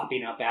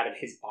 popping up out of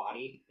his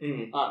body.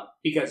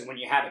 Because when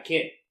you have a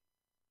kid,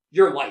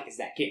 your life is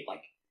that kid.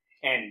 Like,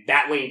 and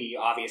that lady,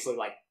 obviously,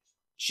 like,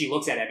 she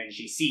looks at him and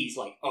she sees,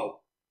 like,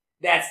 oh,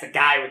 that's the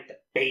guy with the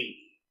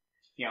baby.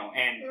 You know,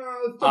 and...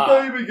 it's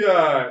the baby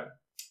guy.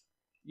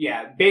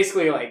 Yeah,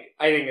 basically, like,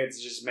 I think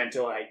it's just meant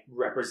to, like,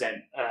 represent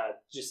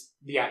just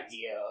the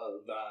idea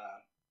of...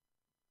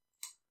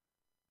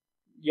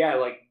 yeah,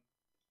 like,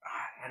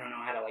 I don't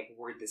know how to, like,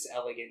 word this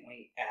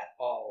elegantly at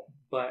all,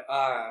 but,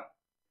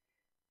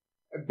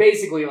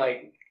 basically,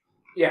 like,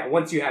 yeah,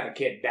 once you have a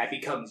kid, that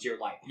becomes your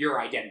life,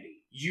 your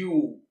identity.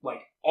 You,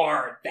 like,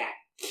 are that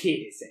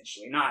kid,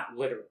 essentially. Not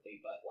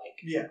literally, but, like...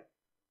 Yeah.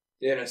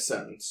 In a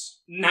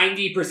sense.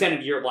 90%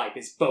 of your life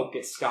is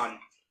focused on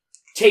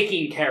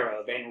taking care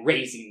of and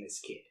raising this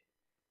kid.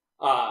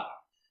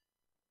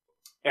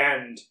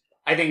 And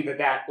I think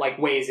that like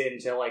weighs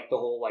into like the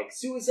whole like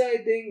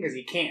suicide thing, because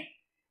he can't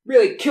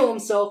really kill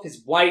himself.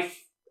 His wife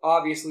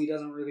obviously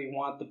doesn't really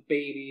want the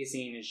baby,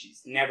 seeing as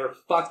she's never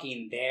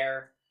fucking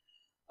there.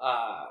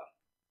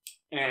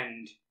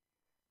 And,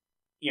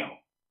 you know,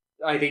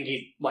 I think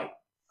he, like,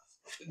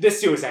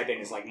 this suicide thing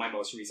is, like, my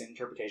most recent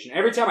interpretation.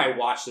 Every time I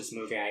watch this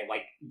movie, I,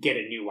 like, get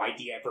a new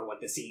idea for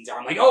what the scenes are.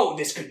 I'm like, oh,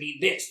 this could mean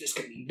this, this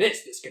could mean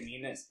this, this could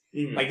mean this.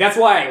 Mm-hmm. Like, that's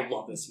why I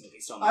love this movie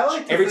so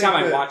much. Every time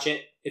I watch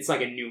it, it's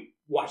like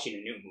watching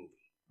a new movie.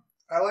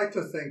 I like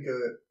to think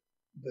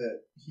that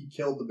he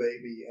killed the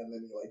baby and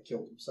then he, like,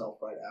 killed himself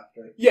right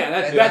after.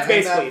 Yeah, that's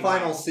basically that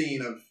final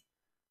scene of,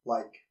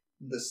 like,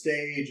 the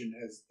stage and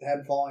his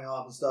head falling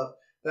off and stuff.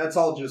 That's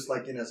all just,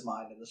 like, in his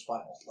mind in his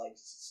final, like,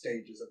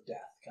 stages of death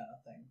kind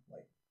of thing.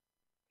 Like,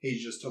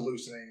 he's just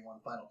hallucinating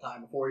one final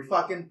time before he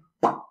fucking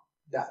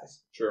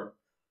dies. Sure.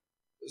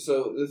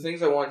 So, the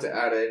things I wanted to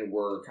add in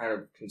were kind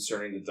of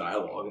concerning the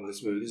dialogue in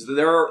this movie. Because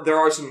there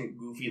are some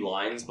goofy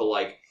lines, but,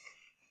 like,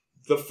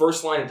 the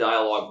first line of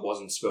dialogue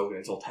wasn't spoken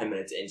until 10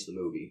 minutes into the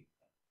movie.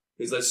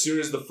 Because as soon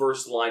as the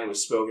first line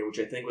was spoken, which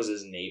I think was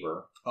his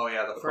neighbor. Oh,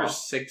 yeah, the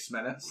first 6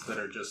 minutes that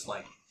are just,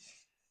 like,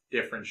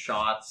 different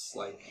shots,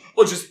 like...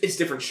 Well, it's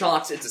different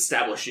shots, it's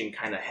establishing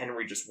kind of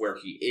Henry just where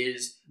he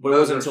is. But it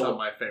wasn't until... some of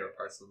my favorite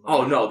parts of the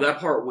movie. Oh, no, that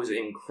part was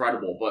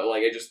incredible, but,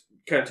 like, it just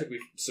kind of took me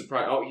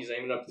surprised. Oh, he's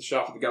aiming up the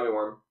shot for the gummy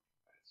worm.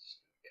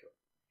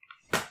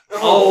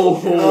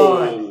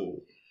 Oh!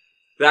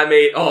 That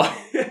made... Oh,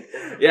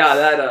 yeah,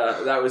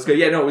 that was good.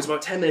 Yeah, no, it was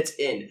about 10 minutes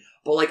in.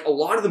 But, like, a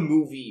lot of the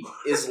movie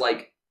is,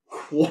 like...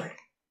 What?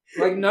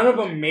 Like, none of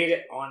them made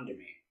it onto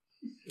me.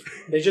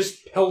 They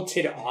just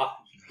pelted off.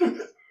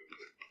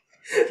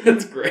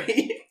 That's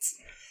great.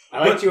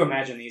 I like to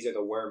imagine these are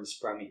the worms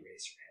from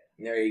Eraserhead.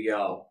 There you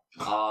go.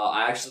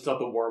 I actually thought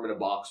the worm in a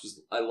box was...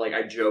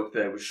 I joked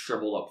that it was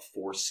shriveled up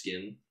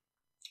foreskin.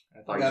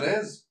 I thought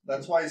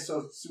That's why he's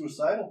so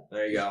suicidal.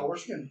 There you go.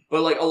 Foreskin.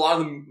 But, like, a lot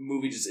of the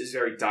movie just is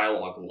very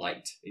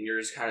dialogue-light. And you're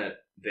just kind of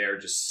there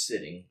just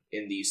sitting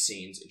in these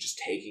scenes and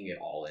just taking it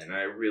all in. And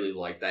I really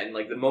like that. And,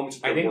 like, the moments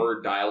with the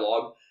word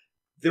dialogue,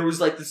 there was,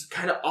 like, this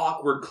kind of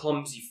awkward,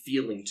 clumsy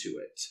feeling to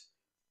it.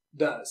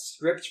 The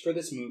script for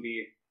this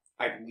movie,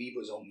 I believe,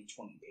 was only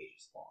 20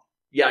 pages long.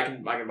 Yeah, I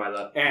can buy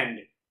that. And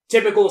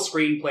typical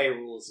screenplay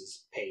rules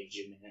is page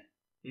a minute.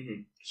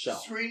 Mm-hmm. So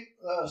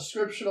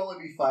script should only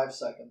be 5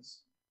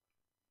 seconds.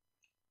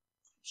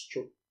 It's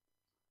true.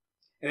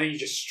 And then you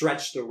just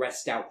stretch the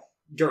rest out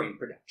during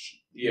production.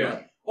 Yeah.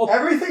 Right. Well,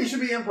 everything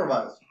should be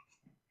improvised.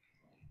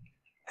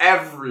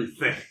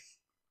 Everything.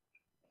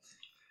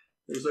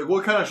 It's like,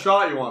 what kind of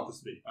shot you want this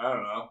to be? I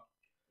don't know.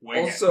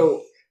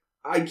 Also,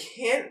 I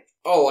can't...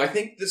 Oh, I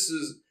think this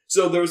is...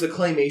 So there was a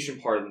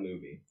claymation part of the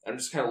movie. I'm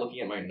just kind of looking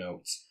at my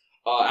notes.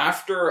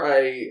 After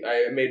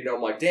I made a note,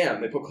 I'm like,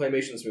 damn, they put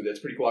claymation in this movie. That's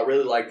pretty cool. I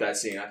really like that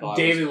scene. I thought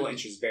David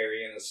Lynch was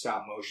very into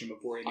stop motion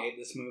before he made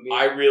this movie.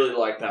 I really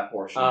liked that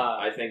portion.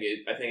 I think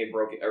it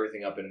broke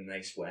everything up in a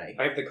nice way.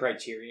 I have the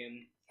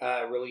Criterion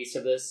release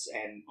of this,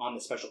 and on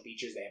the special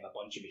features, they have a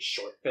bunch of his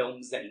short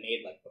films that he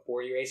made like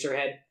before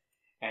Eraserhead,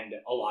 and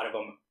a lot of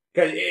them...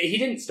 Because he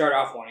didn't start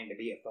off wanting to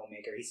be a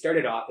filmmaker. He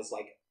started off as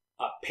like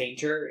a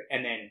painter,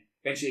 and then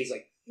eventually he's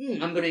like,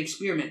 I'm going to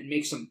experiment and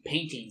make some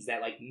paintings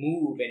that like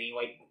move, and he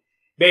like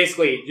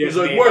basically just he's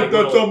like, made, wait, like,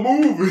 that's a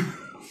movie.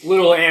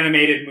 Little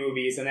animated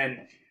movies, and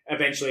then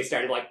eventually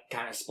started like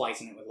kind of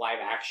splicing it with live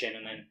action,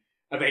 and then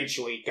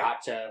eventually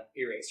got to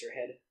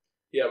Eraserhead.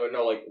 Yeah, but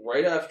no, like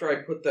right after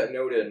I put that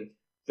note in,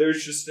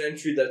 there's just an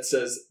entry that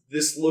says,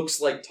 "This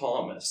looks like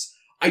Thomas."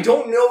 I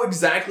don't know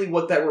exactly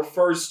what that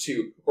refers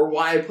to or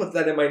why I put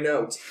that in my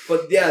notes,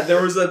 but yeah,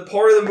 there was a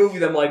part of the movie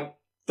that I'm like,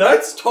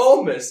 that's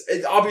Thomas.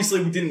 It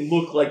obviously didn't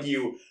look like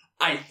you,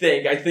 I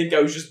think. I think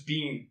I was just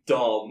being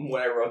dumb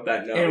when I wrote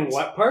that note. In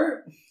what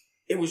part?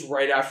 It was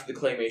right after the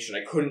claymation.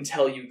 I couldn't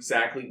tell you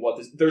exactly what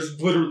this... There's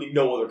literally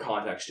no other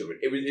context to it.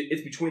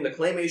 It's between the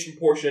claymation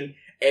portion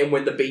and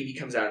when the baby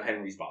comes out of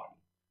Henry's body.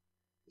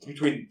 It's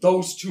between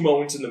those two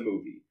moments in the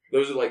movie.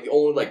 Those are like the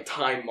only like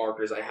time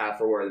markers I have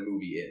for where the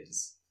movie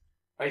is.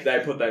 I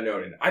put that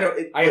note in.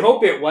 I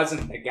hope it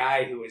wasn't the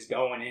guy who was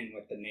going in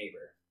with the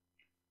neighbor.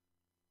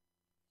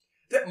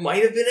 That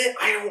might have been it.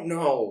 I don't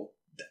know.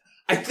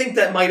 I think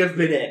that might have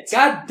been it.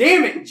 God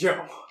damn it,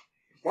 Joe.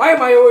 Why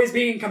am I always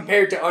being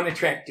compared to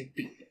unattractive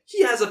people?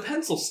 He has a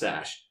pencil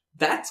stash.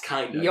 That's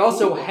kind of He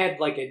also had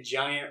like a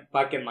giant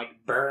fucking like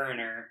burn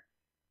or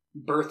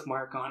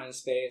birthmark on his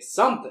face.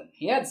 Something.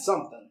 He had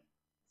something.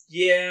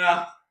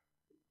 Yeah.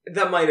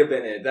 That might have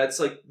been it. That's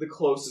like the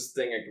closest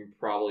thing I can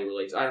probably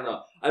relate to. I don't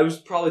know. I was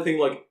probably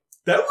thinking like,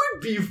 that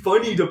would be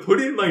funny to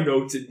put in my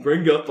notes and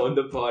bring up on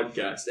the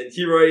podcast. And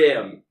here I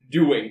am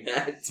doing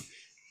that.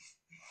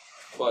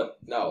 But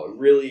no,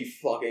 really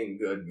fucking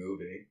good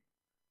movie.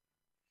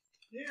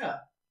 Yeah.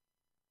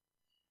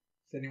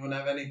 Does anyone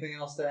have anything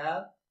else to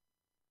add?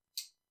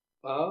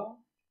 I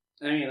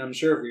mean, I'm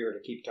sure if we were to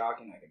keep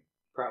talking, I could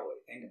probably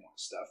think of more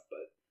stuff,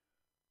 but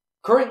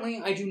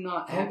currently I do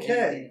not have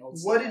anything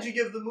else. What did you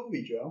give the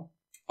movie, Joe?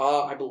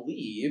 I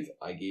believe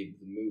I gave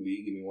the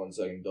movie. Give me 1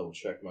 second to double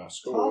check my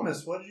score.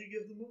 Thomas, what did you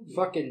give the movie?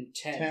 Fucking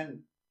 10.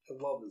 10. I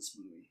love this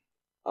movie.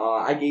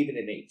 I gave it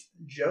an 8.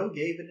 Joe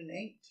gave it an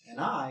 8, and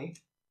I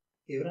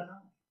gave it a 9.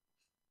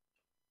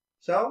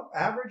 So,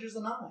 average is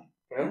a 9.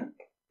 Yeah.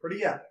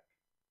 Pretty epic.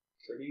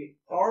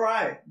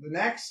 Alright, the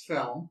next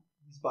film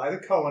is by the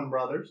Coen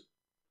Brothers.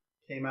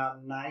 Came out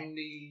in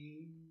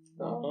 99.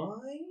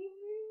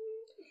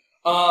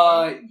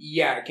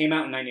 Yeah, it came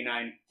out in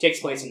 99. Takes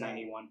place in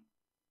 91.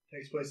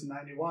 Takes place in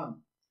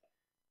 91.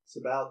 It's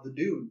about the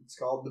dude. It's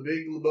called The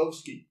Big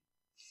Lebowski.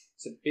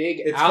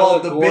 It's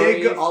called The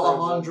Big allegory for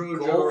Alejandro the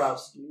Gulf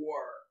Jodorowsky.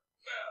 War.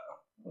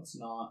 No, it's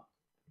not.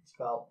 It's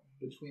about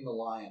Between the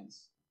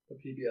Lions, the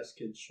PBS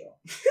Kids show.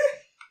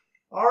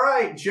 All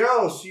right,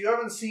 Joe. So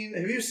have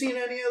you seen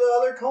any of the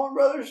other Coen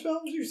Brothers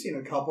films? You've seen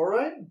a couple,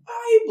 right?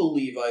 I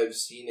believe I've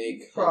seen a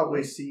couple.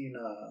 Probably seen.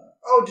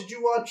 Oh, did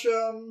you watch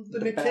the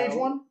Nick Cage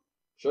one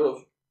Should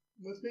have.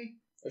 with me?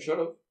 I should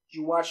have. Did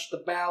you watch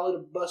The Ballad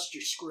of Buster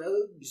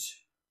Scruggs?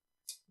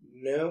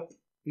 Nope.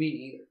 Me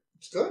neither.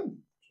 It's good.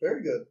 It's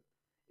very good.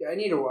 Yeah, I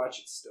need to watch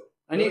it still.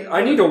 I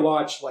Really? need to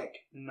watch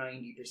like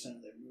 90%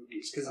 of their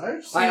movies because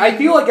I've I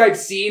feel like I've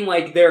seen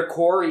like their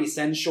core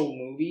essential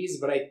movies,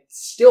 but I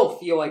still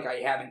feel like I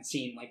haven't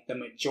seen like the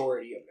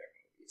majority of their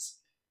movies.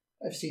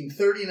 I've seen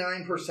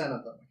 39%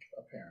 of them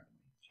apparently.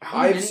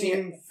 I've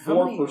seen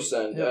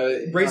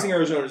 4%. Raising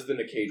Arizona is the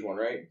Nick Cage one,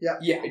 right?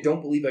 Yeah. I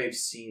don't believe I have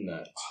seen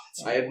that.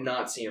 I have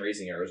not seen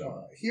Raising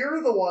Arizona. Here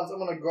are the ones. I'm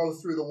going to go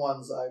through the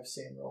ones I've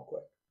seen real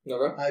quick.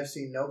 Okay. I've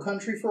seen No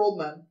Country for Old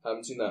Men,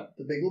 Haven't seen that.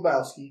 The Big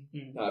Lebowski,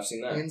 I've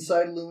seen that.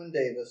 Inside Llewyn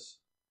Davis,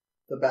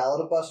 The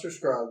Ballad of Buster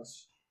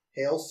Scruggs,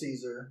 Hail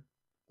Caesar,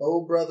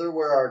 Oh Brother,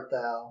 Where Art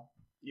Thou,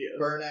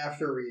 Burn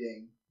After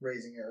Reading,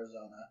 Raising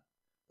Arizona,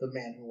 The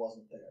Man Who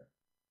Wasn't There.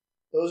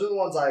 Those are the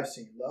ones I've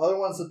seen. The other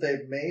ones that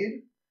they've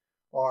made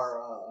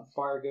are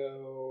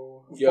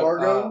Fargo,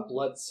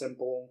 Blood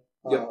Simple,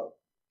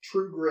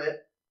 True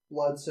Grit,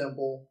 Blood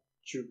Simple,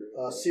 True Grit,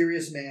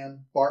 Serious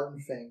Man, Barton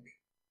Fink,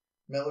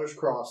 Miller's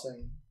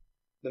Crossing,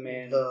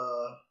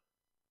 the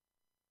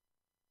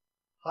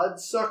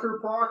Hudsucker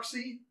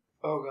Proxy.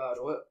 Oh God,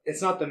 what?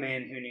 It's not The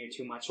Man Who Knew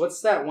Too Much. What's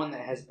that one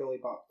that has Billy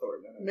Bob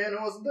Thornton in it? Man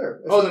Who Wasn't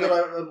There. I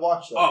would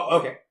watch that. Oh,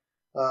 okay.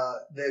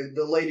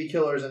 The Lady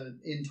Killers and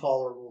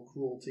Intolerable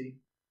Cruelty.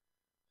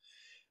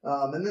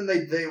 And then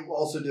they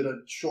also did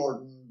a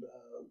shortened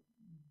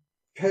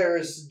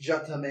Paris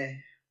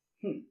Jatame.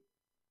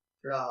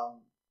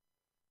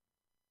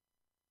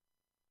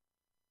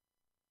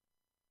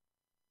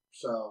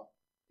 So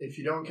if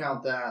you don't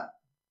count that,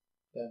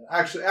 then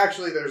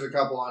actually there's a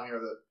couple on here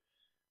that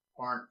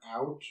aren't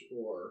out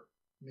or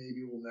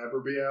maybe will never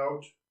be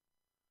out.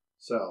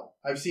 So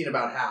I've seen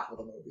about half of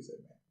the movies they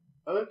made.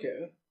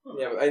 Okay.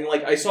 Yeah, and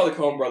like I saw the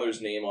Coen Brothers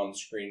name on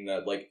screen.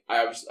 That like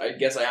I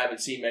guess I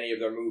haven't seen many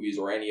of their movies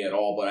or any at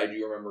all, but I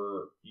do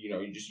remember. You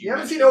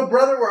haven't seen Oh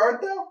Brother, Where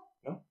Art Thou?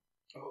 No.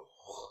 Oh,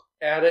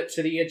 add it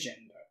to the agenda.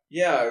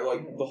 Yeah,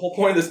 like the whole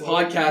point of this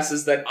podcast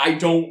is that I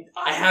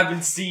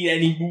haven't seen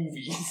any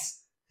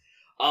movies.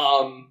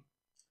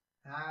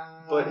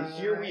 But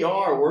here we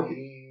are,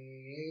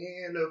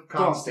 working of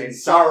constant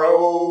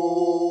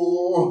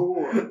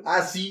sorrow.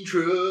 I seen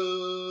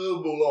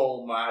trouble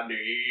on my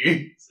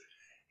days.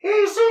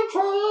 It's in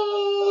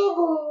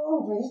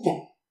trouble.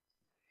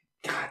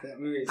 God, that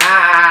movie.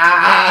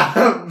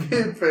 I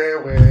bid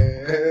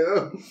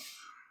farewell.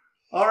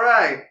 All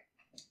right.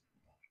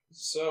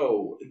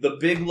 So, The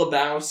Big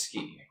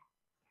Lebowski.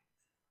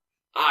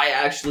 I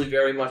actually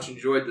very much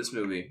enjoyed this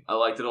movie. I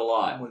liked it a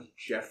lot. With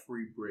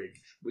Jeffrey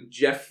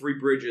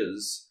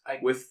Bridges.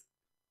 With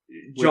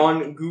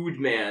John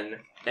Goodman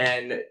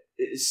and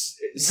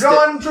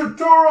John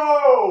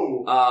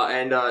Turturro!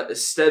 And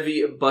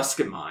Stevie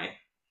Buscemi.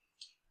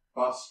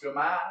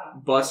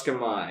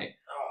 Buscemi.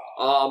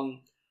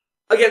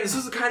 Again, this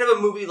was kind of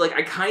a movie, like,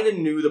 I kind of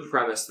knew the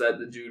premise that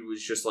the dude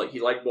was just, like,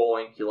 he liked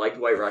bowling, he liked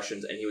White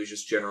Russians, and he was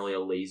just generally a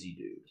lazy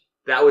dude.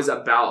 That was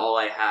about all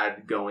I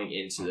had going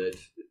into it,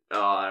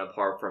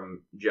 apart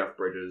from Jeff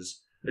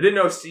Bridges. I didn't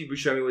know Steve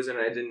Buscemi was in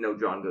it, I didn't know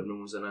John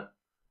Goodman was in it.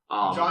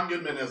 John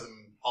Goodman is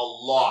in a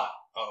lot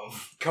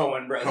of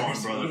Coen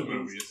Brothers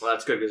movies. Well,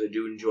 that's good, because I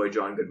do enjoy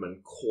John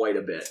Goodman quite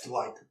a bit.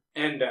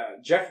 And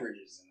Jeff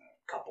Bridges in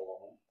a couple of them.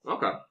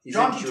 Okay.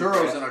 John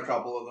Turturro's in a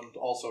couple of them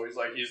also. He's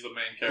the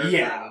main character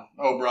in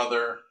Oh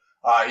Brother.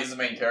 He's the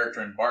main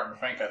character in Barton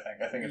Fink, I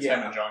think. I think it's him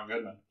and John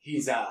Goodman.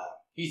 He's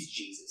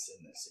Jesus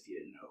in this, if you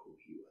didn't know who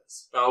he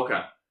was. Oh,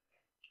 okay.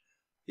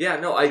 Yeah,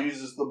 no,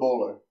 Jesus the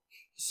Bowler.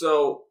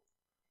 So,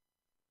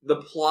 the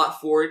plot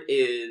for it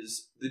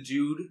is the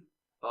dude,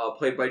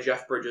 played by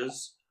Jeff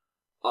Bridges,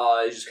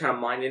 is just kind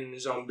of minding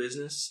his own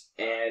business,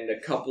 and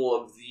a couple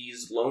of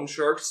these loan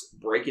sharks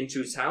break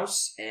into his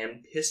house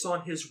and piss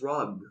on his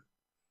rug.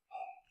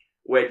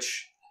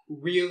 Which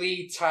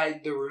really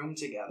tied the room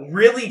together.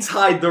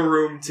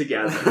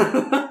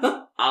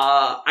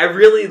 I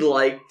really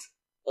liked,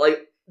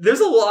 there's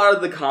a lot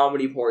of the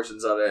comedy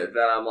portions of it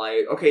that I'm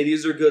like, okay,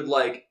 these are good,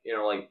 like, you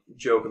know, like,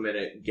 joke a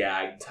minute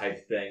gag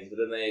type thing. But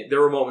then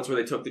there were moments where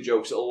they took the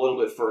jokes a little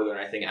bit further and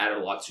I think added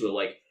a lot to it.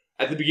 Like,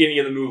 at the beginning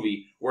of the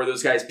movie, where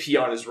those guys pee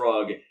on his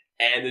rug,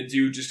 and the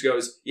dude just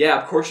goes,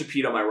 yeah, of course you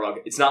peed on my rug.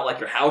 It's not like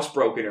your house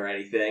broken or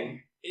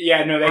anything.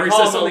 Yeah, no, they Or he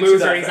call says him a something to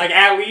loser, that and he's like,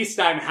 effect. at least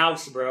I'm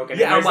housebroken. Yeah, And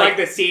there's I'm like like-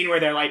 the scene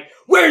where they're like,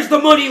 where's the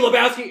money,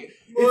 Lebowski?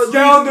 Well, It's at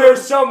down least there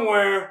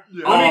somewhere.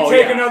 Yeah. Let me Oh,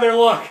 take yeah. another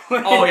look.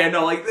 Oh, yeah,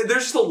 no, like,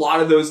 there's just a lot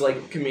of those,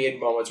 like,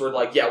 comedic moments where,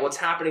 like, yeah, what's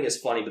happening is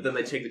funny, but then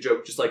they take the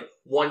joke just, like,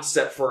 one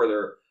step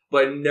further,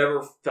 but it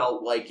never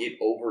felt like it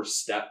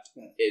overstepped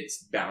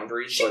its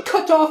boundaries. She But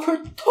cut off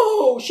her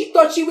toe. She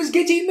thought she was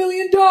getting $1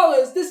 million.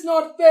 This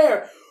not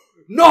fair.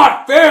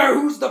 Not fair?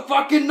 Who's the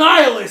fucking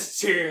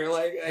nihilists here?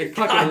 Like, I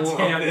fucking love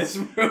damn. this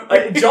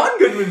movie. John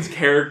Goodman's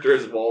character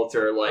as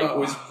Walter, like, Oh.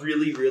 was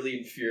really, really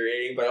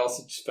infuriating, but I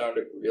also just found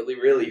it really,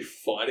 really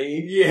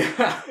funny.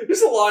 Yeah.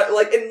 There's a lot,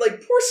 like, and,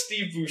 like, poor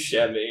Steve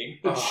Buscemi.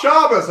 It's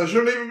Shabbos. I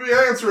shouldn't even be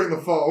answering the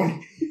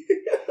phone.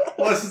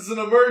 Unless it's an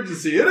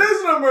emergency. It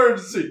is an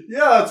emergency.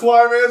 Yeah, that's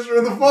why I'm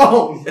answering the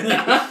phone.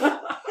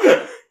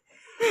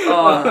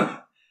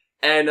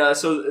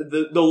 So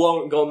the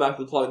lone, going back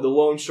to the plot, the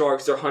loan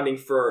sharks are hunting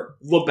for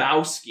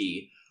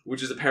Lebowski,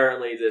 which is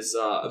apparently this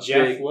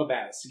Jeff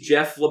Lebowski.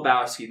 Jeff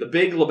Lebowski, the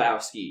Big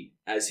Lebowski,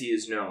 as he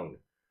is known.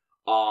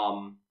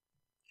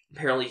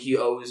 Apparently he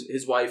owes,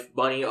 his wife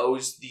Bunny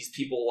owes these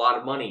people a lot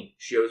of money.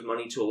 She owes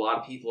money to a lot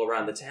of people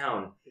around the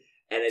town,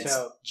 and it's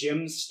So,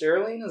 Jim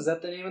Sterling? Is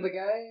that the name of the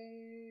guy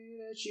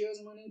that she owes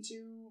money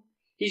to?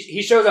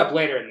 He shows up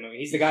later in the movie.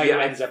 He's the guy who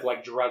Yeah, ends up,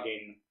 like,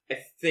 drugging. I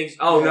think.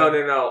 Oh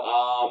Yeah.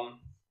 no.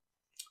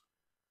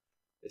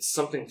 It's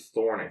something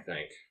Thorne, I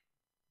think.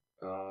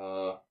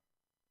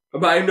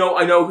 But I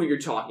know who you're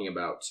talking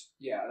about.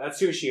 Yeah, that's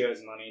who she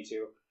owes money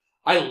to.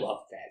 I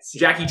love that scene.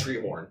 Jackie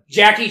Treehorn.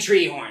 Jackie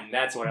Treehorn.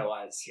 That's what it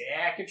was.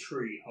 Jackie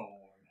Treehorn.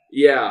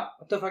 Yeah.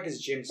 What the fuck is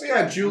Jim Oh, Sterling?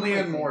 yeah,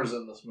 Julianne Moore's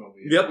in this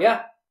movie. Yep.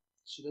 Yeah.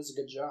 She does a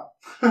good job.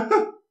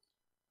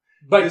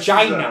 This is,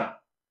 Vagina.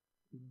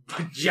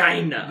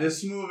 Vagina.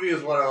 This movie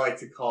is what I like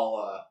to call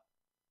a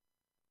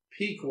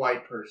peak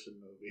white person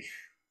movie.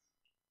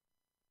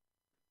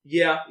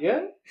 Yeah.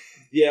 Yeah?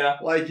 Yeah.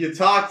 Like, you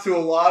talk to a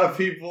lot of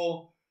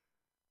people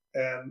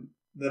and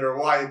that are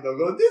white, they'll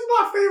go, this is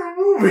my favorite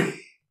movie.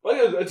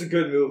 Well, it's a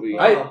good movie.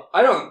 I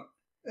don't...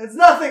 There's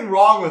nothing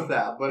wrong with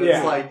that, but Yeah.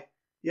 it's like,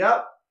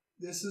 yep,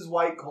 this is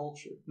white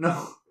culture.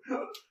 No.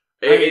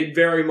 It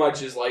very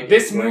much is like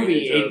This ingrained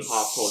movie into is-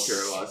 pop culture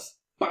or less.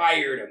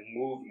 Inspired a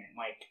movement.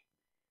 Like,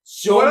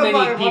 so One of many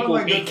my people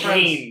good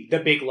became the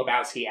Big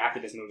Lebowski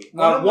after this movie.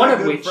 One of one my of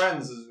good which...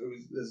 friends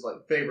is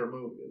like favorite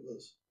movie of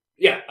this.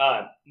 Yeah,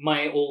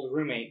 my old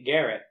roommate,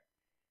 Garrett,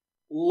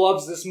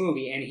 loves this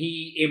movie, and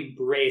he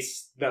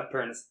embraced the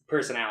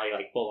personality,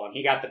 like, full on.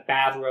 He got the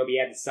bathrobe, he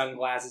had the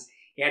sunglasses,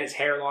 he had his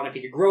hair long. If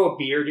he could grow a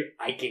beard,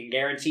 I can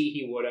guarantee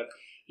he would have.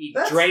 He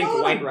That's drank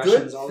not White a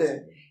Russians good all the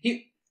time.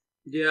 thing.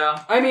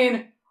 Yeah. I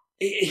mean,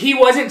 he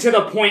wasn't to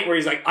the point where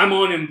he's like, I'm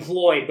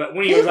unemployed, but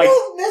when he was People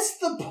like... miss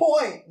the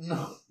point.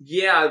 No.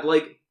 Yeah,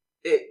 like,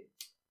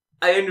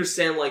 I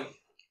understand, like,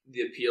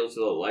 the appeal to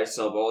the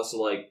lifestyle, but also,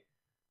 like,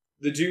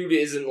 the dude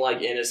isn't,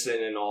 like,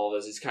 innocent in all of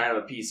this. He's kind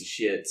of a piece of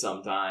shit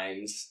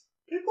sometimes.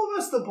 People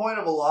miss the point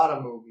of a lot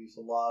of movies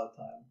a lot of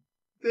time.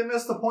 They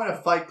miss the point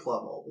of Fight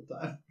Club all the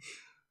time.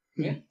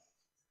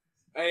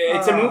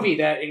 It's a movie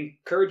that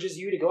encourages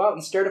you to go out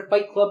and start a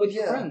fight club with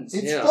your friends.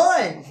 It's Yeah.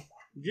 fun.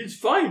 It's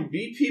fine.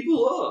 Beat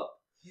people up.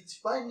 It's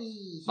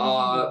funny.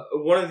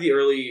 One of the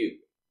early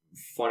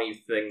funny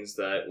things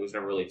that was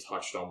never really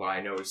touched on, but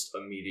I noticed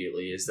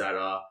immediately, is that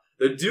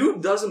the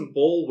dude doesn't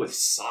bowl with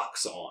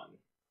socks on.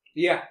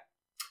 Yeah.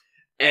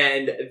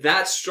 And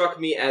that struck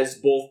me as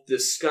both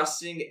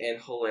disgusting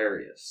and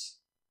hilarious.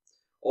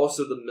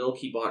 Also, the milk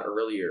he bought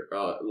earlier,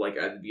 like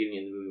at the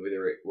beginning of the movie,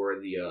 where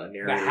the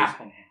narrators, The half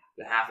and half.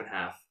 the half and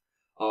half,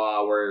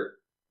 where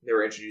they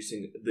were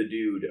introducing the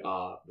dude,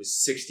 was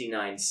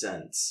 69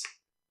 cents.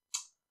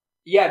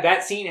 Yeah,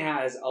 that scene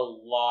has a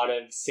lot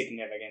of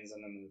significance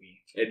in the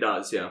movie. It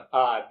does, yeah.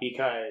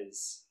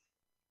 Because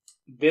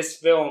this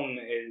film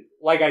is,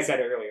 like I said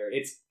earlier,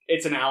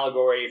 it's an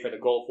allegory for the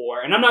Gulf War,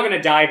 and I'm not going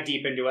to dive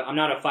deep into it. I'm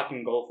not a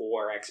fucking Gulf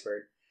War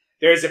expert.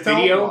 There's a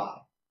video.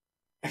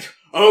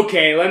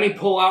 Okay, let me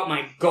pull out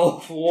my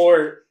Gulf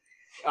War.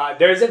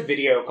 There's a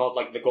video called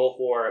like the Gulf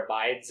War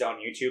Abides on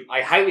YouTube.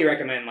 I highly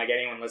recommend like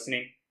anyone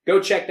listening go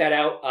check that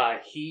out.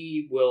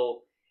 He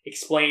will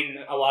explain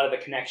a lot of the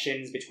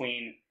connections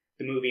between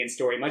the movie and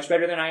story much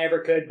better than I ever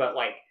could. But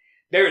like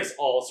there's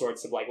all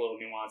sorts of like little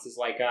nuances.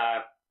 Like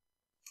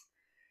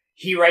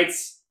he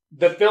writes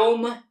the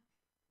film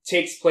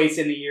takes place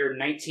in the year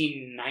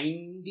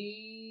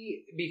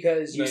 1990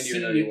 because you 90 see.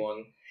 or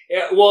 91.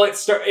 Yeah, well, it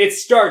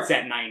starts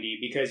at 90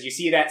 because you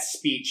see that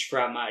speech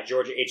from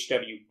George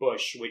H.W.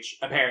 Bush, which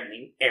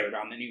apparently aired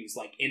on the news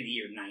like in the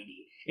year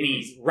 90. And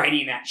he's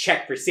writing that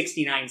check for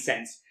 69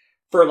 cents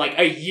for like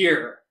a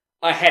year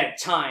ahead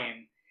of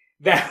time.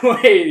 That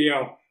way,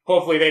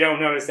 hopefully they don't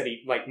notice that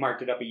he like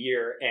marked it up a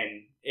year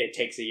and it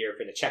takes a year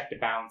for the check to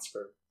bounce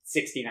for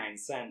 69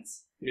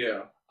 cents.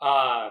 Yeah.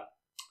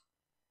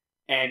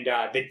 And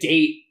the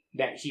date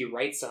that he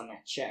writes on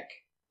that check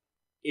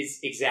is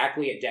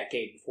exactly a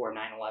decade before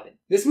 9/11.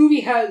 This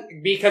movie has,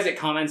 because it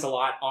comments a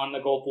lot on the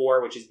Gulf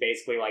War, which is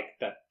basically like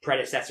the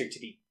predecessor to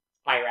the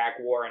Iraq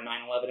War and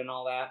 9/11 and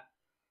all that.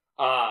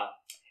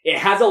 It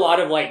has a lot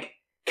of like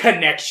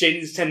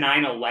connections to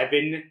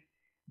 9/11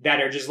 that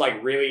are just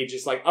like really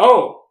just like,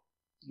 oh,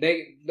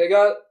 they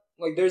got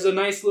like, there's a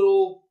nice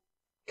little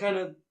kind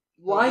of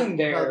line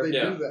there. How'd they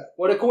do that?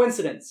 What a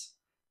coincidence.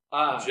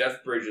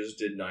 Jeff Bridges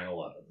did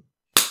 9/11.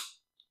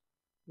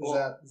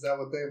 Is that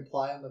what they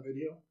imply in the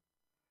video?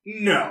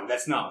 No,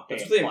 that's not what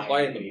That's what they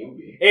imply in the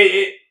movie.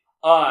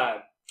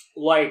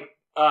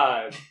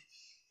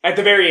 At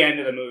the very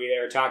end of the movie, they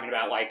were talking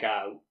about like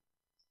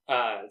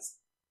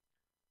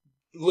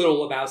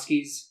Little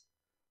Lebowski's,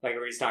 like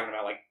where he's talking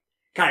about like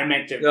kind of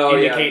meant to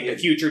indicate the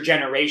future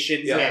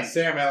generations. Yeah, and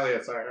Sam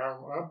Elliott's like,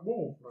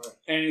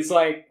 and it's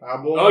like,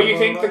 oh, you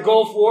think the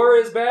Gulf War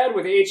is bad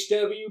with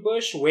H.W.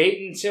 Bush?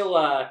 Wait until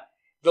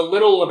the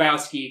Little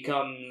Lebowski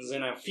comes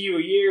in a few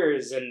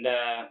years and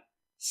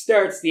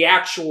starts the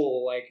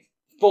actual like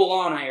full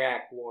on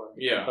Iraq War.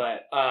 Yeah,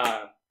 but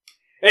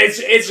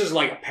it's just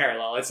like a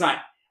parallel. It's not,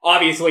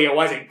 obviously it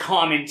wasn't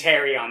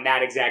commentary on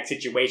that exact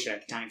situation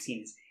at the time,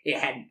 since it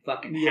hadn't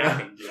fucking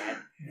happened yet.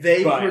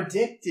 They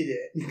predicted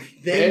it.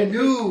 They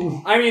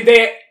knew. I mean,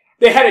 they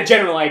had a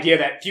general idea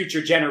that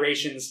future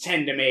generations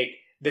tend to make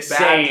the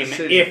same,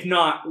 decisions, if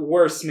not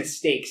worse,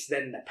 mistakes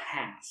than the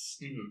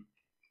past. Mm-hmm.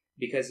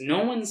 Because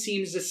no one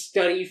seems to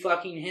study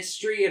fucking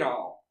history at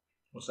all.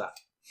 What's that?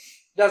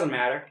 Doesn't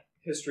matter.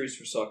 History's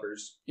for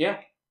suckers. Yeah.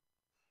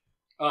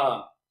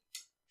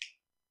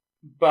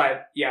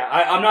 But yeah,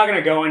 I'm not going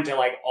to go into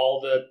like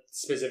all the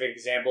specific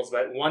examples,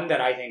 but one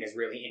that I think is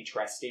really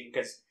interesting,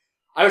 because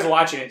I was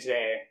watching it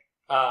today,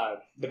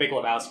 The Big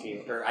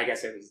Lebowski, or I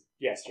guess it was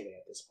yesterday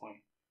at this point.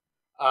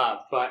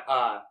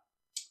 And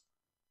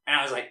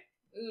I was like,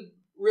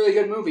 really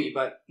good movie,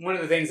 but one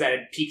of the things that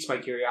had piqued my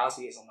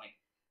curiosity is I'm like,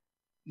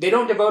 they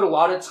don't devote a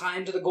lot of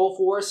time to the Gulf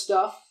War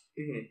stuff.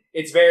 Mm-hmm.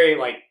 It's very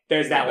like,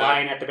 there's that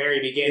line at the very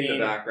beginning. In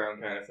the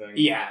background kind of thing.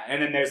 Yeah,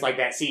 and then there's like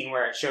that scene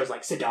where it shows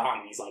like Saddam,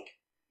 and he's like,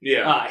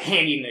 yeah,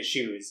 handing the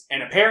shoes.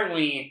 And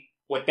apparently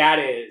what that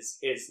is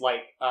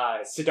like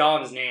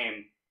Saddam's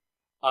name.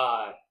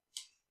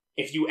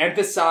 If you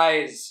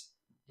emphasize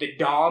the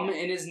Dom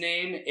in his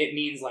name, it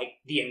means like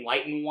the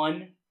enlightened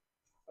one.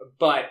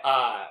 But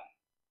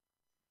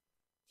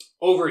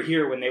over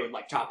here, when they would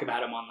like talk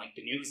about him on like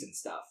the news and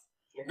stuff,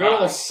 good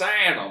old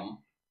Saddam.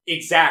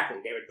 Exactly.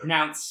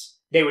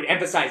 They would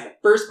emphasize the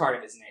first part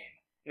of his name.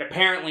 And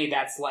apparently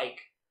that's like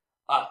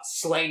a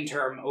slang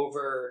term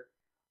over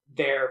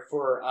there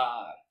for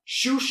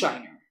shoe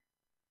shiner.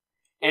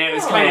 And it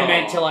was kind of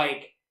meant to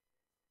like,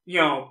 you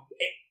know,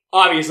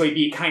 obviously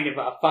be kind of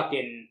a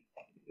fucking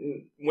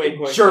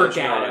jerk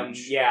at him.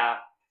 Yeah.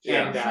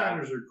 Yeah. And,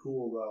 shiners are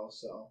cool though,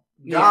 so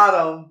got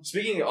him.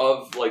 Speaking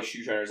of like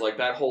shoe shiners, like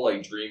that whole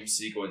like dream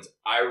sequence,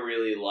 I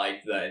really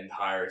liked that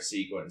entire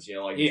sequence. You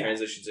know, like the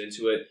transitions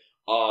into it.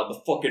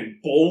 The fucking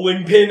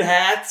bowling pin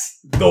hats,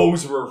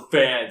 those were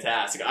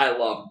fantastic. I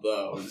loved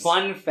those.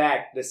 Fun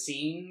fact: the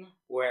scene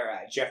where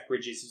Jeff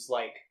Bridges was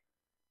like,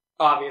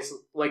 obviously,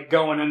 like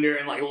going under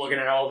and like looking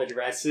at all the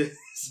dresses.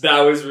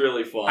 That was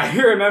really fun. I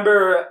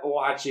remember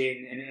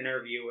watching an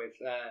interview with,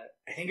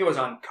 I think it was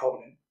on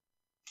Conan,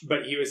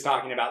 but he was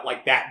talking about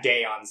like that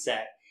day on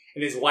set,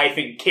 and his wife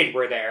and kid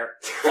were there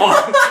for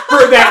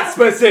that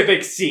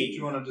specific scene. Do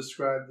you want to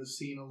describe the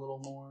scene a little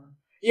more?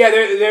 Yeah,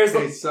 there's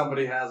in case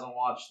somebody hasn't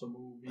watched the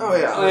movie. Oh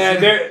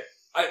yeah,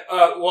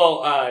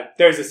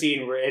 there's a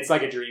scene where it's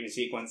like a dream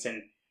sequence,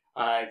 and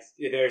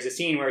there's a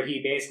scene where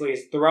he basically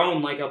is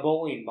thrown like a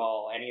bowling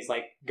ball, and he's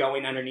like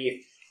going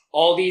underneath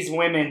all these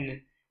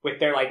women with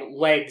their like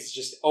legs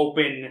just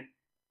open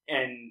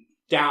and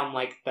down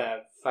like the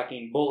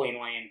fucking bowling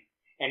lane,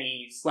 and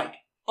he's like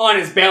on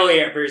his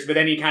belly at first, but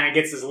then he kind of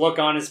gets this look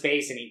on his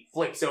face, and he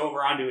flips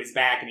over onto his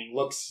back, and he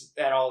looks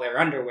at all their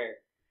underwear.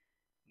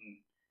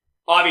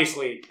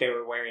 Obviously, they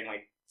were wearing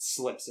like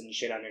slips and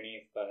shit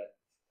underneath, but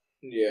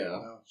yeah,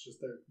 no, it's just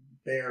their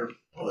bare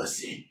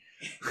pussy.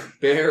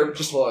 Bare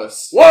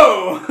puss.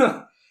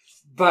 Whoa!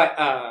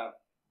 But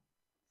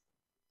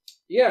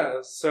yeah.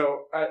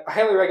 So I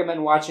highly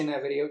recommend watching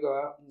that video. Go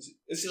out.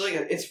 See, like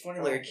it's funny.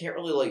 Like I can't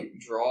really like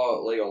draw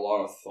like a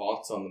lot of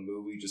thoughts on the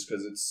movie just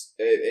because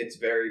it's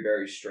very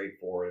very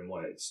straightforward in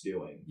what it's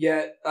doing.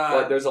 Yeah.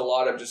 But there's a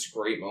lot of just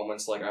great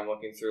moments. Like I'm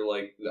looking through.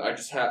 Like I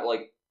just have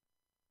like.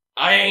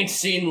 I ain't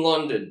seen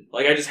London.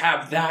 Like, I just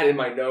have that in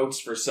my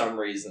notes for some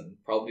reason.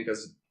 Probably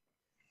because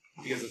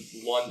of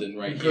London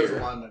right here. Because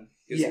of London.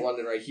 Because of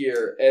London right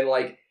here. And,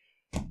 like,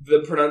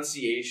 the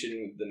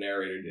pronunciation the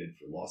narrator did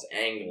for Los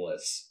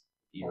Angeles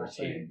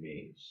irritated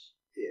me.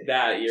 Yeah.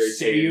 That irritated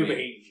City me. of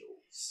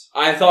Angels.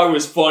 I thought it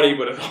was funny,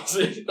 but it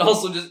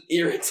also just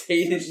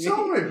irritated There's me.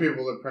 so many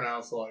people that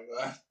pronounce it like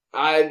that.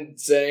 I'm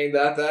saying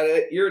that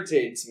it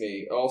irritates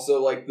me.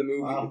 Also, like, the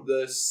movie, Wow.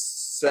 the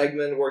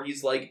segment where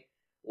he's, like,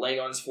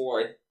 laying on his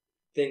floor,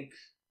 think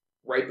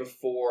right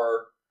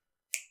before,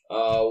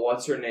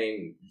 what's her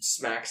name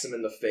smacks him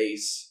in the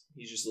face.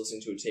 He's just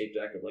listening to a tape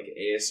deck of like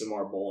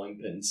ASMR bowling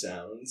pin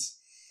sounds.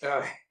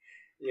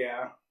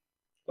 Yeah.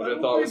 I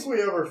don't think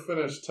we ever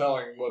finished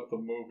telling what the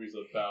movie's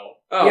about.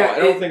 Oh, Yeah, I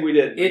don't think we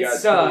did. We got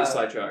it's, totally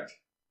sidetracked.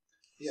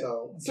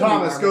 So, It's a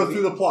Thomas, Neymar go movie.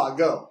 through the plot.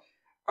 Go.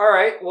 All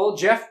right. Well,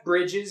 Jeff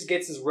Bridges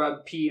gets his rug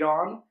peed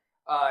on.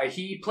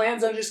 He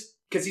plans on just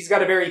because he's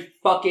got a very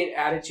fuck it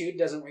attitude,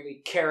 doesn't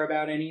really care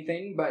about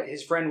anything. But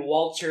his friend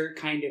Walter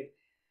kind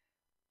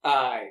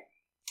of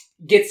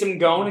gets him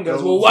going and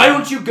goes, "Well, why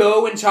don't you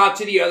go and talk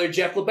to the other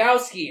Jeff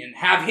Lebowski and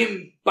have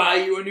him buy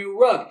you a new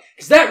rug?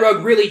 Because that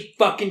rug really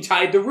fucking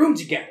tied the room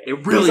together."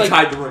 It really He's like-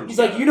 tied the room He's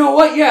together. like, "You know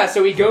what? Yeah."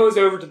 So he goes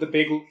over to the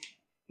Big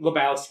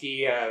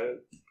Lebowski,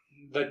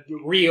 the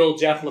real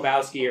Jeff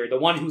Lebowski, or the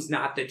one who's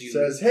not the dude.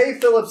 Says, "Hey,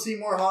 Philip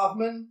Seymour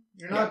Hoffman,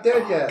 you're not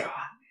dead yet."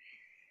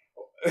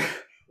 God.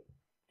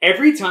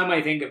 Every time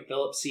I think of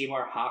Philip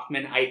Seymour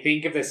Hoffman, I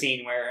think of the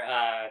scene where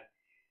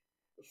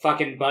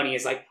fucking Bunny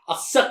is like, "I'll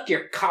suck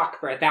your cock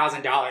for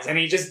 $1,000," and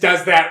he just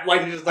does that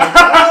like, He's just like,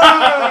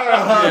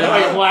 "Ah!"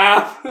 like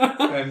laugh.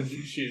 And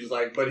she's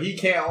like, "But he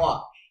can't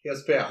watch. He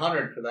has to pay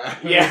 $100 for that."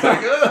 Yeah. He's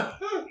like,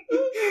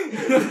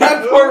 "Ugh."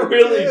 That part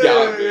really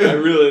got me. I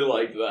really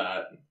like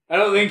that. I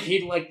don't think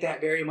he'd like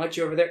that very much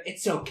over there.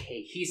 It's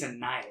okay. He's a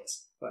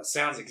nihilist. But it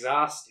sounds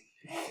exhausting.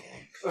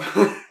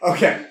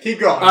 Okay, keep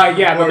going.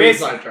 Yeah, but Before we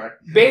sidetrack.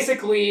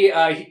 basically,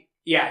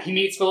 he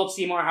meets Philip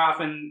Seymour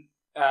Hoffman,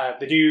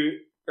 the dude,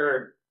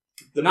 or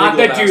The not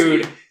Big the Lebowski.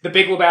 dude, the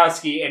Big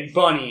Lebowski and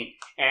Bunny,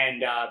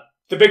 and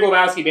the Big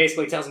Lebowski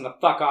basically tells him to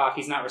fuck off.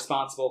 He's not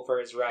responsible for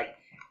his rug,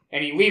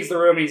 and he leaves the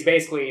room. And he's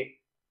basically,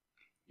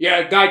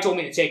 a guy told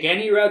me to take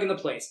any rug in the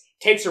place.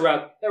 Takes a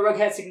rug. That rug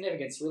had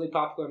significance. Really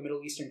popular in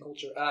Middle Eastern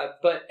culture.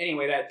 But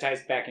anyway, that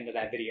ties back into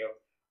that video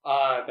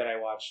that I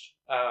watched.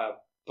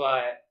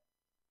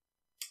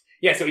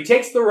 So he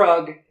takes the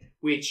rug,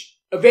 which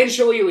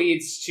eventually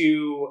leads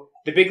to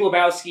the Big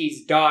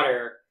Lebowski's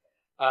daughter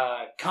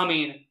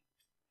coming,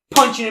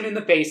 punching him in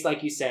the face,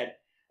 like you said,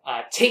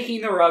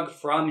 taking the rug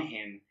from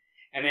him.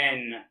 And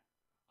then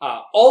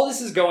all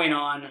this is going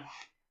on.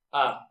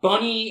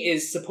 Bunny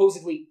is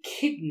supposedly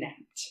kidnapped.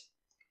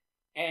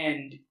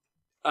 And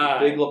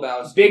Big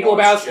Lebowski. Big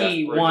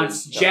Lebowski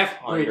wants Jeff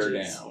to hunt her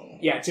Bridges. down.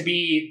 Yeah, to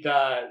be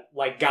the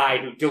guy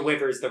who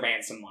delivers the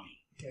ransom money.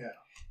 Yeah.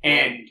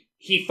 And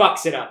he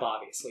fucks it up,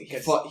 obviously. He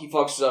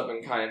fucks it up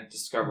and kind of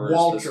discovers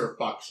Walter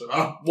fucks it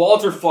up.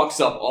 Walter fucks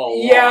up a lot.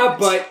 Yeah,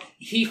 but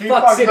he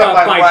fucks fucks it up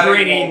up by by letting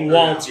bringing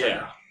Walter Walter.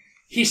 Yeah.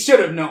 He should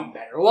have known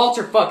better.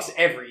 Walter fucks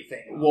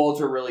everything.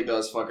 Walter really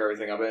does fuck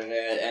everything up, and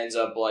it ends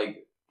up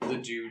like the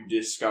dude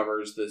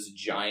discovers this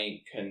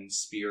giant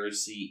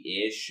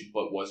conspiracy-ish,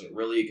 but wasn't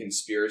really a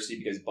conspiracy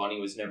because Bunny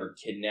was never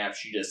kidnapped.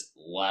 She just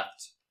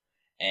left.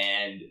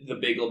 And the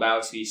Big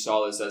Lebowski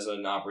saw this as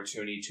an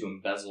opportunity to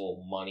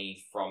embezzle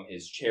money from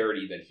his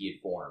charity that he had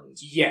formed.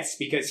 Yes,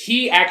 because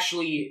he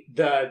actually,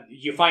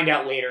 you find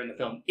out later in the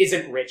film,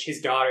 isn't rich.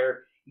 His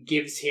daughter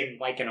gives him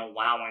like an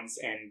allowance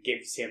and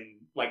gives him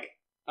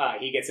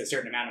he gets a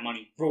certain amount of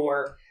money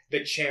for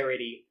the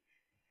charity.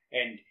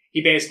 And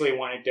he basically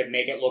wanted to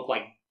make it look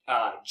like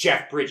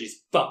Jeff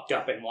Bridges fucked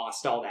up and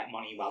lost all that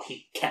money while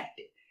he kept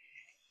it.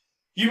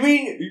 You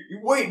mean,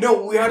 wait,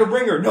 no, we had a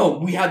ringer. No,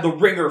 we had the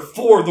ringer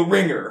for the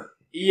ringer.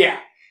 Yeah.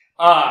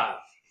 All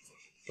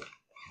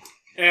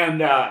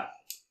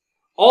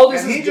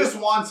this And is he just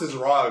wants his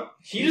rug.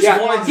 He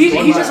just wants he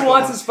his just rug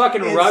wants back. his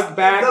fucking It's rug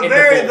back.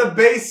 in The bowl.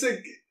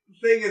 basic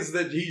thing is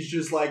that he's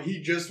just like,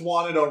 he just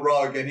wanted a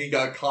rug and he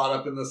got caught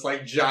up in this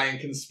like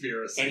giant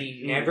conspiracy. And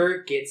he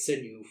never gets a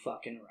new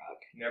fucking rug.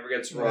 Never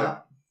gets rug.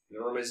 The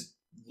room is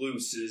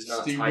loose. It is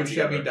not Steve tied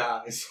together. Buscemi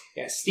dies.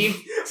 Yeah, Steve.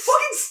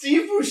 Fucking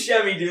Steve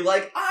Buscemi, dude.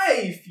 Like,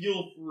 I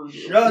feel for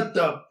you. Shut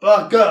the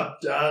fuck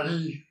up,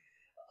 Daddy.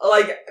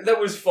 Like, that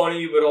was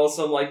funny, but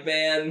also I'm like,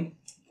 man,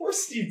 poor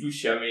Steve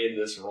Buscemi in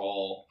this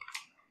role.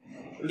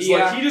 It's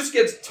Yeah. like, he just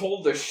gets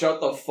told to shut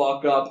the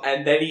fuck up,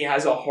 and then he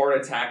has a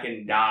heart attack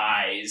and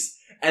dies,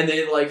 and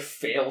they, like,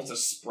 fail to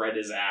spread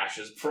his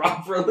ashes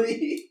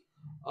properly.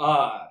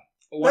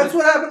 That's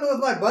what happened with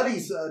my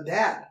buddy's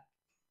dad.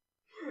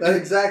 That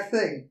exact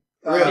thing.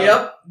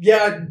 Yep.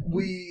 Yeah.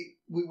 We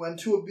went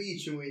to a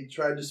beach and we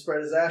tried to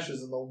spread his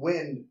ashes, and the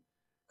wind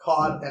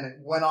caught and it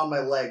went on my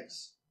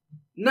legs.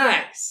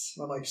 Nice.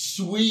 I'm like,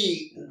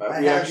 sweet. I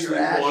We have actually your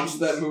ashes. watched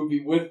that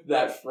movie with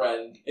that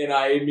friend, and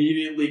I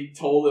immediately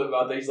told him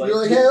about that. He's like,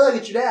 You're like, hey, look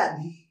at your dad.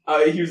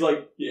 he was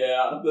like,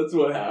 yeah, that's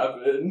what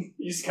happened.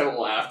 He just kind of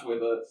laughed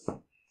with it.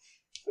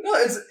 No,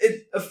 it's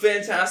a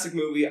fantastic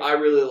movie. I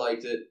really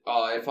liked it.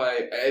 I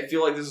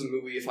feel like this is a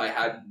movie, if I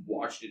had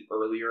watched it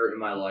earlier in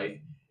my life,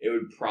 it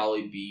would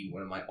probably be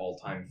one of my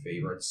all-time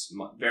favorites.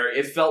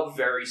 It felt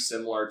very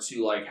similar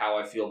to like how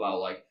I feel about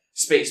like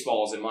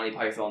Spaceballs and Monty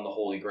Python and the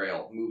Holy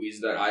Grail,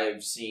 movies that I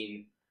have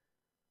seen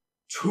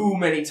too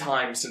many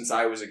times since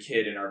I was a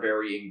kid and are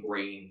very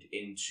ingrained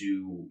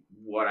into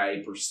what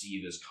I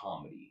perceive as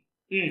comedy.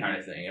 Kind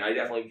of thing. And I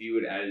definitely view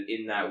it as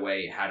in that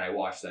way had I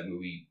watched that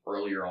movie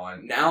earlier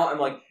on. Now I'm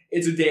like,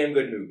 it's a damn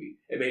good movie.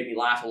 It made me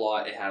laugh a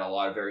lot. It had a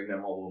lot of very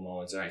memorable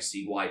moments, and I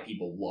see why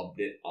people loved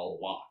it a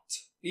lot.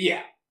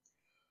 Yeah.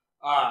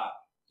 No,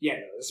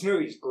 this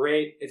movie's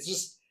great. It's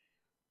just...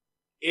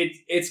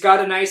 It's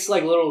got a nice,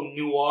 like, little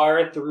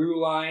noir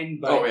through line,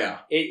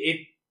 but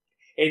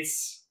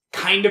it's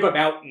kind of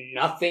about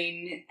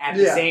nothing at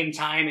the same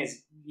time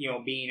as,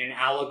 being an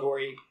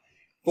allegory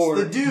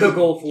for the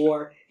Gulf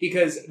War.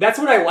 Because that's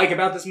what I like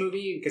about this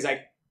movie, because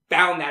I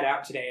found that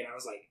out today, and I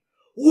was like,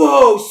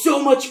 whoa,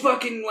 so much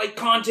fucking, like,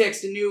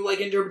 context and new, like,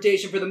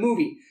 interpretation for the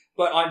movie.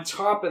 But on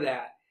top of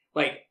that,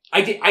 like,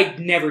 I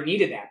never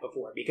needed that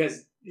before,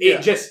 because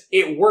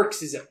it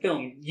works as a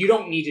film. You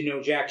don't need to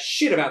know jack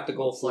shit about the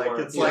Gulf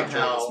War. It's like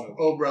how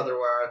Oh Brother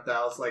Where Art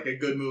Thou is like a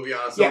good movie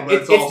on its own, yeah, but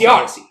it's the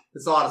Odyssey.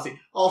 It's the Odyssey.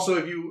 Also,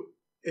 have you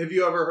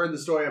ever heard the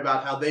story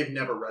about how they've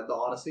never read the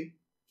Odyssey?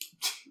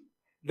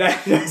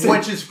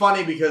 Which is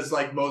funny because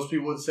like most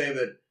people would say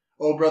that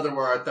Oh Brother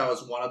Where Art Thou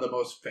is one of the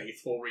most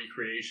faithful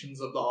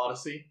recreations of the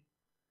Odyssey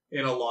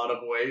in a lot of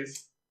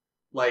ways.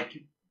 Like,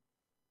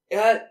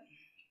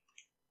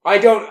 I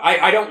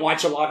don't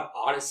watch a lot of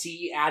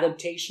Odyssey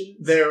adaptations.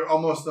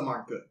 Most of them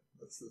aren't good.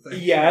 That's the thing.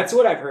 Yeah, that's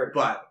what I've heard.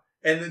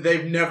 And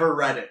they've never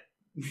read it.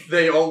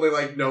 They only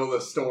like know the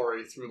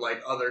story through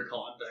like other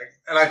context.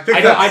 And I think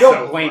I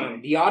don't blame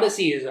them. The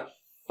Odyssey is a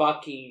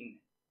fucking...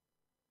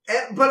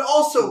 but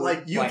also,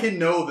 like, you can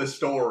know the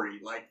story,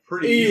 like,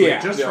 pretty easily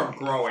just from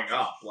growing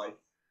up. Like,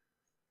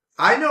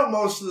 I know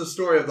most of the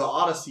story of the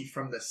Odyssey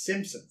from the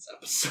Simpsons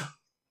episode.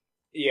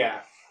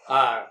 Yeah.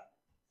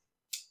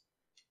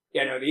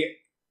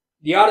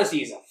 The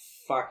Odyssey is a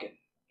fucking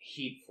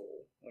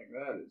heapful. Like,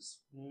 that is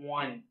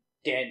one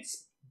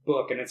dense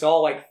book, and it's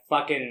all, like,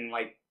 fucking,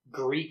 like,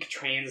 Greek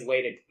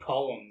translated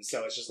poems,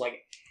 so it's just,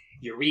 like,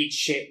 you read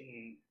shit,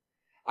 and...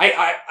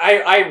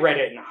 I read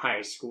it in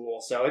high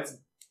school, so it's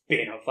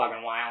been a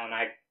fucking while, and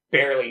I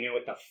barely knew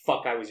what the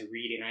fuck I was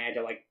reading. I had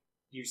to, like,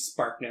 use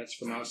Spark Notes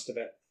for most of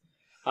it.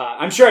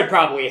 I'm sure I'd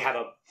probably have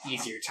a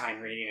easier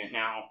time reading it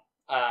now,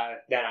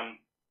 that I'm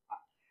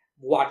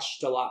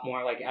watched a lot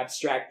more, like,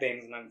 abstract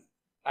things, and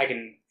I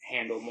can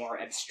handle more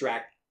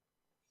abstract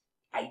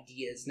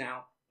ideas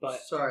now.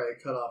 But sorry,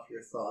 I cut off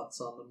your thoughts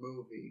on the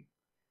movie.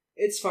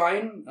 It's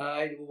fine.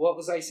 What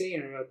was I saying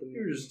about the movie?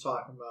 You were just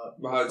talking about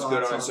how it's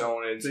good on its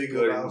own, and it's Big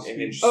good Lebowski.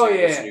 and interesting.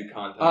 This new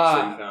content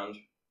that you found.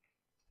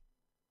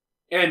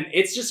 And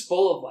it's just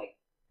full of, like,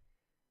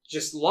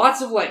 just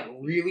lots of, like,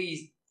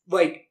 really,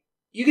 like,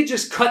 you could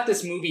just cut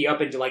this movie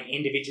up into, like,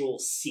 individual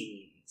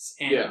scenes.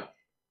 And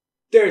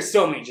there's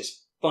so many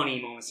just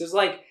funny moments. There's,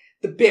 like,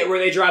 the bit where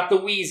they drop the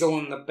weasel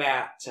in the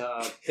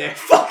bathtub.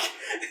 Fuck!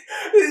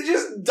 They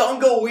just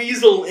dunk a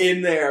weasel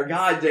in there.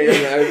 God damn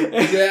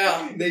it.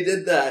 Yeah, they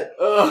did that.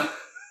 Ugh.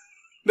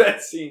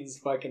 That scene's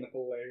fucking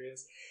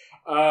hilarious.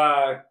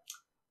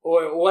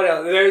 What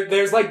else?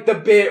 There's, like, the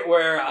bit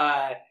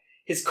where,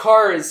 his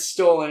car is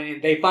stolen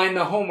and they find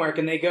the homework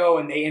and they go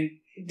and they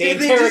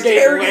interrogate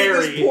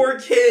Larry. This poor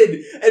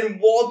kid, and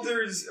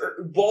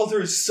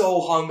Walter's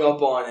so hung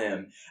up on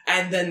him.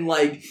 And then,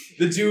 like,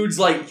 the dude's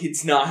like,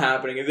 it's not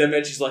happening. And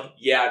then she's like,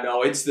 yeah,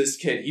 no, it's this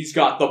kid. He's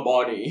got the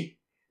money.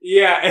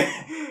 Yeah.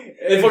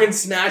 They fucking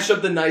smash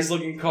up the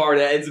nice-looking car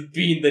that ends up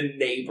being the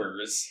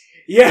neighbor's.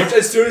 Yeah. Which,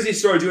 as soon as he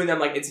started doing that, I'm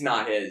like, it's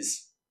not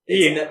his.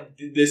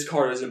 This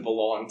car doesn't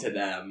belong to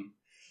them.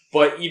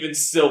 But even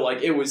still,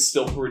 like, it was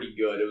still pretty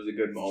good. It was a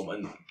good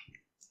moment.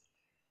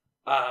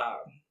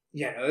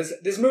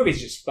 This movie's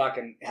just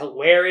fucking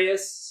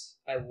hilarious.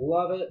 I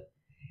love it.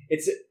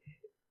 It's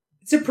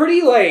a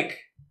pretty, like,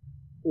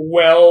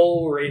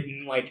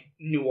 well-written, like,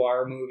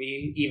 noir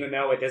movie, even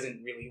though it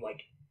doesn't really,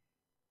 like,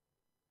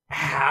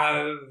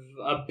 have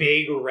a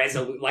big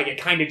like,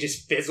 it kind of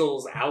just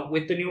fizzles out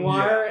with the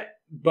noir,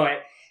 but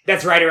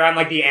that's right around,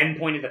 like, the end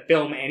point of the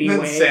film anyway.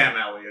 And then Sam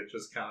Elliott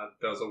just kind of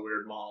does a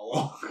weird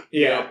monologue.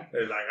 Yeah.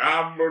 He's like,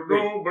 I'm a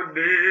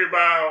nobody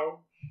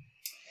bow.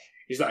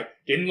 He's like,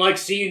 didn't like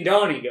seeing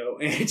Donnie go.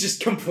 And it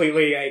just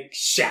completely, like,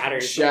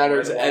 shatters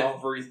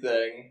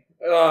everything.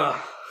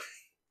 Ugh.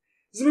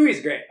 This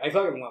movie's great. I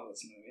fucking love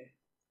this movie.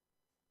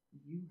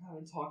 You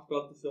haven't talked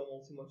about the film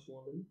all too much,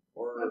 London?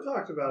 I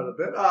talked about it a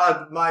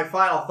bit. My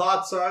final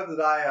thoughts are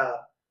that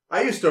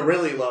I used to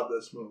really love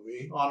this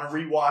movie. On a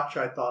rewatch,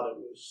 I thought it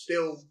was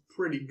still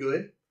pretty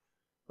good.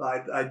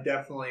 I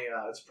definitely,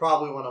 it's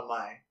probably one of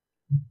my...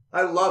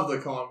 I love the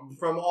Coen...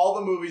 From all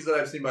the movies that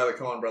I've seen by the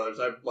Coen Brothers,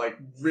 I've, like,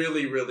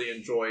 really, really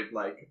enjoyed,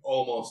 like,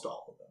 almost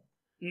all of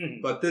them.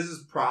 Mm. But this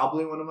is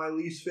probably one of my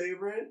least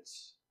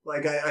favorites.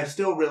 Like, I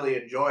still really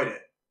enjoyed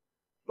it.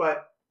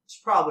 But it's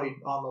probably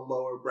on the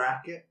lower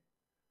bracket.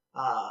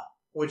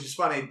 Which is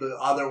funny, the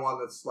other one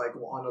that's, like,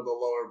 one of the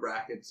lower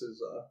brackets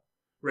is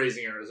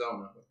Raising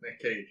Arizona with Nick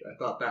Cage. I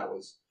thought that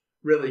was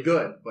really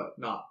good, but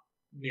not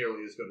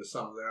nearly as good as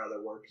some of their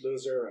other works.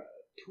 Those are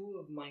two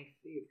of my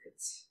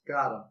favorites.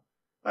 Got them.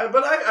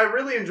 But I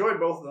really enjoyed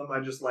both of them. I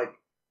just, like...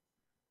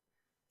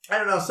 I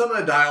don't know, some of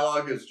the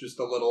dialogue is just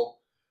a little...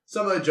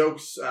 Some of the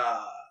jokes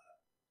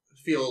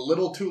feel a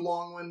little too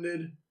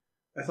long-winded.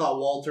 I thought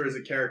Walter as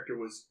a character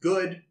was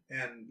good,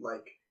 and,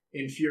 like,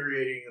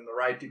 infuriating in the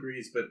right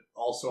degrees, but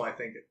also I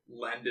think it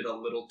lended a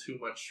little too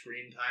much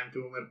screen time to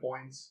him at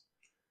points.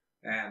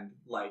 And,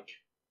 like,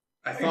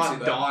 I can see thought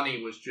that.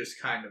 Donnie was just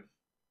kind of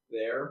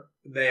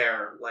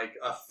there, like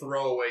a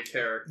throwaway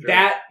character.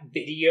 That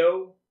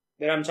video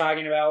that I'm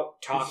talking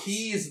about talks...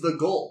 He's the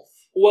Gulf.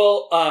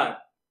 Well,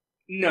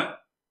 no.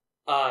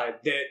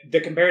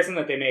 The comparison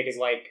that they make is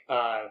like,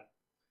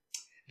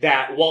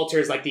 that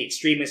Walter's like the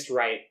extremist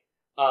right,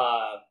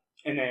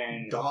 and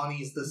then...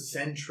 Donnie's the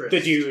centrist.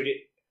 The dude...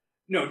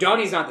 No,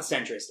 Donnie's not the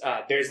centrist.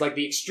 There's like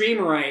the extreme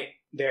right,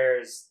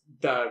 there's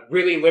the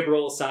really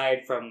liberal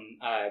side from,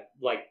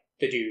 like,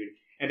 the dude,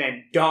 and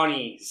then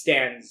Donnie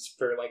stands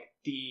for, like,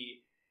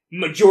 the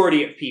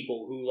majority of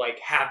people who, like,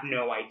 have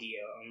no idea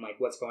on, like,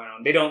 what's going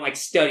on. They don't, like,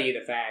 study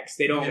the facts.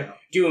 They don't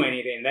do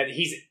anything. That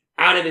he's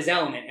out of his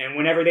element, and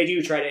whenever they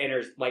do try to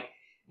enter, like,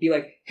 be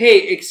like,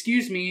 hey,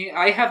 excuse me,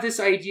 I have this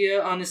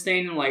idea on this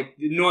thing, and, like,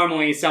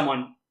 normally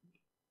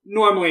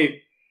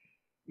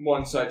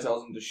One side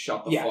tells him to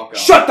shut the fuck up.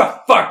 Shut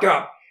the fuck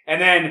up!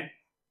 And then,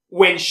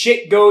 when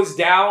shit goes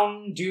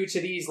down due to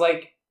these,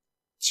 like,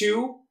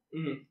 two,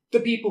 the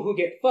people who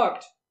get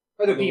fucked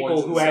are the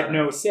people who had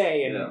no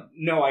say and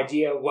no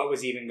idea what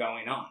was even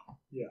going on.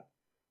 Yeah.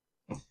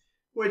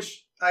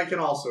 Which I can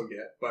also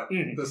get, but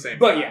the same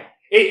But time. yeah,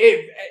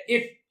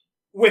 if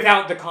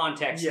without the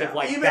context of,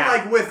 like, even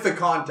that. like with the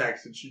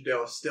context, it should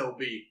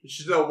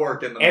still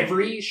work in the movie.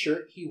 Every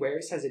shirt he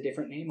wears has a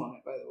different name on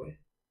it, by the way.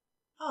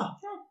 Huh.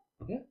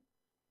 Yeah.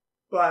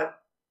 But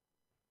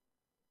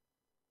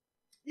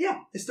yeah,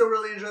 I still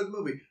really enjoyed the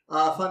movie.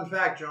 Fun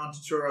fact, John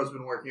Turturro's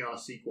been working on a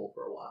sequel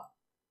for a while.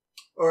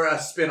 Or a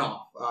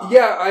spin-off.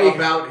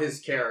 About his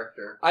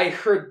character. I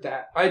heard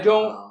that. I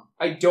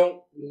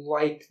don't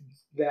like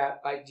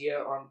that idea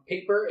on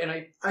paper, and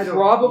I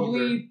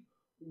probably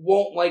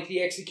won't like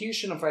the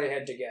execution if I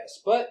had to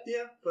guess. But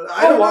yeah, but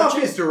I don't know if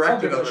he's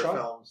directed other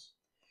films.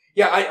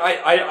 Yeah,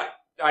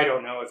 I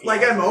don't know if he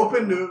like, has. I'm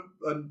open to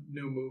a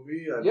new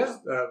movie. I'm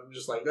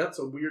just like, that's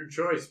a weird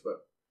choice, but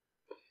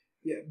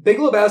yeah, Big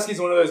Lebowski is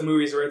one of those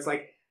movies where it's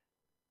like,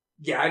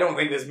 yeah, I don't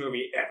think this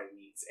movie ever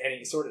needs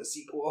any sort of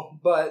sequel.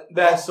 But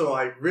also,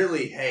 I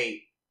really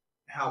hate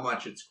how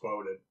much it's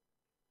quoted.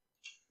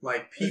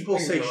 Like, people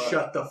say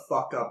 "shut the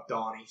fuck up,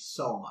 Donnie"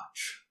 so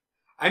much.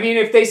 I mean,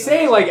 if they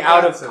say, like,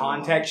 out of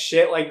context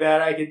shit like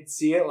that, I could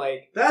see it,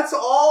 like... That's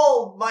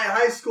all my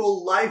high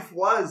school life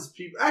was.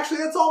 Actually,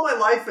 that's all my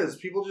life is.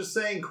 People just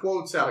saying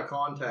quotes out of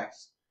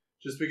context.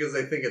 Just because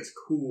they think it's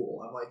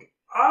cool. I'm like,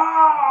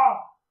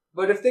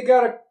 But if they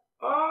got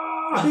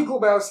Big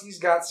Lebowski's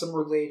got some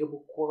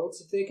relatable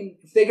quotes.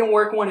 If they can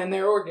work one in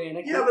there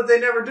organically. Yeah, but they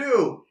never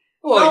do.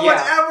 Well, no one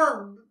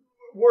ever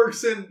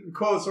works in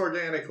quotes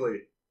organically.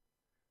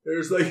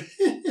 There's like,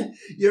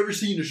 you ever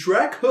seen a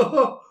Shrek?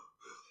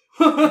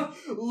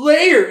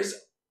 Layers!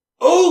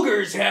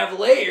 Ogres have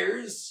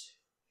layers!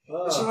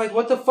 So like,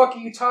 what the fuck are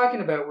you talking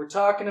about? We're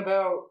talking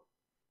about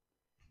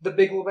the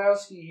Big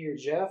Lebowski here,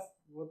 Jeff.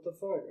 What the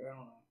fuck? I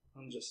don't know.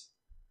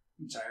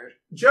 I'm tired.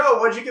 Joe,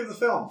 what'd you give the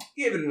film?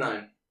 Gave it a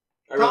 9.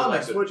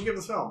 Thomas, what'd you give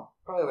the film?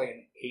 Probably like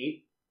an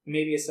 8.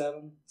 Maybe a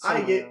 7.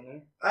 I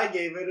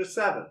gave it a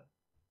 7.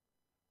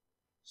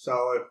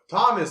 So if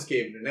Thomas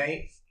gave it an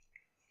 8,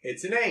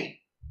 it's an 8.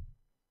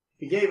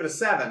 If he gave it a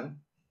 7,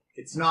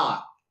 it's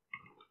not.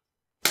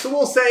 So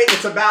we'll say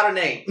it's about an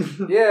 8.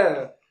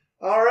 Yeah.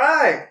 All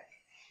right.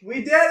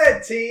 We did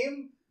it,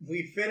 team.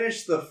 We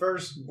finished the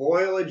first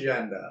Boyle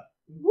agenda.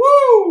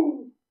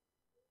 Woo!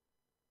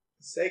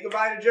 Say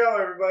goodbye to Joe,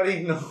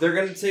 everybody. No. They're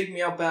going to take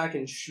me out back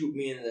and shoot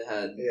me in the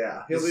head.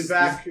 Yeah. He'll be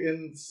back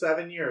in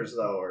 7 years,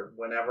 though, or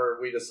whenever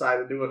we decide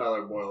to do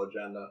another Boyle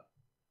agenda.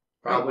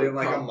 Probably in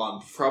like a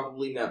month.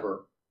 Probably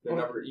never.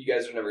 You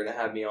guys are never going to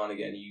have me on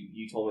again.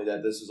 You told me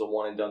that this is a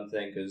one and done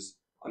thing because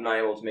I'm not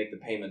able to make the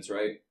payments,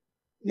 right?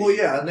 Well,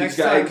 yeah, next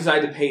time. Because I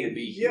had to pay to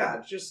be here.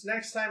 Yeah, just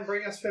next time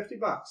bring us $50.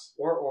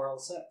 Or oral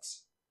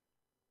sex.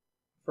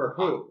 For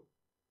who?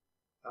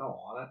 I don't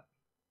want it.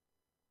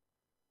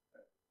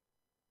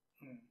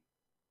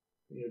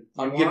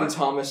 I'm giving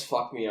Thomas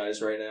fuck me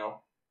eyes right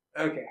now.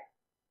 Okay.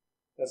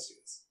 Let's do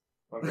this.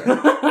 Okay.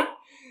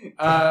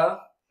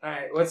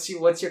 Alright,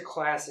 what's your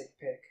classic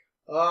pick?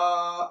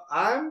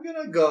 I'm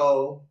gonna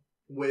go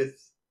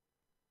with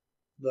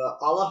the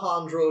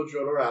Alejandro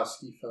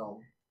Jodorowsky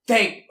film.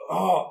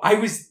 I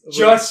was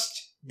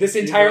just this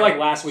entire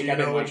last week. Do you I've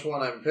been know like, which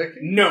one I'm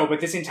picking? No,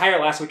 but this entire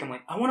last week I'm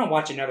like, I want to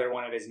watch another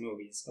one of his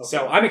movies. Okay.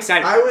 So I'm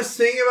excited. I was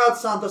thinking about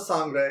Santa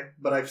Sangre,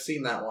 but I've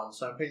seen that one,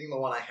 so I'm picking the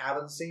one I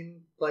haven't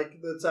seen, like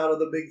that's out of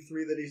the big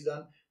 3 that he's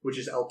done, which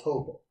is El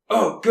Topo.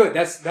 Oh, good.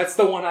 That's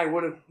the one I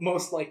would have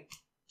most liked.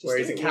 Where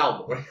he's a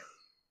cowboy.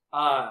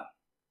 I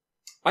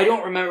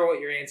don't remember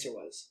what your answer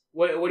was.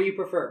 What do you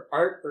prefer,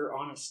 art or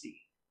honesty?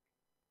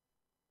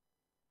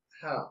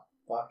 How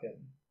fucking.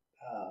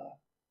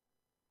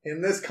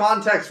 In this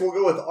context, we'll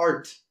go with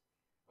art.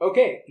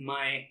 Okay,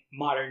 my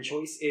modern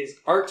choice is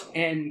Art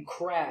and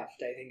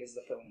Craft, I think is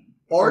the film.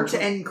 Art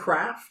and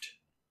Craft?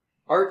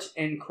 Art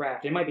and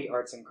Craft. It might be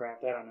Arts and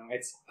Craft, I don't know.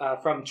 It's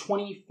from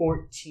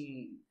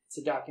 2014. It's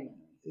a documentary.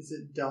 Is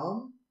it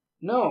dumb?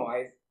 No,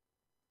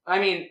 I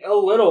mean, a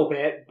little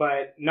bit,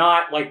 but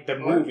not like the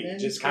movie, and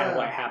just kind of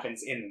what Craft.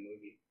 happens in the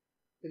movie.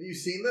 Have you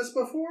seen this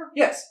before?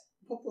 Yes,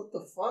 What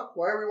the fuck?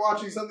 Why are we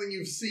watching something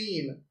you've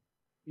seen?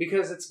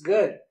 because it's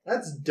good.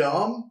 That's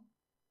dumb.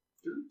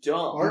 You're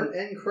dumb. Art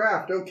and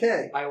craft,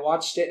 okay. I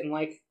watched it in,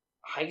 like,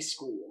 high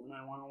school, and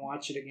I want to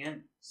watch it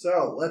again.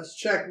 So, let's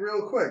check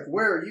real quick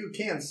where you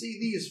can see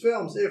these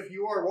films if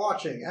you are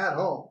watching at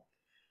home.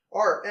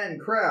 Art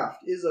and Craft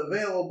is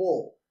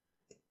available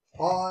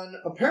on,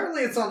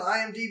 apparently it's on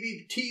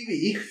IMDb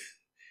TV.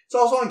 It's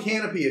also on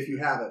Canopy if you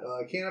have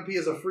it. Canopy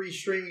is a free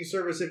streaming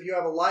service if you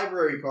have a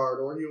library card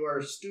or you are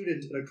a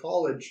student at a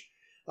college.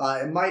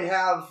 It might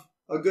have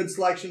a good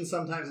selection,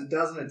 sometimes it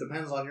doesn't. It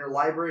depends on your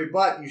library,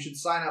 but you should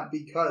sign up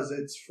because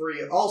it's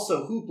free.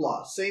 Also,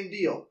 Hoopla, same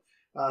deal.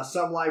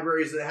 Some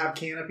libraries that have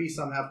Canopy,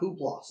 some have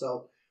Hoopla.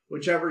 So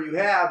whichever you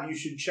have, you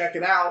should check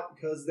it out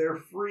because they're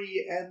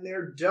free and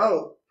they're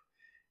dope.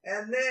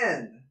 And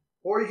then,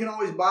 or you can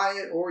always buy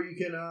it, or you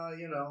can,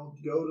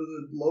 go to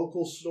the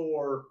local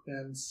store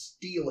and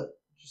steal it.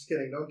 Just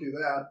kidding, don't do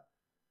that.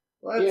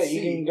 Let's see.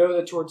 You can go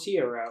the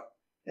tortilla route.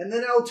 And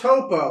then El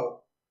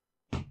Topo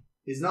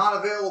is not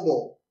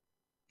available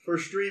for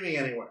streaming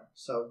anywhere.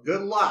 So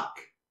good luck.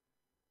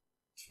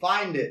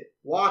 Find it,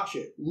 watch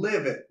it,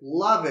 live it,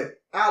 love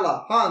it.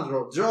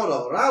 Alejandro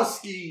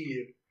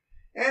Jodorowsky.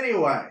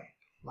 Anyway,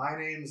 my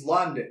name's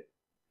London.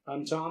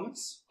 I'm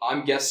Thomas.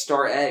 I'm guest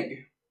star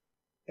Egg.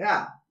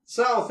 Yeah.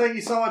 So thank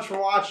you so much for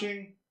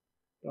watching.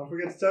 Don't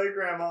forget to tell your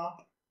grandma.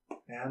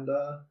 And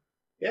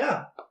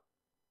yeah.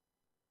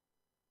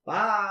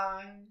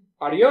 Bye.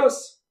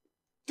 Adios.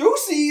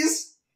 Deuces!